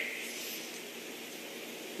सांगेन,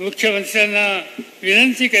 मुख्यमंत्र्यांना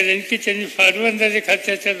विनंती करेन की त्यांनी पाटबंधारे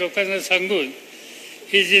खात्याच्या लोकांना सांगून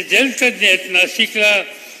हे जे जलतज्ञ आहेत, नाशिकला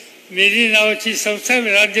मेरी नावाची संस्था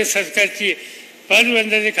राज्य सरकारची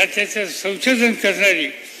पाटबंधारे खात्याचं संशोधन करणारी,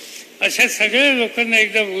 अशा सगळ्या लोकांना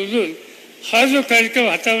एकदा बोलून हा जो कार्यक्रम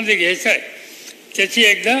हातामध्ये घ्यायचा आहे त्याची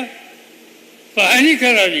एकदा पाहणी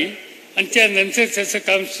करावी आणि त्यानंतर त्याचं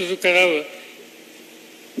काम सुरू करावं.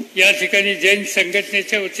 या ठिकाणी जैन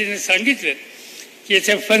संघटनेच्या वतीने सांगितलं की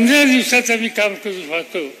येत्या 15 दिवसात आम्ही काम करू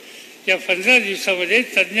पाहतो. या 15 दिवसामध्ये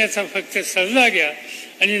तज्ज्ञाचा फक्त सल्ला घ्या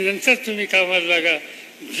आणि नंतर तुम्ही कामाला लागा.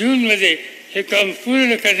 जूनमध्ये हे काम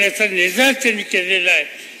पूर्ण करण्याचा निर्धार त्यांनी केलेला आहे.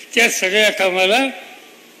 त्या सगळ्या कामाला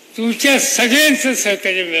तुमच्या सगळ्यांचं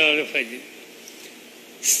सहकार्य मिळालं पाहिजे.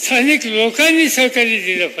 स्थानिक लोकांनी सहकार्य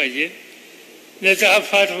दिलं पाहिजे. नाही तर हा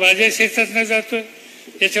फार माझ्या शेतातनं जातो,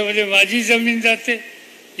 याच्यामध्ये माझी जमीन जाते,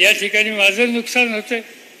 या ठिकाणी माझं नुकसान होतं.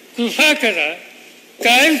 कृपा करा,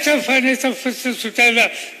 कायमचा पाण्याचा प्रश्न सुटायला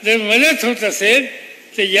जर मदत होत असेल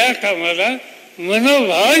तर या कामाला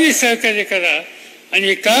मनोभावाने सहकार्य करा आणि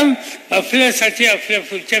हे काम आपल्यासाठी, आपल्या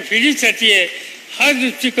पुढच्या पिढीसाठी आहे हा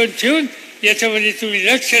दृष्टिकोन ठेवून याच्यामध्ये तुम्ही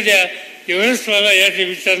लक्ष द्या. एवढंच मला या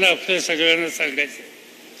निमित्तानं आपल्या सगळ्यांना सांगायचं.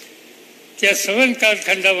 त्या सवन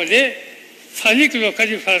कालखंडामध्ये स्थानिक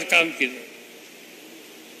लोकांनी फार काम केलं.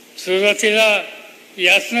 सुरुवातीला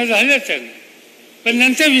यातना झाल्या त्यांना, पण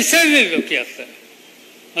नंतर विसरले लोक यातना.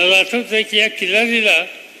 मला आठवतं की या किल्लारीला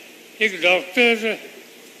एक डॉक्टर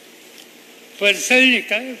पडसाळी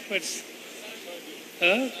काय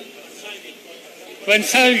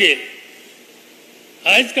पणसाळगे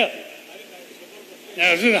आहेत का,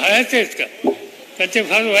 अजून हयात आहेत का? का ते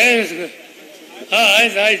फार वय? हा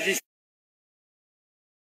आहेत.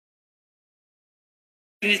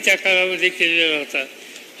 त्या काळामध्ये केलेला होता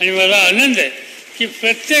आणि मला आनंद आहे की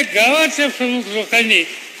प्रत्येक गावाच्या प्रमुख लोकांनी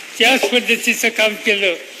त्याच पद्धतीचं काम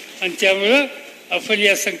केलं आणि त्यामुळं आपण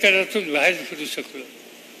या संकटातून बाहेर पडू शकलो.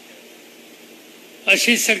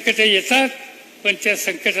 अशी संकटं येतात पण त्या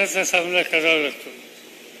संकटाचा सामना करावा लागतो.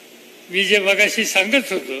 मी जे मगाशी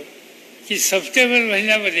सांगत होतो की सप्टेंबर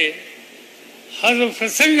महिन्यामध्ये हा जो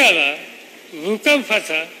प्रसंग आला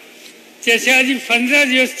भूकंपाचा, त्याच्या आधी 15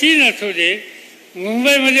 दिवस 3 आठवडे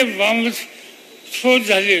मुंबईमध्ये बॉम्बस्फोट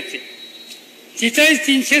झाले होते. तिथंही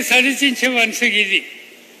 300-350 माणसं गेली.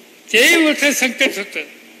 तेही मोठं संकट होतं.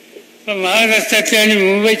 पण महाराष्ट्रातल्या आणि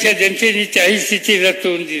मुंबईच्या जनतेने त्याही स्थितीला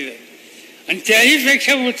तोंड दिलं आणि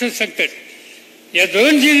त्याहीपेक्षा मोठं संकट या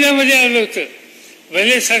 2 जिल्ह्यामध्ये आलं होतं.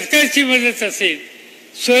 भले सरकारची मदत असेल,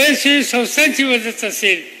 स्वयंसेवी संस्थांची मदत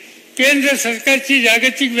असेल, केंद्र सरकारची,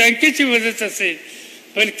 जागतिक बँकेची मदत असेल,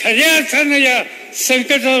 पण खऱ्या अर्थानं या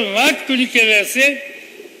संकटावर मात कुणी केलं असेल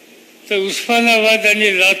तर उस्मानाबाद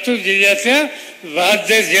आणि लातूर जिल्ह्यातल्या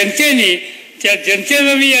बहादर जनतेने. त्या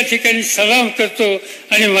जनतेला मी या ठिकाणी सलाम करतो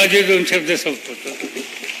आणि माझे 2 शब्द संपवतो.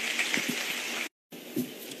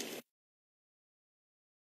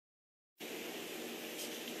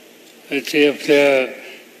 ते आपल्या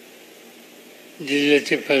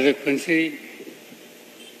जिल्ह्याचे पालकमंत्री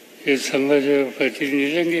हे संभाजीराव पाटील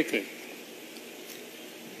निलंगेकर,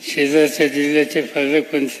 शेजारच्या जिल्ह्याचे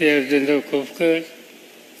पालकमंत्री अर्जुनराव खोपकर,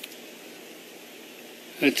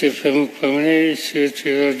 ते प्रमुख पाहुणे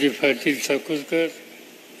शिवराजी पाटील चाकूरकर,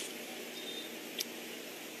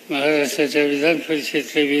 महाराष्ट्राच्या विधान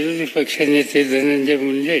परिषदेतले विरोधी पक्षनेते धनंजय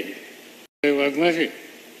मुंडे वाघमारे,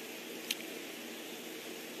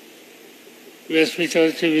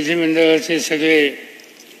 व्यासपीठावरचे विधिमंडळाचे सगळे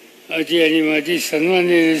आजी आणि माजी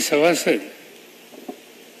सन्माननीय सभासद,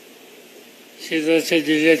 शेजारच्या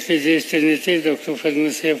जिल्ह्यातले ज्येष्ठ नेते डॉक्टर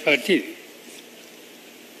पद्मसिंह पाटील,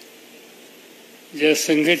 ज्या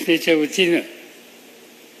संघटनेच्या वतीनं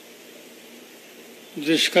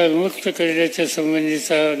दुष्काळमुक्त करण्याच्या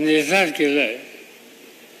संबंधीचा निर्धार केला आहे,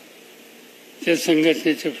 त्या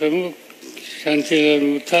संघटनेचे प्रमुख शांतीलाल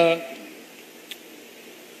मुथा,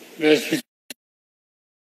 व्यासपीठ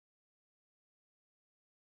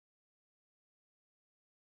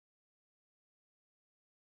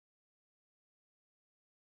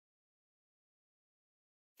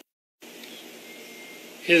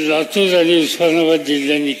हे लातूर आणि उस्मानाबाद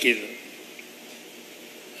जिल्ह्यांनी केलं,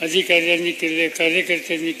 अधिकाऱ्यांनी केले,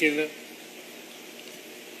 कार्यकर्त्यांनी केलं.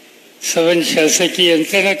 सवन शासकीय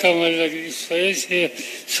यंत्रणा कामाला लागली, स्वयंसेवी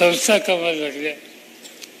संस्था कामाला लागल्या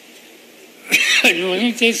आणि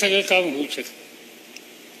म्हणून ते सगळं काम होऊ शकतं.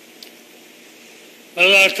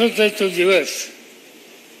 मला आठवतोय तो दिवस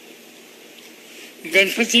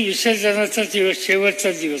गणपती विसर्जनाचा दिवस,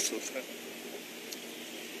 शेवटचा दिवस होता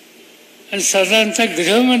आणि साधारणतः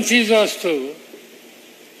गृहमंत्री जो असतो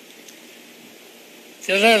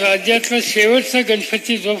त्याला राज्यातला शेवटचा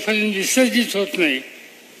गणपती जोपर्यंत विसर्जित होत नाही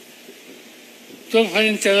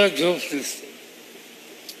तोपर्यंत त्याला झोप नसते.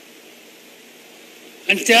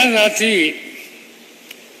 आणि त्या रात्री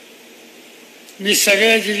मी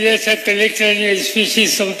सगळ्या जिल्ह्याच्या कलेक्टर आणि SP शी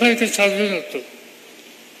संपर्क साधून होतो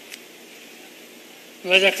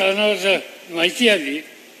माझ्या कानावर माहिती आली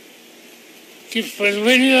की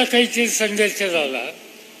परभणीला काहीतरी संघर्ष झाला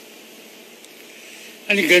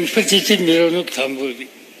आणि गणपतीची मिरवणूक थांबवली.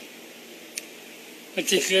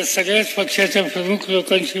 तिथल्या सगळ्याच पक्षाच्या प्रमुख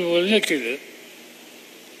लोकांशी बोलणं केलं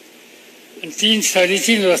आणि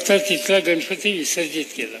 3-3:30 वाजता तिथला गणपती विसर्जित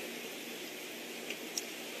केला.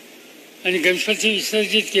 आणि गणपती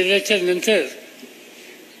विसर्जित केल्याच्या नंतर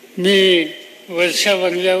मी वर्षा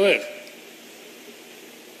बंगल्यावर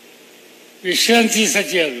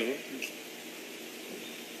विश्रांतीसाठी आलो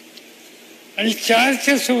आणि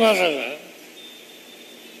 4च्या सुमाराला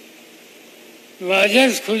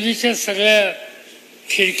माझ्याच खोलीच्या सगळ्या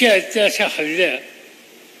खिडक्या आहेत त्या अशा हल्ल्या.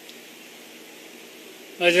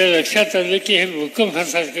 माझ्या लक्षात आलं की हे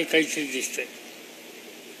भूकंपासारखं काहीतरी दिसतंय.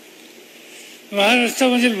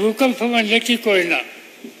 महाराष्ट्रामध्ये भूकंप म्हणलं की कोयना.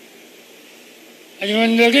 आणि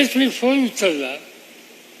मग लगेच मी फोन उचलला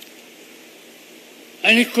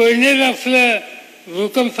आणि कोयनेला आपलं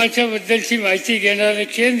भूकंपाच्या बद्दलची माहिती घेणारं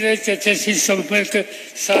केंद्र त्याच्याशी संपर्क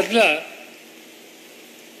साधला.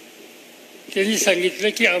 त्यांनी सांगितलं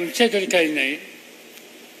की आमच्याकडे काही नाही,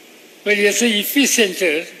 पण याचं इपी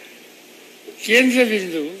सेंटर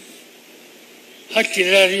केंद्रबिंदू हा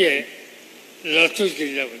किल्लारी आहे लातूर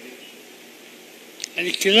जिल्ह्यामध्ये. आणि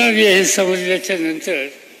किल्लारी हे समजल्याच्या नंतर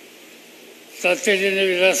तातडीने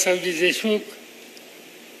विलासरावजी देशमुख,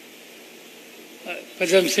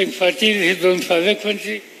 पदमसिंग पाटील हे 2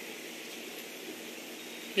 पालकमंत्री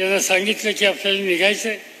यांना सांगितलं की आपल्याला निघायचं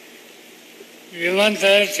आहे. विमान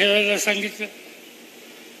तयार ठेवायला सांगितलं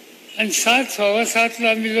आणि 7:15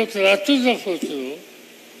 आम्ही लोक लातूरला पोहोचलो.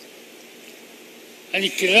 आणि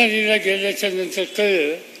किल्लारीला गेल्याच्या नंतर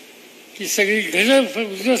कळलं की सगळी घरं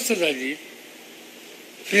उद्ध्वस्त झाली,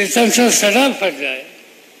 प्रेतांचा सडा पडलाय,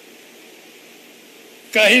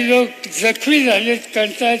 काही लोक जखमी झालेत,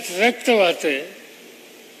 कंटाळत रक्त वाहतंय.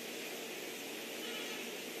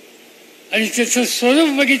 आणि त्याचं स्वरूप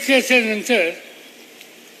बघितल्याच्या नंतर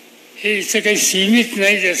हे इथं काही सीमित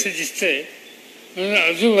नाही असं दिसतंय. म्हणून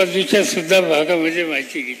आजूबाजूच्या सुद्धा भागामध्ये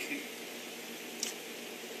माहिती घेतली.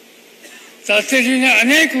 तातडीने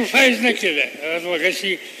अनेक उपाययोजना केल्या.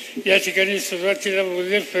 मगाशी या ठिकाणी सुरुवातीला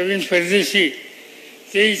बोलले प्रवीण परदेशी,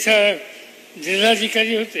 ते इथं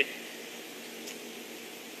जिल्हाधिकारी होते.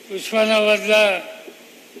 उस्मानाबादला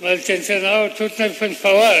मला त्यांचं नाव आठवत नाही, पण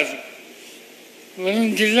पवार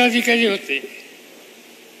म्हणून जिल्हाधिकारी होते.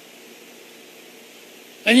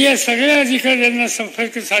 आणि या सगळ्या अधिकाऱ्यांना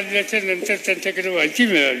संपर्क साधल्याच्या नंतर त्यांच्याकडे माहिती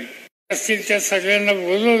मिळाली असतील त्या सगळ्यांना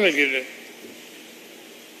बोलवलं गेलं.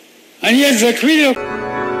 आणि या जखमी लोक